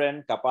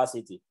different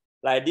capacity.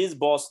 Like this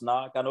bus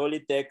now can only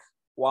take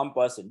one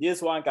person.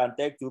 This one can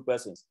take 2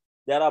 persons.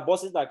 There are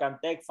buses that can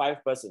take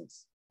 5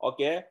 persons,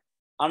 okay?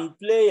 And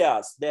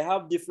players, they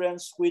have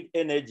different squid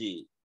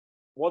energy.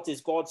 What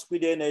is called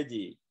squid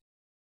energy?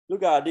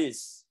 Look at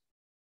this.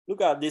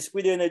 Look at the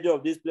squid energy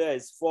of this player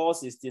is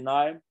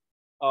 469.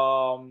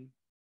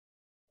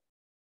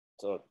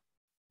 So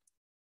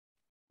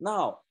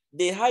now,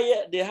 the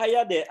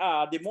higher they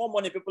are, the more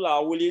money people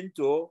are willing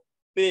to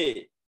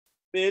pay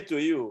to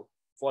you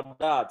for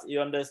that.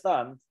 You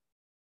understand?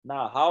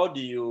 Now, how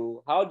do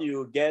you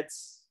get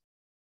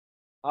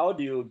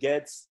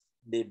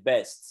the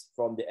best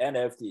from the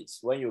NFTs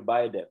when you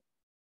buy them?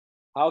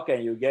 How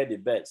can you get the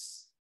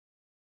best?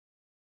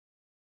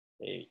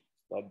 Hey,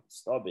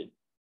 stop it.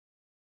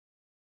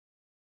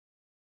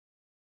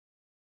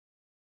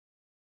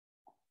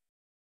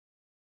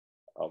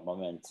 A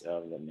moment,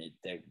 let me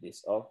take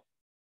this off.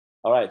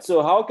 All right,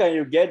 so how can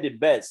you get the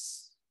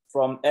best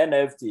from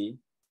NFT,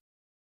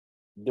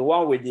 the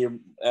one with the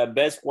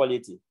best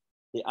quality?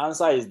 The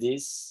answer is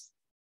this: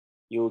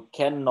 you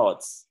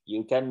cannot.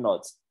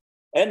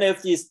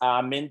 NFTs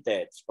are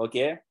minted,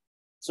 okay?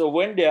 So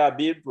when they are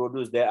being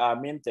produced, they are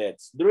minted.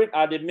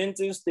 At the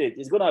minting stage,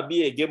 it's gonna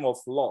be a game of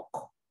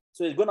luck.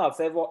 So it's gonna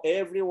favor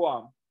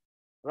everyone.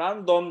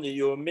 Randomly,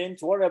 you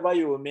mint whatever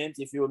you mint.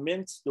 If you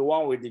mint the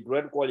one with the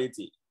great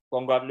quality,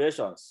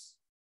 congratulations,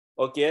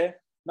 okay?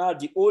 Now,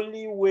 the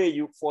only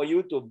way for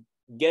you to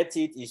get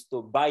it is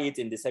to buy it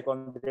in the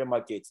secondary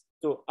market.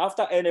 So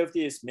after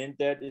NFT is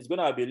minted, it's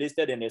gonna be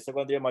listed in the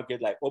secondary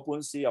market like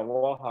OpenSea and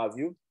what have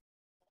you.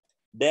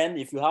 Then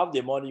if you have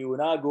the money, you will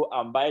now go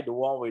and buy the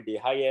one with the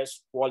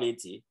highest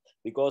quality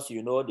because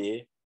you know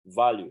the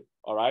value,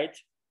 all right?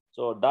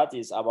 So that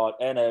is about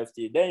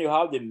NFT. Then you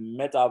have the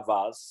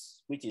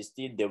metaverse, which is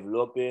still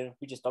developing,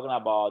 which is talking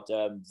about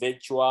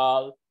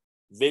virtual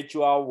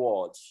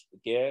worlds,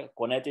 okay?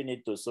 Connecting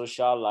it to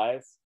social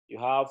life. You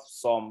have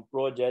some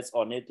projects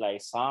on it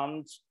like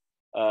Sand.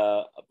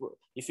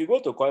 If you go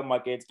to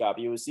CoinMarketCap,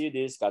 you will see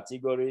these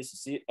categories. You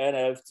see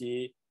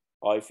NFT,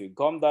 or if you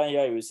come down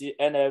here, you will see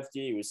NFT,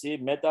 you will see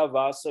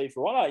metaverse. So if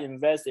you want to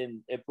invest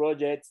in a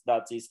project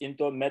that is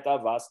into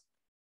metaverse,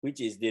 which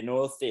is the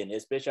new thing,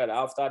 especially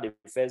after the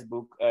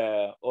Facebook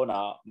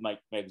owner, Mark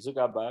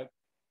Zuckerberg,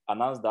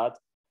 announced that,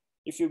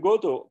 if you go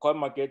to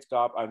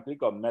CoinMarketCap and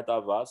click on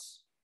metaverse,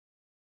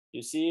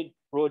 you see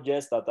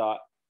projects that are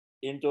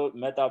into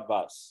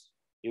metaverse.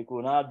 You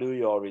could now do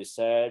your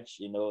research,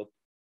 you know,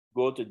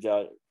 go to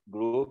their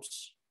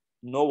groups,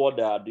 know what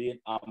they are doing,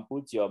 and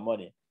put your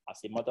money. As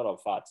a matter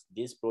of fact,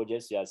 these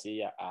projects you are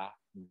seeing are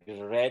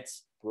great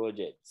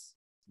projects.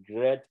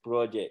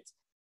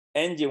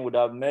 Engine would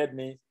have made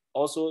me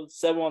also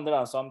 $700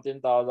 and something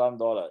thousand.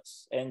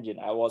 Engine,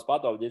 I was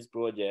part of this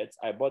project.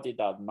 I bought it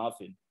at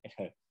nothing.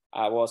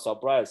 I was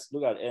surprised.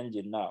 Look at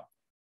Engine now.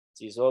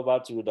 It's over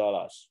 $2.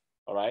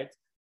 All right.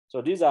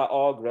 So these are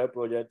all great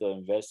projects to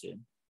invest in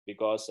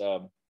because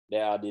they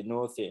are the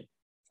new thing.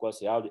 Of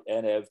course, you have the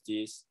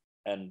NFTs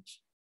and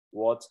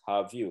what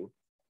have you.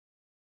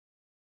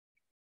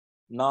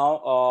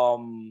 Now,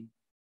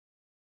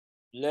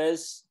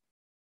 let's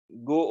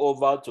go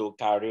over to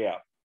career.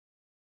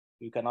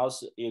 You can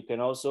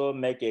also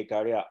make a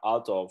career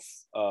out of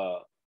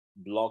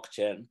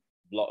blockchain,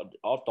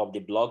 out of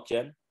the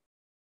blockchain.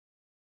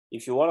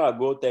 If you want to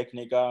go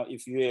technical,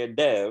 if you're a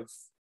dev,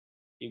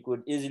 you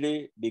could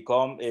easily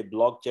become a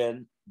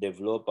blockchain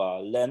developer,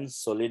 learn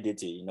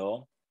Solidity, you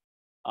know,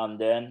 and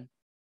then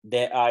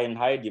they are in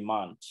high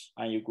demand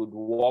and you could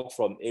work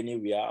from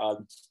anywhere,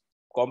 and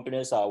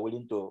companies are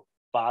willing to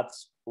part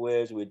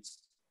ways with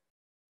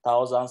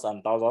thousands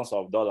and thousands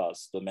of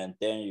dollars to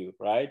maintain you,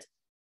 right?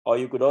 Or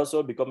you could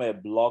also become a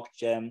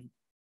blockchain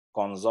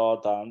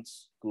consultant,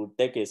 could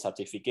take a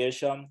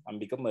certification and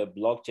become a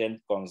blockchain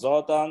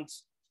consultant,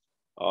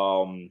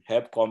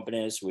 help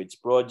companies with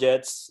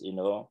projects, you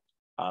know,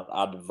 and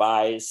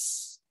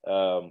advise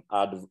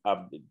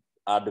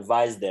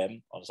advise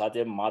them on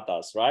certain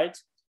matters, right?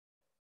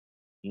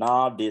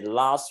 Now, the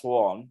last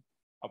one,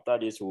 after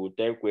this, we will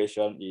take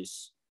question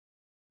is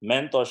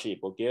mentorship,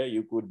 okay?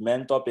 You could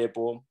mentor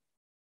people.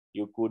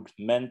 You could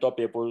mentor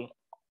people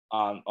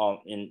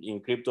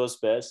in crypto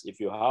space if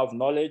you have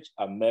knowledge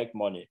and make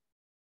money.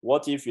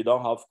 What if you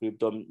don't have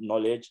crypto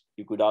knowledge?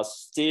 You could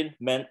still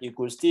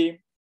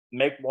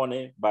make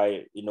money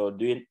by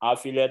doing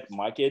affiliate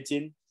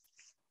marketing,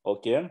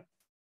 okay?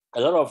 A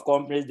lot of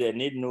companies, they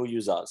need new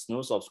users,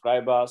 new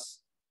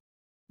subscribers.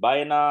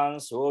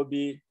 Binance,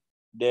 Hobby,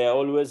 they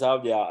always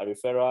have their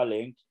referral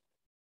link.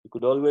 You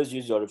could always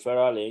use your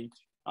referral link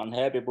and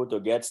help people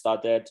to get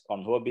started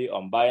on Hobby,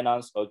 on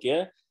Binance,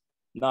 okay?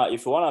 Now,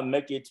 if you want to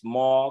make it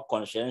more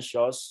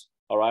conscientious,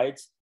 all right,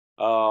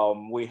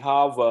 we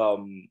have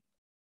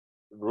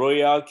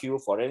Royal Q,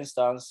 for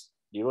instance.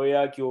 The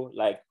Royal Q,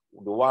 like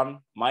the one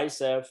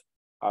myself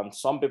and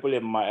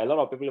a lot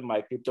of people in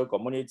my crypto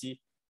community,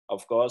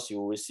 of course, you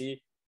will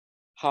see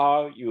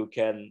how you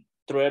can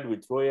trade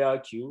with Royal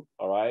Q,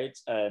 all right?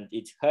 And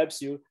it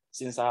helps you,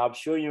 since I have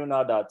shown you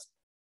now that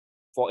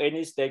for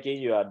any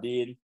staking you are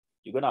doing,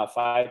 you're gonna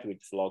fight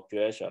with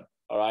fluctuation,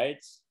 all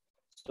right?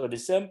 So the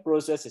same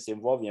process is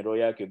involved in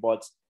Royal Q,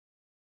 but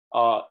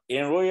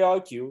in Royal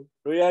Q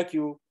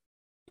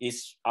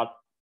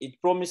it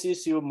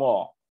promises you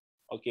more,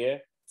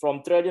 okay,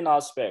 from trading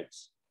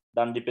aspects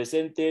than the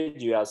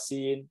percentage you are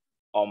seeing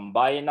on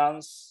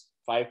Binance,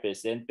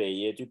 5% per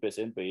year,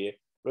 2% per year.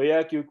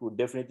 Royal Q could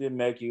definitely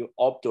make you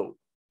up to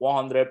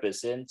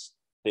 100%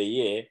 per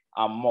year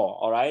and more,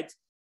 all right?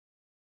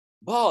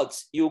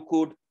 But you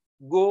could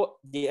go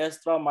the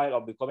extra mile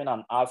of becoming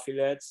an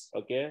affiliate,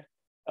 okay?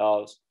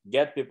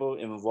 Get people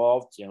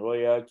involved in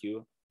Royal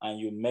Q and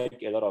you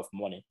make a lot of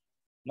money.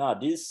 Now,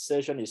 this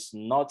session is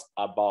not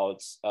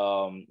about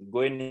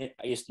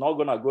it's not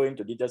gonna go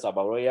into details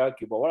about Royal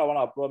Q, but what I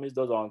wanna promise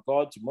those on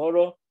call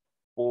tomorrow,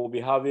 we'll be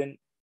having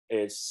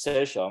a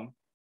session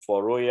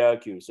for Royal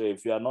Q. So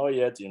if you are not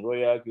yet in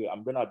Royal Q,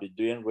 I'm gonna be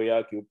doing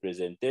Royal Q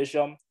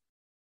presentation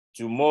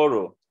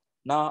tomorrow.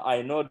 Now,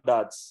 I know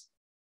that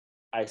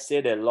I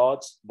said a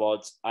lot,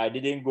 but I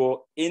didn't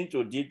go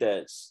into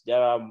details.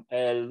 There are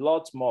a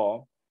lot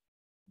more.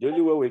 The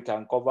only way we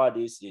can cover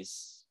this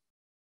is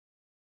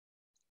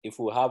if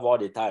we have all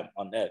the time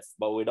on earth,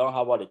 but we don't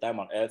have all the time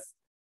on earth.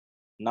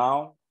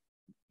 Now,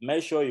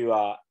 make sure you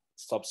are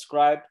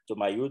subscribed to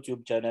my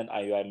YouTube channel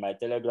and you are in my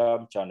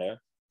Telegram channel,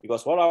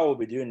 because what I will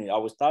be doing is I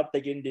will start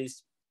taking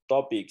these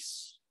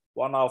topics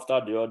one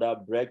after the other,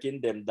 breaking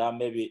them down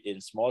maybe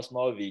in small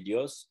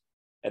videos.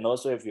 And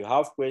also, if you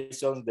have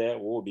questions there,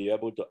 we will be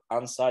able to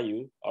answer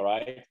you, all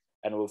right?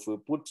 And if we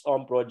put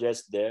on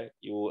projects there,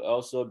 you will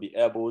also be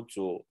able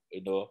to,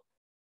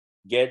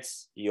 get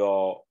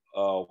your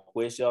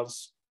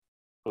questions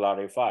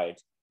clarified.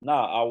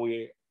 Now, I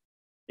will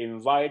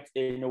invite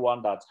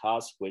anyone that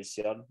has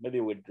question, maybe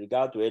with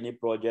regard to any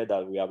project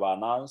that we have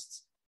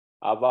announced,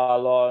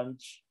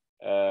 Avalanche,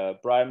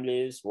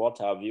 Primeless, what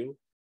have you.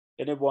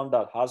 Anyone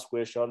that has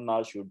question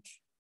now should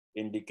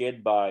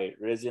indicate by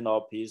raising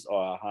up his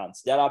or her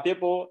hands. There are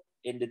people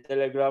in the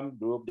Telegram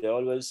group, they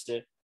always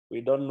say, we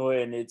don't know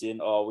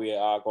anything or we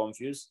are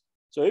confused.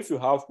 So if you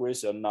have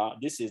question now,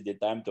 this is the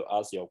time to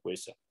ask your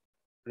question.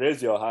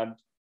 Raise your hand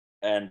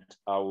and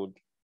I would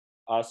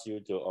ask you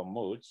to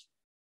unmute.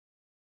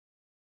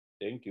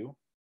 Thank you.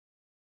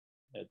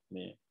 Let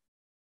me.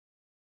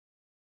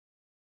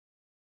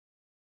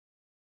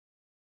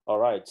 All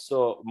right,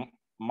 so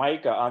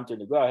Micah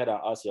Anthony, go ahead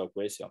and ask your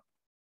question.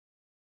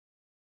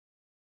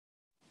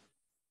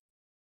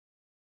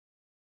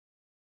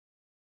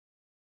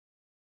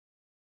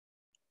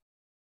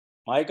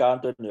 Micah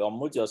Anthony,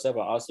 unmute yourself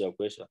and ask your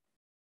question.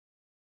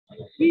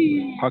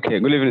 Okay,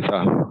 good evening,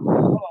 sir.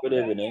 Good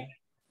evening.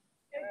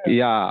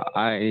 Yeah,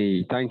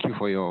 I thank you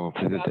for your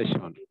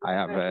presentation. I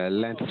have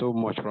learned so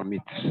much from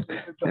it,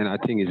 and I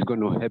think it's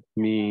going to help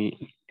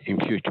me in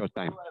future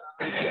time.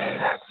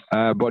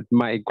 But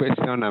my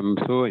question, I'm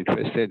so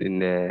interested in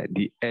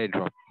the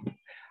airdrop.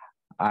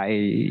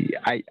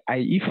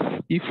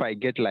 If I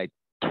get like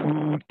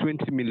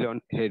 20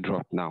 million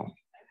airdrop now,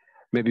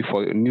 maybe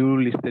for a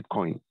new listed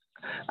coin,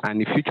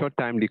 and in future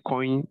time the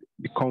coin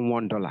become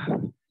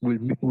 $1,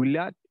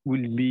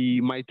 will be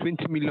my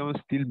 20 million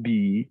still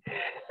be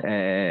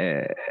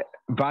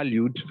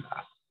valued,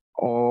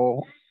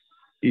 or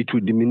it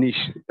will diminish?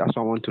 That's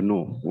what I want to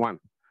know. One.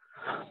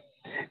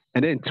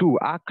 And then two,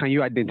 how can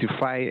you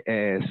identify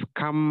a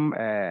scam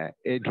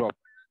airdrop?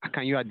 How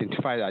can you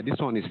identify that this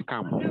one is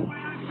scam?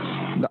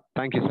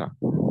 Thank you, sir.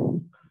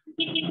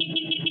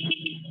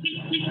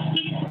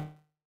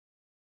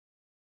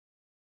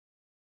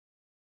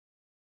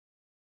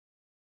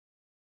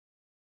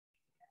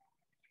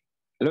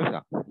 Hello,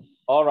 sir.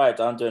 All right,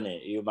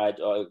 Anthony, you might,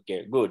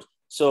 okay, good.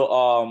 So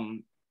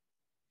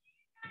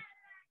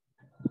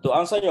to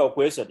answer your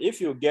question, if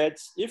you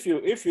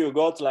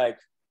got like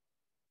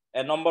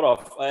a number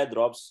of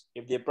airdrops,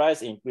 if the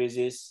price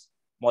increases,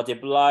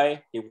 multiply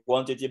the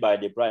quantity by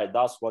the price,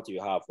 that's what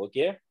you have,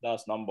 okay?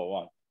 That's number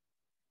one.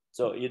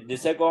 So the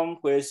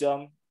second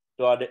question,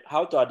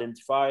 how to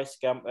identify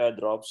scam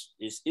airdrops,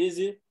 is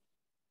easy.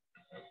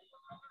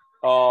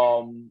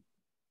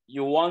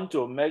 You want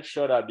to make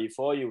sure that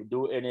before you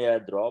do any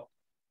airdrop,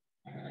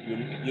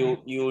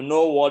 you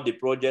know what the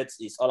project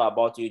is all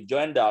about. You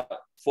join the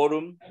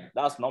forum,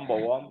 that's number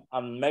one,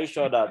 and make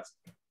sure that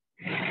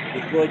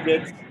the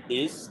project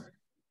is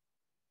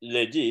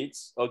legit.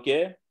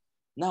 Okay.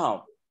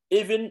 Now,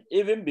 even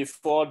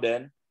before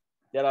then,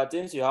 there are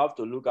things you have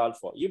to look out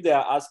for. If they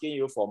are asking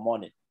you for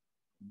money,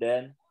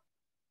 then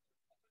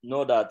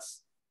know that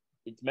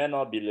it may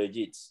not be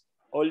legit.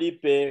 Only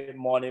pay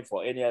money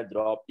for any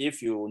airdrop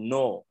if you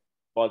know,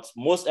 but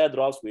most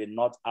airdrops will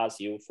not ask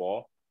you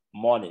for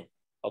money.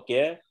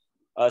 Okay.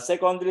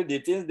 Secondly, the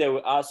things they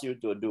will ask you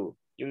to do,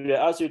 if they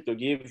ask you to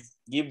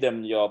give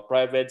them your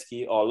private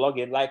key or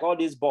login, like all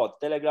these bots,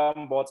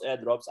 Telegram bots,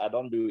 airdrops, I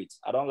don't do it.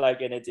 I don't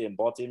like anything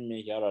botting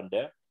me here and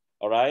there.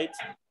 All right.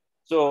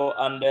 So,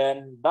 and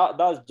then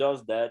that's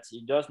just that.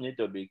 You just need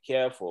to be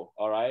careful.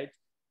 All right.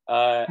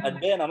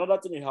 And then another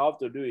thing you have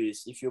to do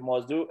is, if you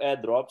must do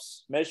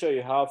airdrops, make sure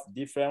you have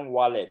different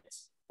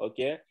wallets.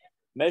 Okay.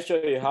 Make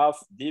sure you have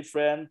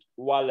different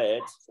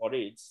wallets for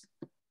it.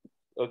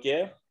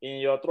 Okay. In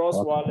your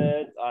Trust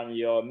wallet and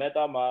your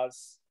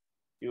MetaMask,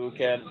 you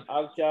can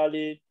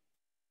actually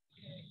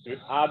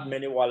add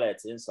many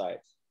wallets inside.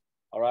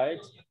 All right.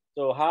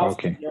 So have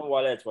different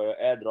wallets for your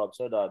airdrop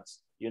so that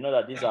you know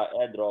that these are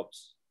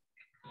airdrops.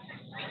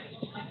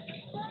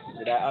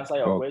 Did I answer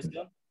your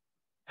question?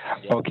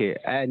 Yeah. Okay,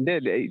 and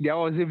then there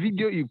was a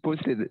video you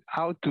posted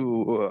how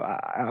to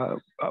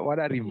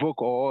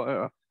revoke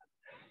or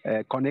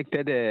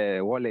connected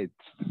wallet.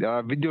 There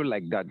are videos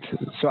like that.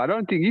 So I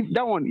don't think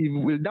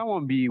will that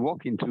one be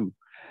working too?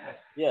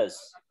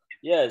 Yes,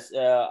 yes.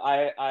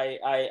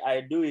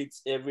 I do it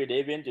every day.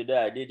 Even today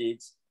I did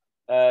it.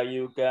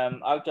 You can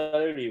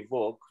actually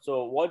revoke.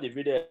 So watch the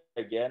video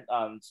again,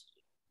 and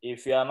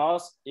if you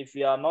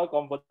are not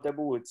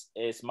comfortable with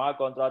a smart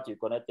contract you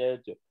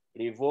connected to,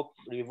 revoke.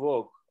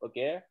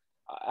 Okay.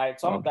 I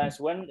sometimes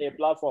when a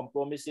platform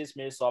promises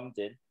me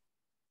something,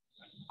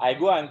 I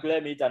go and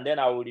claim it and then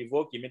I will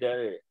revoke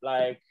immediately.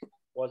 Like,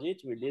 was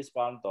it with this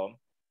Phantom?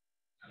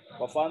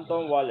 For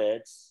Phantom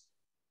wallets,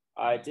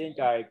 I think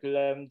I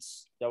claimed,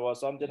 there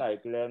was something I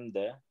claimed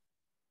there.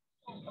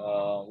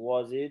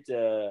 Was it,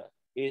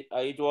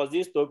 it was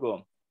this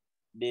token,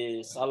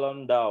 the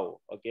Salon DAO,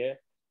 okay?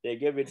 They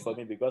gave it for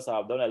me because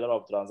I've done a lot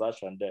of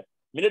transactions there.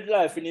 Immediately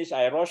I finished,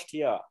 I rushed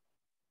here.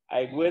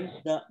 I went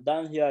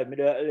down here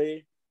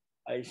immediately.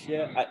 I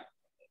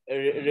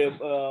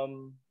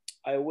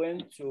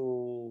went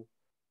to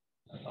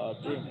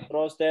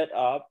trusted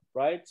app,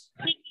 right?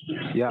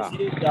 Yeah. You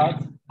see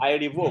that I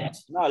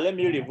revoked. Now let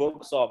me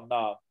revoke some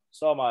now.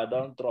 Some I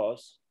don't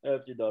trust.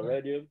 Empty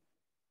already.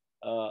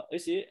 You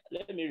see,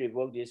 let me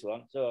revoke this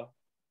one. So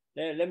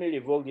let me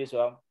revoke this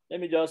one. Let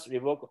me just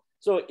revoke.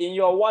 So in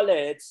your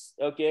wallets,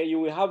 okay, you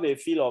will have a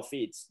feel of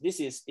it.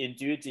 This is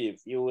intuitive.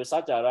 You will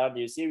search around,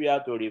 you see where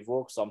to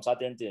revoke some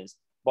certain things.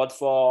 But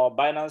for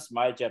Binance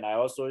My Chain, I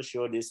also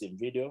show this in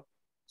video.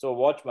 So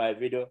watch my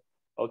video,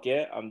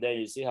 okay, and then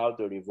you see how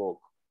to revoke.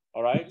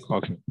 All right.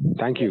 Okay.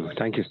 Thank you.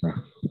 Thank you, sir.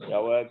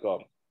 You're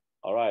welcome.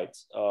 All right.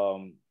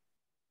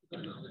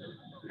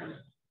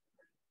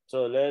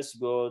 So let's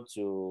go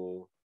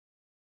to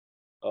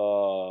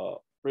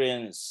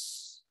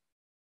Prince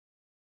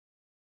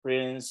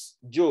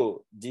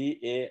Joe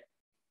DA.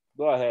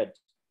 Go ahead.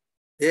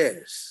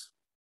 Yes.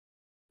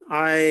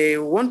 I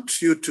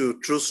want you to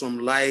throw some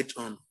light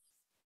on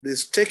the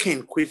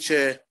staking, which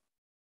I've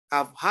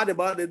heard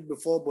about it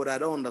before, but I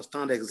don't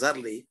understand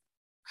exactly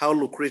how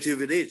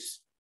lucrative it is.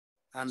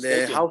 And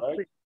Staking, how,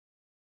 right?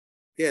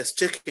 yes,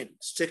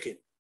 staking.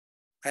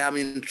 I am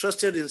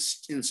interested in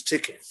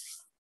staking,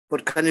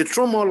 but can you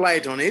throw more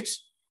light on it?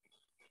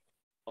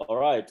 All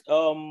right.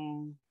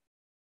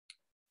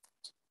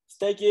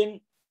 Staking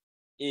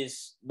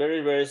is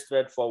very, very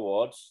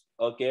straightforward.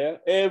 Okay.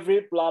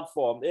 Every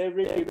platform,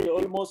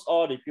 almost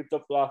all the crypto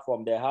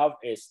platform, they have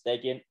a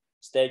staking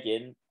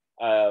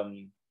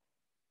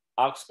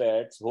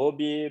aspect,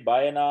 Huobi,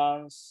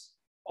 Binance,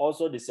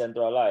 also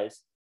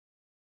decentralized.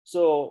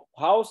 So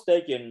how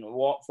staking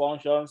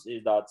functions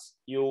is that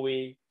you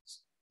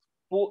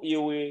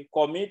will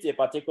commit a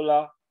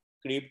particular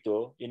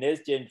crypto in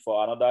exchange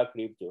for another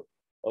crypto.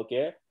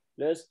 Okay,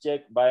 let's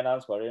check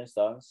Binance for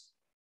instance.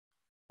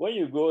 When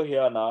you go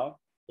here now,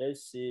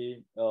 let's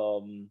see,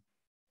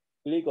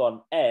 click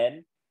on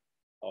N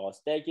or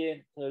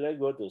staking. So let's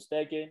go to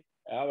staking.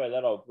 I have a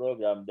lot of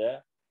program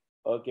there.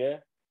 Okay.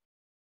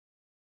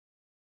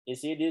 You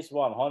see this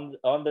one,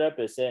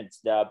 100%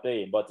 they are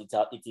paying, but it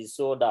is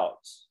sold out.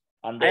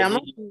 And I am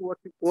not seeing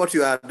what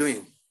you are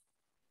doing.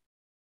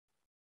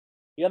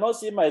 You're not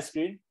seeing my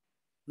screen?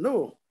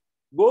 No.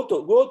 Go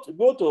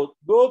to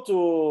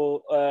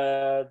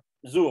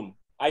Zoom.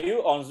 Are you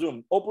on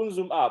Zoom? Open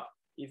Zoom app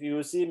if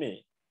you see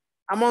me.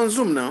 I'm on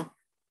Zoom now.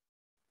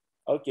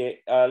 Okay,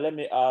 let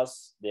me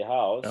ask the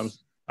house.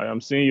 I am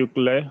seeing you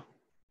clear.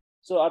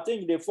 So I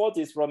think the fault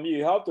is from you.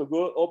 You have to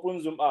go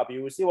open Zoom app.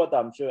 You will see what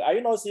I'm showing. Are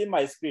you not seeing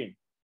my screen?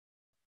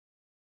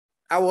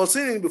 I was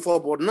seeing it before,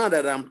 but now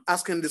that I'm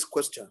asking this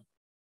question,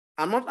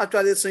 I'm not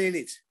actually seeing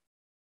it.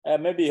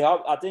 Maybe you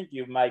have, I think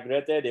you've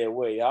migrated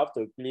away. You have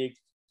to click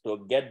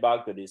to get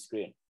back to the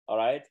screen. All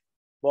right.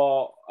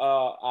 But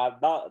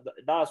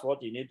that's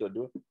what you need to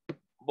do.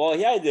 But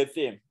here is the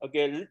thing.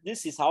 Okay,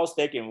 this is how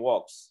staking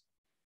works.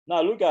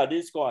 Now look at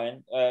this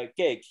coin,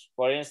 Cake,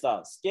 for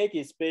instance. Cake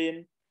is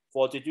paying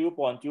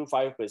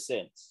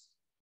 42.25%.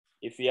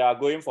 If you are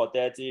going for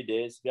 30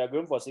 days, if you are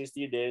going for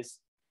 60 days,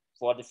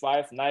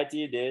 45,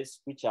 90 days,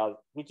 which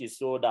is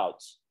sold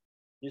out.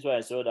 This one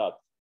is sold out.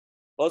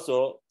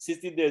 Also,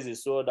 60 days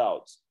is sold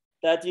out.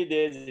 30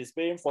 days is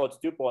paying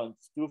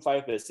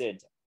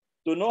 42.25%.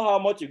 To know how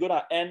much you're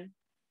gonna earn,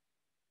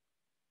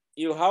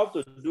 you have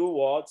to do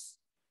what?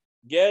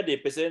 Get the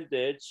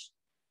percentage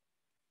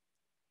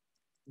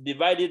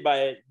divided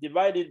by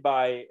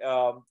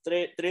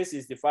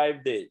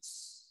 365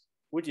 days,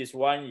 which is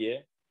 1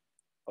 year.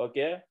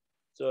 Okay,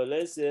 so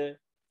let's say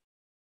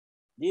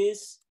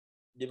this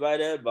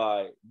divided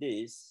by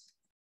this.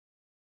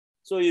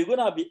 So you're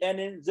gonna be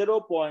earning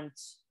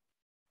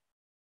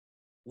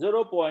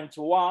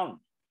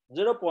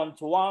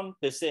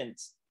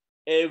 0.1%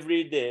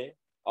 every day.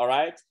 All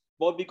right,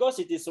 but because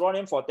it is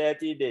running for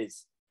 30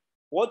 days,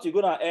 what you're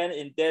gonna earn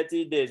in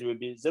 30 days will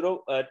be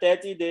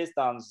 30 days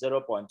times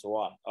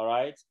 0.1. All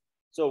right.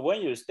 So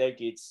when you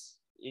stake it,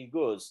 it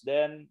goes.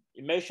 Then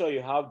you make sure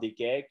you have the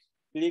cake.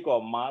 Click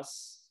on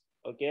mass,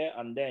 okay,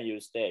 and then you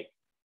stake.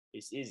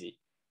 It's easy.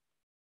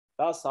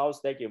 That's how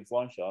staking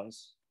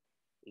functions.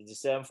 It's the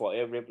same for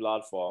every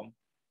platform.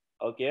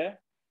 Okay.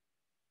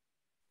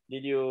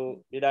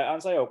 Did I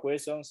answer your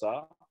question,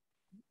 sir?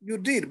 You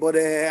did, but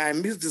I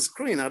missed the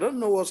screen. I don't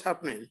know what's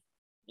happening.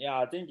 Yeah,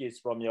 I think it's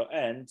from your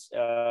end.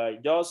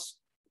 Just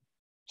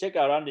check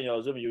around in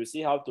your Zoom. You will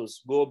see how to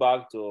go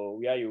back to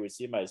where you will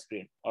see my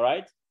screen. All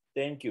right.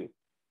 Thank you.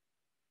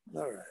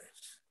 All right.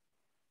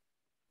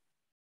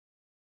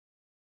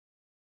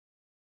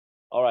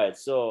 All right.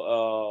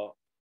 So,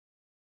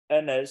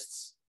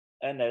 Ernest,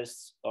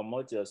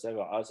 unmute yourself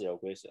and ask your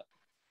question.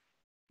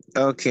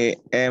 Okay.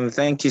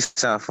 Thank you,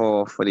 sir,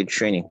 for the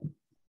training.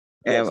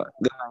 Yes.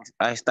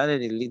 I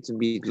started a little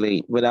bit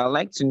late, but I'd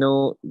like to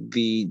know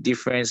the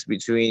difference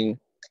between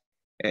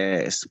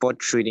spot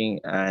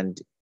trading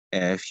and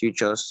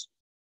futures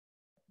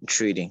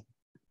trading,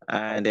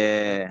 and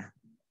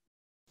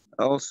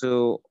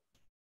also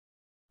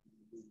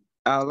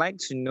I'd like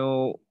to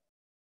know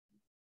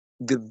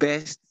the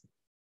best.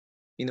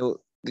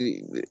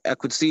 I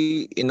could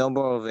see a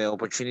number of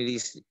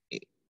opportunities,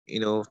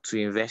 to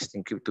invest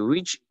in crypto.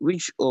 Which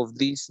of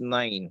these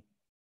 9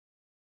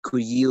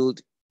 could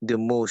yield the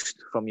most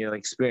from your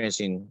experience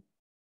in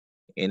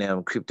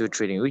crypto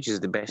trading? Which is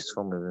the best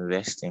form of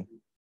investing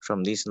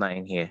from these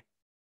 9 here?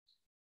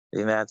 I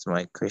think that's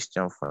my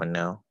question for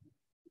now.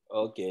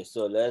 Okay,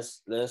 so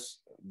let's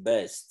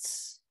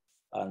best,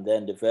 and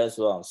then the first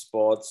one,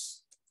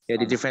 sports. Yeah,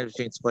 the difference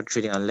between spot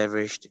trading and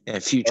leveraged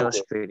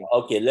futures trading.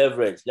 Okay,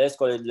 leverage. Let's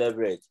call it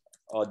leverage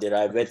or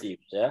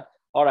derivatives. Yeah.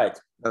 All right.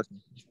 Okay.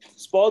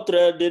 Spot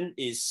trading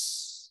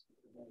is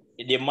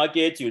the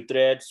market you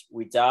trade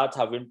without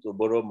having to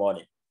borrow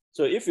money.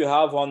 So if you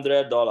have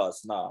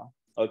 $100 now,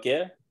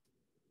 okay.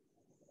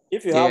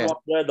 If you have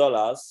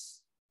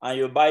 $100 and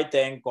you buy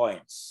 10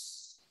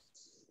 coins,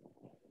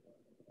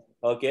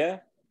 okay.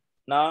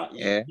 Now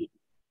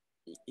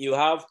you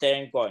have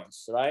 10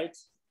 coins, right?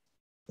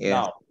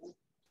 Yeah. Now,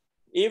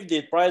 if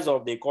the price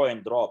of the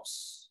coin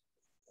drops,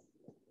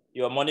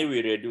 your money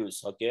will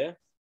reduce, okay?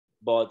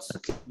 But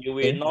you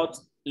will not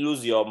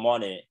lose your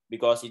money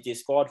because it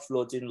is called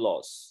floating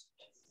loss.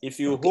 If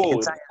you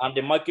hold and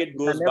the market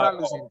goes back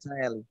up,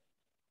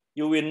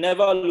 you will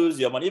never lose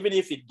your money. Even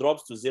if it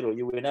drops to 0,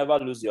 you will never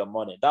lose your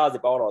money. That's the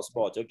power of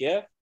spot,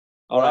 okay?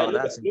 All right,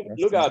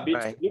 look at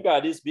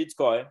this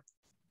Bitcoin.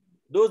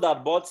 Those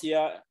that bought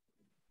here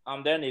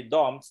and then it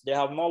dumped, they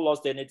have not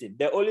lost anything.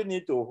 They only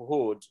need to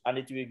hold and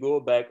it will go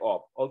back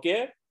up,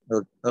 okay?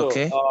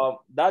 Okay.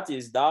 So that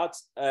is that.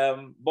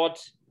 But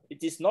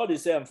it is not the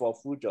same for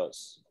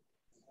futures.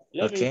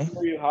 Let me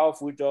show you how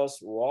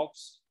futures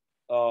works.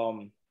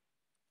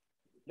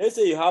 Let's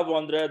say you have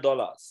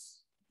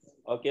 $100,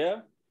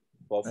 okay?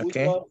 For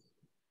futures,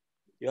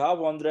 you have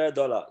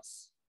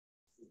 $100.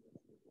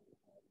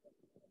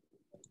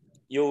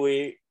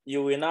 You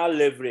will now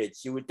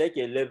leverage. You will take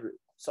a leverage.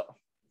 So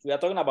we are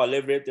talking about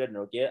leverage trading,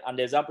 okay? And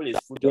the example is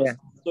futures. Yeah.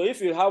 So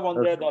if you have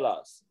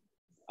 $100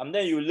 and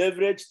then you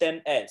leverage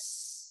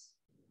 10x,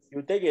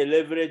 you take a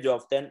leverage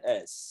of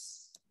 10x.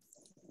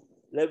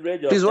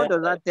 Leverage of Please, what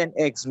does that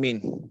 10x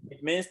mean?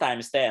 It means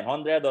times 10,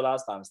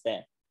 $100 times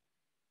 10.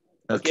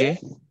 Okay.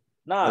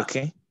 Now,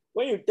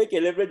 when you take a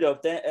leverage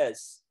of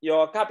 10x,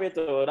 your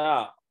capital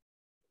now,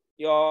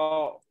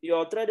 your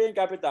trading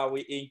capital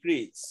will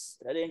increase.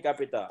 Trading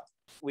capital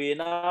will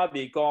now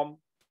become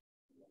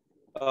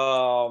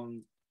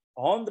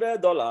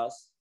 $100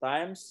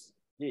 times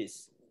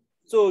this.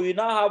 So you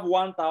now have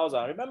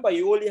 1,000. Remember,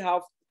 you only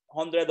have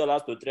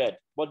 $100 to trade,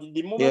 but But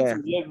the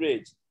moment you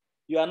leverage,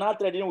 you are now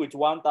trading with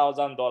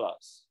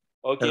 $1,000.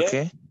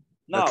 Okay?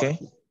 Now,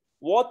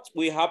 what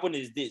will happen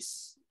is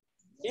this.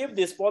 If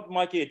the spot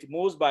market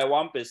moves by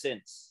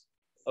 1%,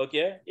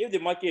 okay? If the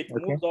market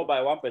moves up by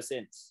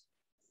 1%,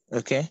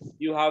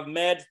 you have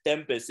made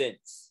 10%.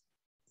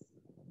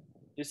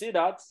 You see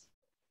that?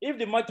 If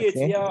the market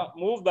here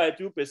moves by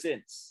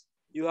 2%,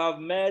 you have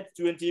made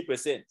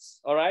 20%.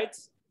 All right?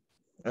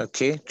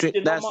 Okay.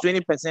 That's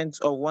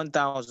 20% of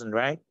 1,000,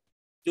 right?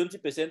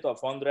 20%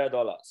 of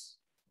 $100.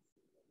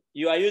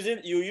 You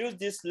use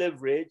this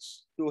leverage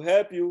to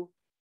help you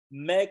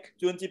make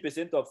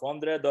 20% of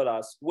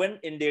 $100 when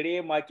in the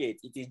real market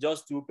it is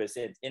just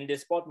 2%. In the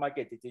spot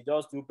market, it is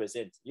just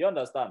 2%. You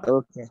understand?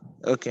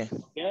 Okay.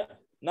 Yeah.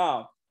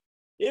 Now,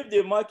 if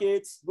the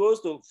market goes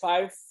to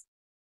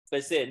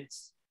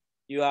 5%,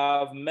 you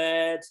have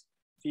made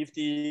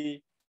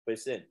 50%.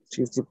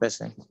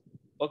 50%.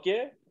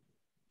 Okay?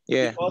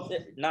 Yeah.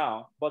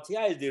 But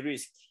here is the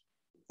risk.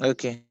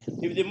 Okay.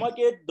 If the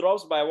market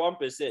drops by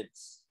 1%,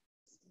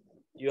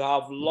 you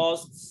have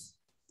lost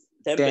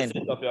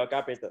 10% of your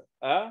capital.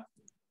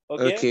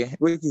 Okay?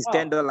 Which is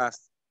 $10.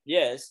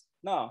 Yes.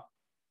 Now,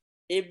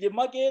 if the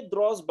market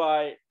drops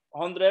by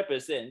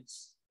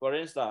 100%, for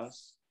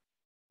instance,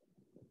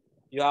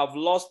 you have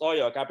lost all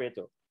your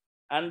capital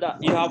and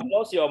you have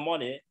lost your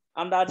money.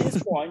 And at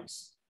this point,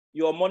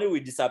 your money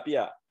will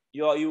disappear.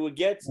 You will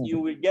get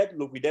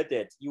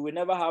liquidated. You will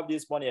never have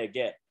this money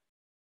again.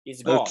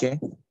 It's gone. Okay.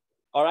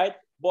 All right.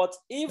 But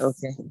if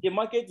the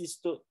market is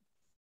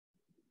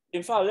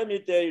in fact, let me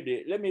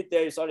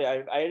tell you, sorry,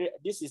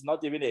 this is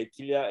not even a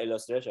clear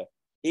illustration.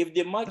 If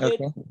the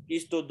market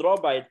is to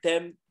drop by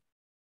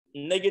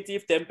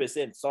negative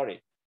 10%,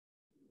 sorry,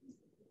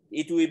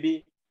 it will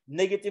be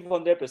negative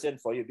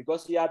 100% for you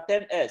because you are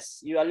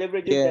 10S, you are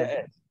leveraging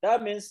 10S.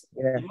 That means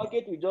the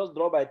market will just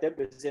drop by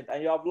 10%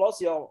 and you have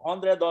lost your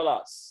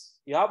 $100.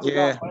 You have to go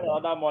and find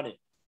other money.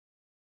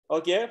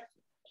 Okay?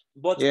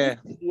 But if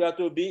you are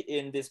to be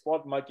in the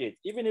spot market,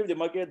 even if the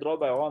market drops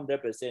by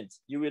 100%,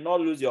 you will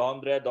not lose your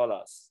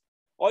 $100.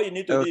 All you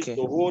need to do is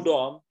to hold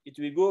on. It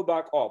will go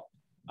back up,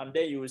 and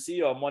then you will see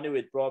your money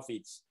with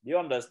profits. Do you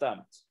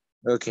understand?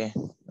 Okay.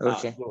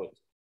 Good.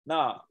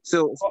 Now,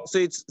 so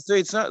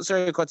it's not,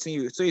 sorry,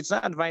 continue. So it's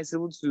not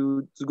advisable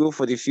to go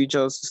for the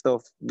futures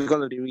stuff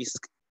because of the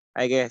risk,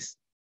 I guess.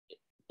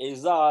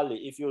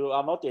 Exactly. If you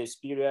are not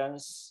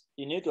experienced,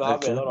 you need to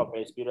have a lot of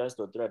experience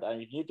to trade,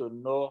 and you need to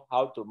know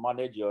how to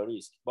manage your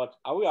risk. But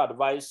I will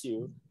advise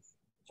you,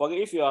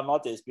 if you are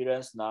not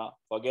experienced now,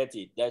 forget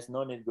it. There's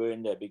no need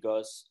going there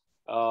because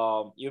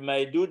you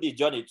may do the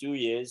journey 2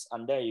 years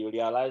and then you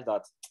realize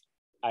that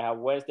I have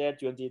wasted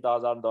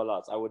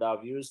 $20,000. I would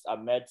have used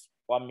and made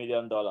 $1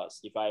 million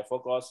if I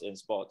focus in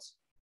sports.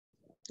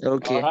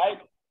 Okay. All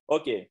right.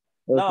 Okay.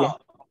 Now,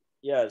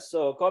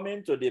 so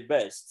coming to the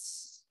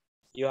bests.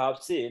 You have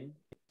seen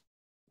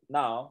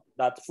now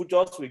that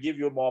futures will give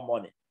you more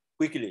money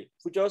quickly.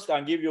 Futures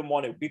can give you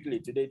money quickly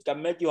today. It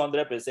can make you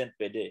 100%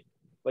 per day,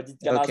 but it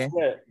can as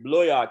well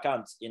blow your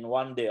account in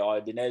one day or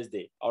the next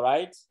day. All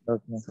right?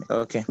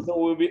 Okay.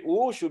 So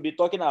we should be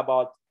talking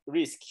about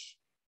risk.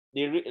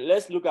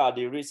 Let's look at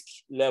the risk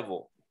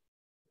level.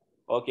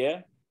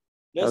 Okay?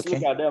 Let's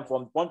look at them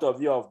from the point of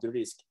view of the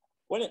risk.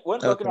 When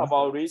talking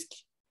about risk,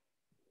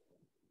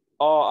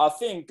 I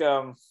think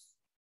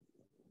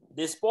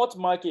the spot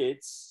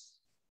market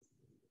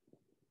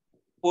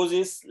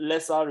poses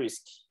lesser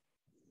risk,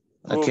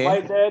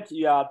 provided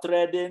you are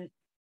trading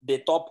the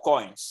top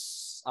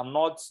coins and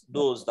not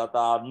those that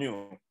are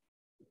new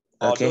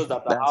or those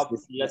that have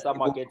lesser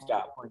market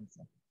cap.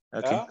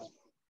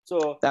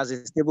 So that's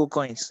the stable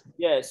coins.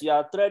 Yes, you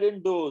are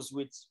trading those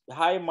with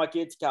high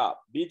market cap,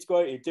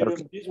 Bitcoin,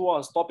 Ethereum. This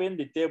one topping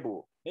the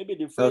table. Maybe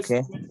the first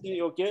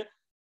 20, okay.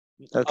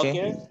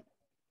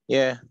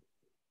 Yeah.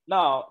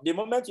 Now, the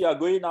moment you are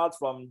going out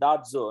from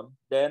that zone,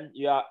 then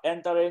you are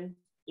entering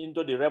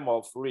into the realm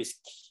of risk.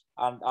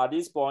 And at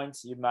this point,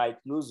 you might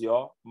lose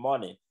your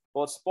money.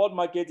 But spot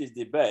market is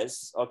the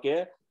best,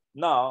 okay?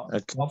 Now,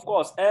 of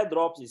course,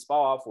 airdrops is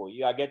powerful.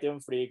 You are getting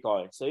free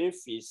coins. So if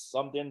it's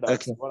something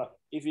that,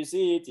 if you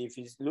see it, if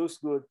it looks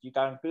good, you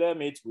can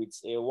claim it with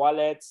a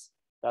wallet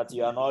that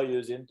you are not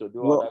using to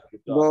do other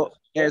crypto.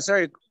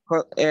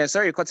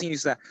 Sorry, cutting you,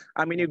 sir.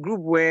 I'm in a group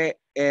where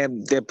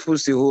they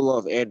push a whole lot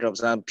of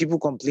airdrops and people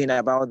complain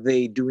about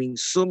they doing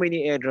so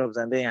many airdrops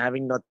and then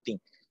having nothing.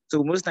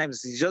 So most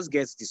times it just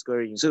gets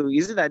discouraging. So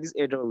is it that this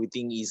airdrop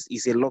thing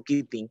is a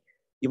lucky thing?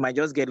 You might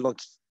just get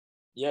lucky.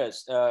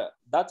 Yes,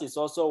 that is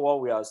also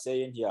what we are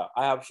saying here.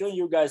 I have shown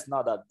you guys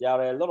now that there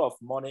are a lot of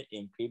money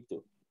in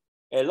crypto,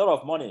 a lot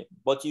of money,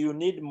 but you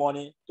need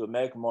money to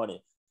make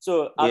money.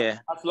 So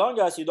as long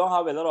as you don't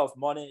have a lot of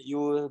money, you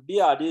will be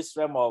at this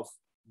realm of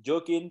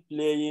joking,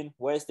 playing,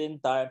 wasting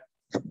time.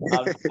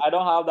 And I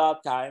don't have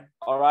that time.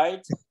 All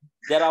right.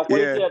 There are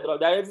quality airdrops.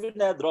 There are even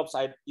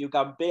airdrops you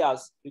can pay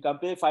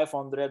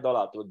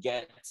 $500 to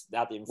get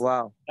that info.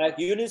 Wow. Like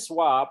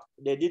BISWAP,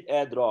 they did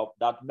airdrop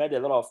that made a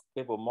lot of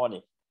people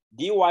money.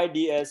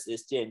 DYDS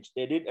exchange,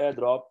 they did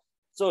airdrop.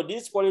 So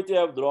these quality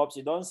airdrops,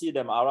 you don't see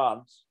them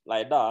around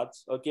like that,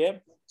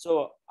 okay?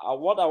 So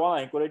what I want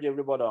to encourage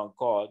everybody on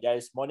call, there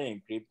is money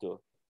in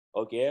crypto,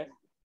 okay?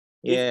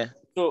 Yeah.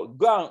 So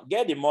go and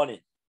get the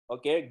money,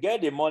 okay?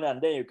 Get the money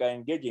and then you can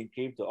engage in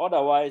crypto.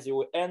 Otherwise, you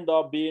will end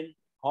up being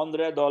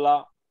 $100,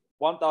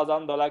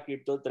 $1,000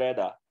 crypto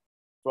trader.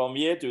 From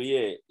year to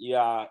year, you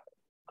are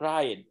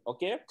crying,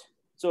 okay?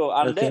 So,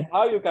 and then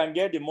how you can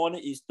get the money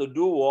is to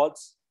do what?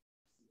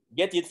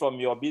 Get it from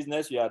your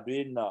business you are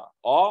doing now,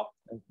 or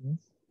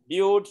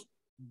build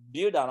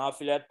an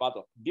affiliate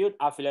build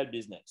affiliate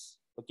business,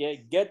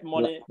 okay? Get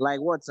money. Like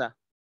what, sir?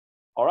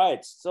 All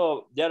right,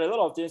 so there are a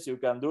lot of things you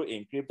can do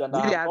in crypto.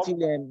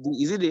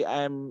 Is it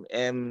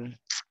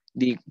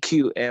the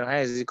Q? How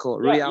is it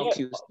called? Royal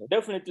Q.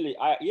 Definitely.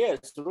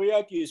 Yes,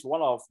 Royal Q is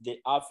one of the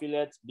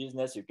affiliate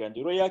business you can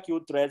do. Royal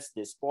Q trades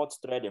the sports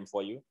trading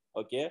for you.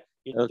 Okay,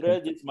 it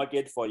trades this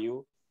market for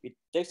you. It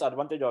takes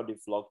advantage of the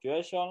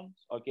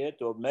fluctuations. Okay,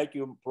 to make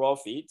you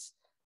profits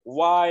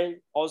while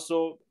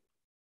also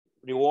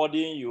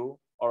rewarding you.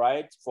 All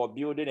right, for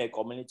building a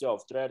community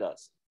of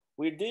traders.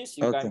 With this,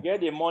 you can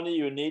get the money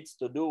you need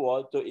to do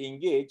what? To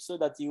engage, so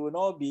that you will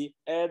not be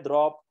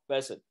airdrop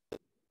person.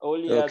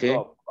 Only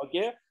airdrop.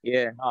 Okay.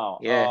 Yeah. Now,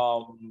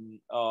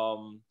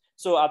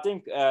 so I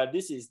think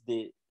this is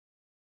the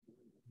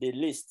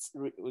list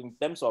in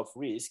terms of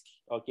risk.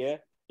 Okay.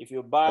 If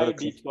you buy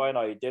Bitcoin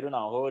or Ethereum and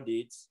hold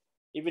it,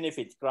 even if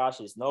it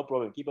crashes, no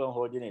problem. Keep on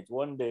holding it.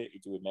 One day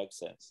it will make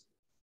sense.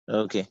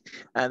 Okay.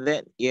 And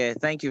then,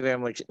 thank you very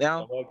much.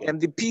 Now,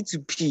 the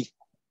P2P.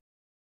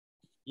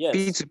 Yes.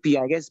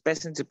 P2P, I guess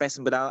person to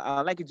person, but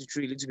I'd like you to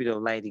throw a little bit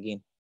of light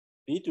again.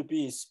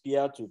 P2P is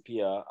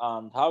peer-to-peer,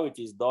 and how it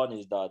is done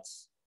is that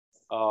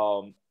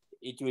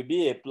it will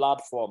be a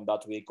platform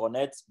that will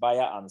connect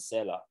buyer and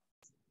seller.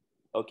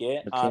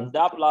 Okay. And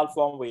that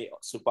platform will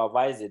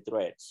supervise the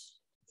threads.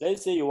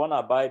 Let's say you want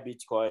to buy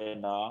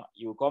Bitcoin,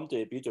 you come to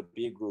a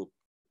P2P group,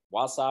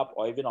 WhatsApp,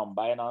 or even on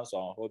Binance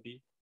or on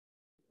Hobby.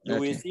 You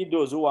will see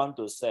those who want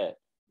to sell.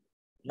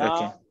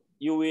 Now,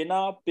 you will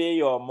now pay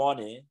your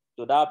money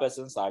to that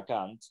person's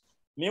account.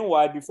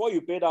 Meanwhile, before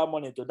you pay that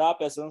money to that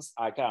person's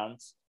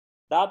account,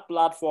 that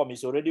platform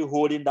is already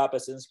holding that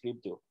person's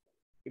crypto.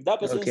 If that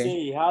person says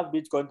he has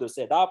Bitcoin to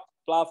sell, that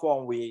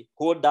platform will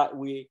hold that,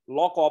 we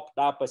lock up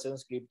that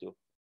person's crypto.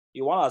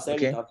 You want to sell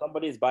it and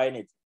somebody is buying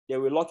it, they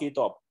will lock it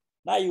up.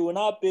 Now you will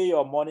now pay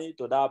your money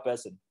to that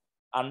person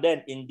and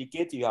then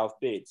indicate you have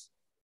paid.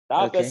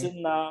 That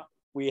person now,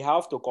 we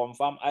have to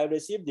confirm, I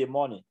received the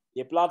money.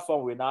 The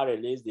platform will now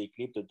release the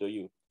crypto to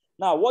you.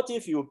 Now, what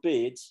if you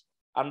paid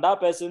and that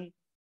person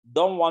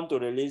don't want to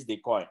release the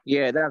coin?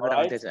 Yeah, that's what I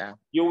wanted to ask.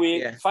 You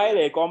will file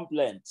a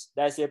complaint.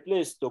 There's a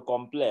place to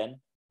complain.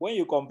 When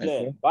you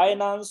complain,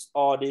 Binance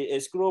or the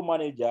escrow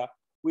manager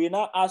will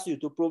now ask you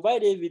to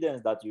provide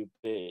evidence that you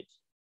paid.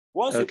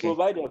 Once you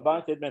provide a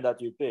bank statement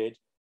that you paid,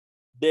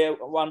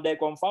 when they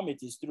confirm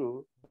it is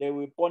true, they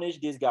will punish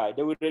this guy.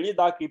 They will release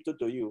that crypto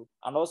to you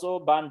and also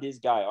ban this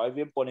guy or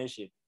even punish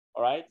him.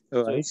 All right?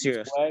 Oh, so it's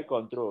serious. Well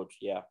controlled.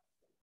 Yeah.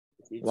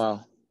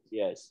 Wow.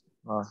 Yes.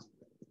 Wow.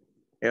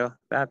 Yeah,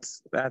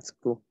 that's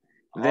cool.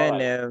 All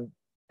then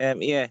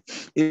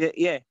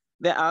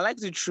Then I'd like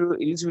to throw a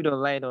little bit of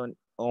light on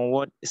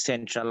what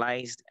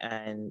centralized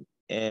and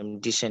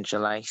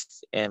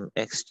decentralized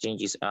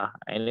exchanges are.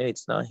 I know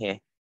it's not here.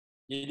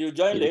 Did you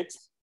join late?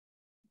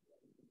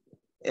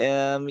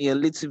 A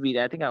little bit.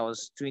 I think I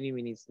was 20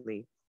 minutes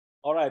late.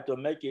 All right,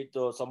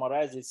 to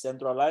summarize it,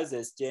 centralized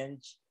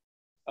exchange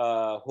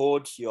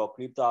holds your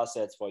crypto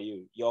assets for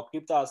you. Your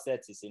crypto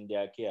assets is in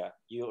their care.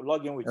 You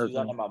log in with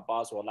username and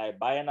password like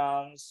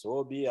Binance,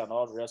 Hobby, and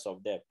all the rest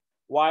of them.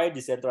 Why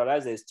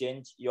decentralized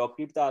exchange? Your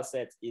crypto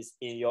asset is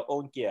in your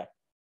own care.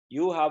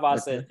 You have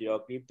access to your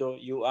crypto.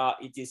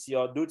 It is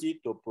your duty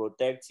to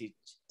protect it.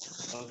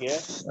 Okay.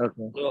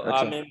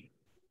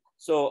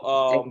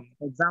 So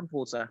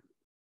examples, sir.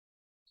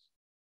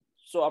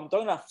 So I'm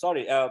talking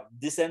about,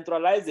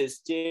 decentralized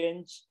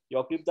exchange,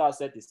 your crypto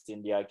asset is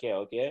in their care,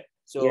 okay?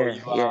 So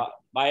you are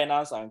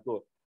Binance and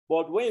Co.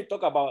 But when you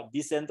talk about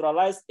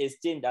decentralized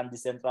exchange and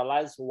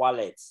decentralized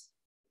wallets,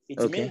 it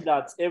means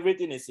that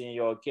everything is in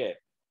your care.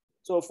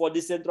 So for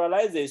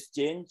decentralized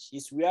exchange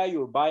is where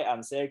you buy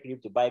and sell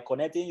crypto by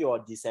connecting your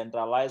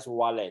decentralized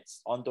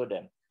wallets onto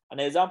them.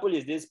 An example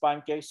is this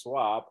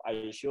PancakeSwap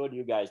I showed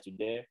you guys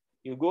today.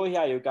 You go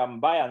here, you can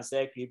buy and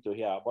sell crypto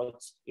here,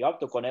 but you have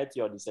to connect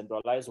your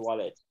decentralized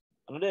wallet.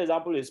 Another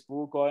example is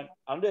PoolCoin.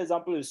 Another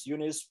example is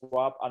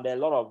Uniswap, and there are a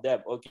lot of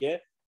them,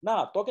 okay?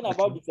 Now, talking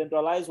about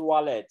decentralized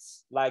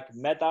wallets, like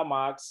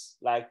MetaMask,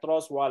 like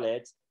Trust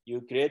Wallet,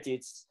 you create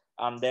it,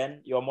 and then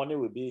your money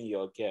will be in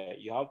your care.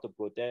 You have to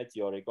protect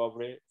your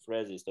recovery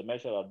phrases to make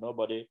sure that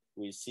nobody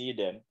will see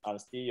them and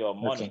steal your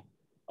money.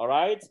 All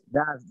right?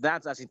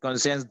 That's as it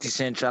concerns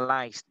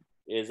decentralized.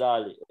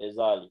 Exactly.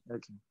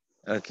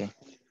 Okay.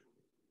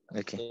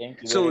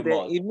 So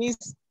it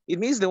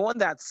means the one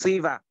that's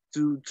safer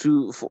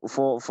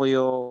for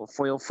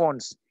your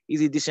funds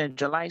is a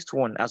decentralized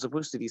one as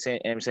opposed to the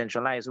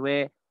centralized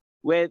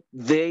where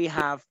they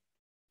have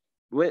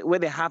where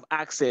they have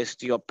access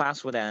to your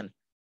password and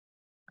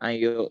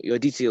your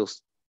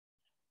details?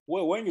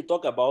 Well, when you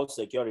talk about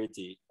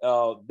security,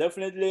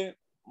 definitely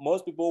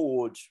most people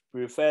would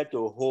prefer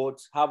to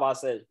hold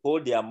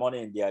their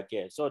money in their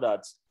care, so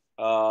that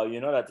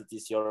you know that it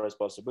is your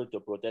responsibility to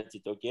protect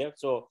it. Okay,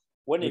 so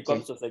when it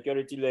comes to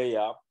security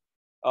layer,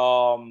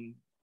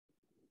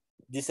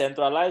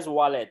 decentralized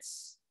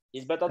wallets,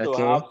 it's better to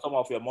have some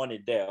of your money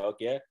there.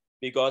 Okay,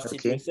 because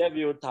it will save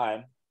you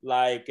time.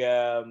 Like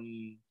there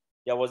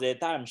was a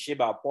time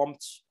Shiba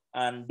pumped,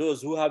 and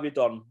those who have it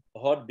on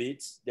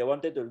Hotbit, they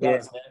wanted to go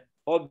and say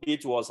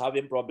Hotbit was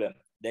having problem.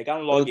 They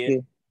can't log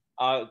in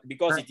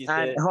because it is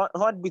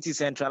Hotbit is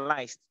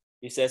centralized.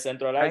 It's a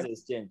centralized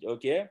exchange.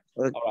 Okay.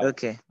 All right.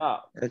 Okay.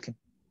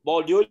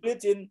 But the only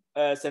thing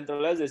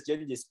centralized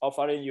exchange is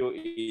offering you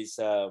is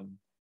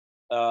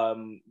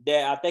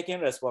they are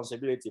taking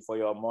responsibility for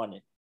your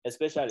money,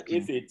 especially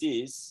if it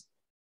is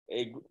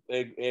a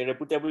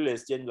reputable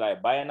exchange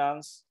like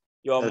Binance.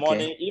 Your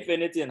money, if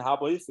anything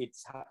happens,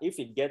 if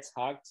it gets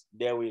hacked,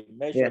 they will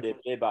make sure they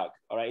pay back.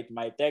 All right, it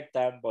might take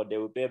time, but they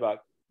will pay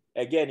back.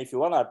 Again, if you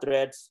want to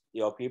trade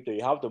your crypto,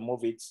 you have to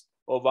move it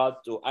over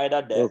to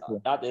either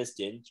that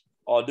exchange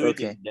or do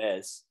it in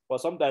theirs. But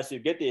sometimes you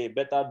get a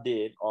better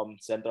deal on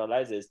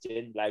centralized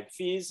exchange, like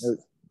fees.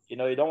 You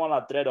know, you don't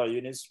want to trade on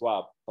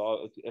Uniswap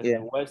or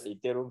West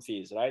Ethereum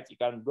fees, right? You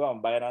can go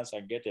on Binance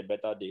and get a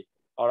better deal.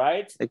 All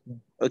right.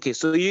 Okay.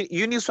 So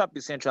Uniswap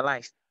is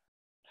centralized.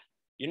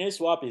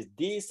 Uniswap is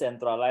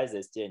decentralized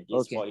exchange.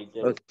 It's for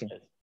Ethereum.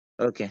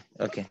 Okay.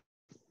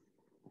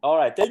 All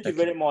right. Thank you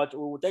very much. We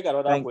will take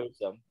another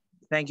question.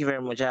 Thank you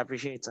very much. I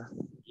appreciate it.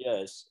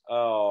 Yes.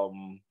 All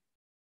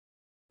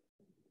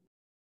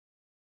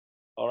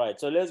right.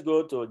 So let's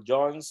go to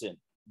Johnson.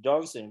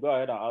 Johnson, go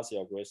ahead and ask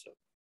your question.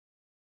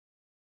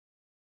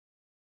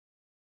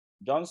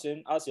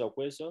 Johnson, ask your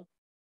question.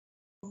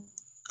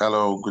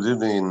 Hello. Good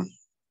evening.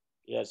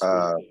 Yes.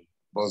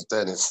 Boss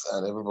Dennis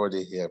and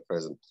everybody here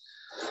present.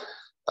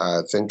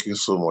 Thank you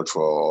so much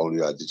for all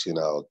you are teaching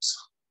out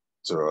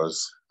to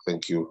us.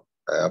 Thank you.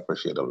 I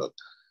appreciate a lot.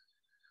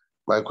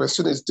 My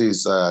question is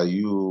this: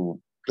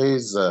 you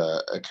place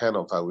a kind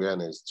of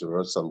awareness to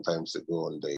us sometimes ago on the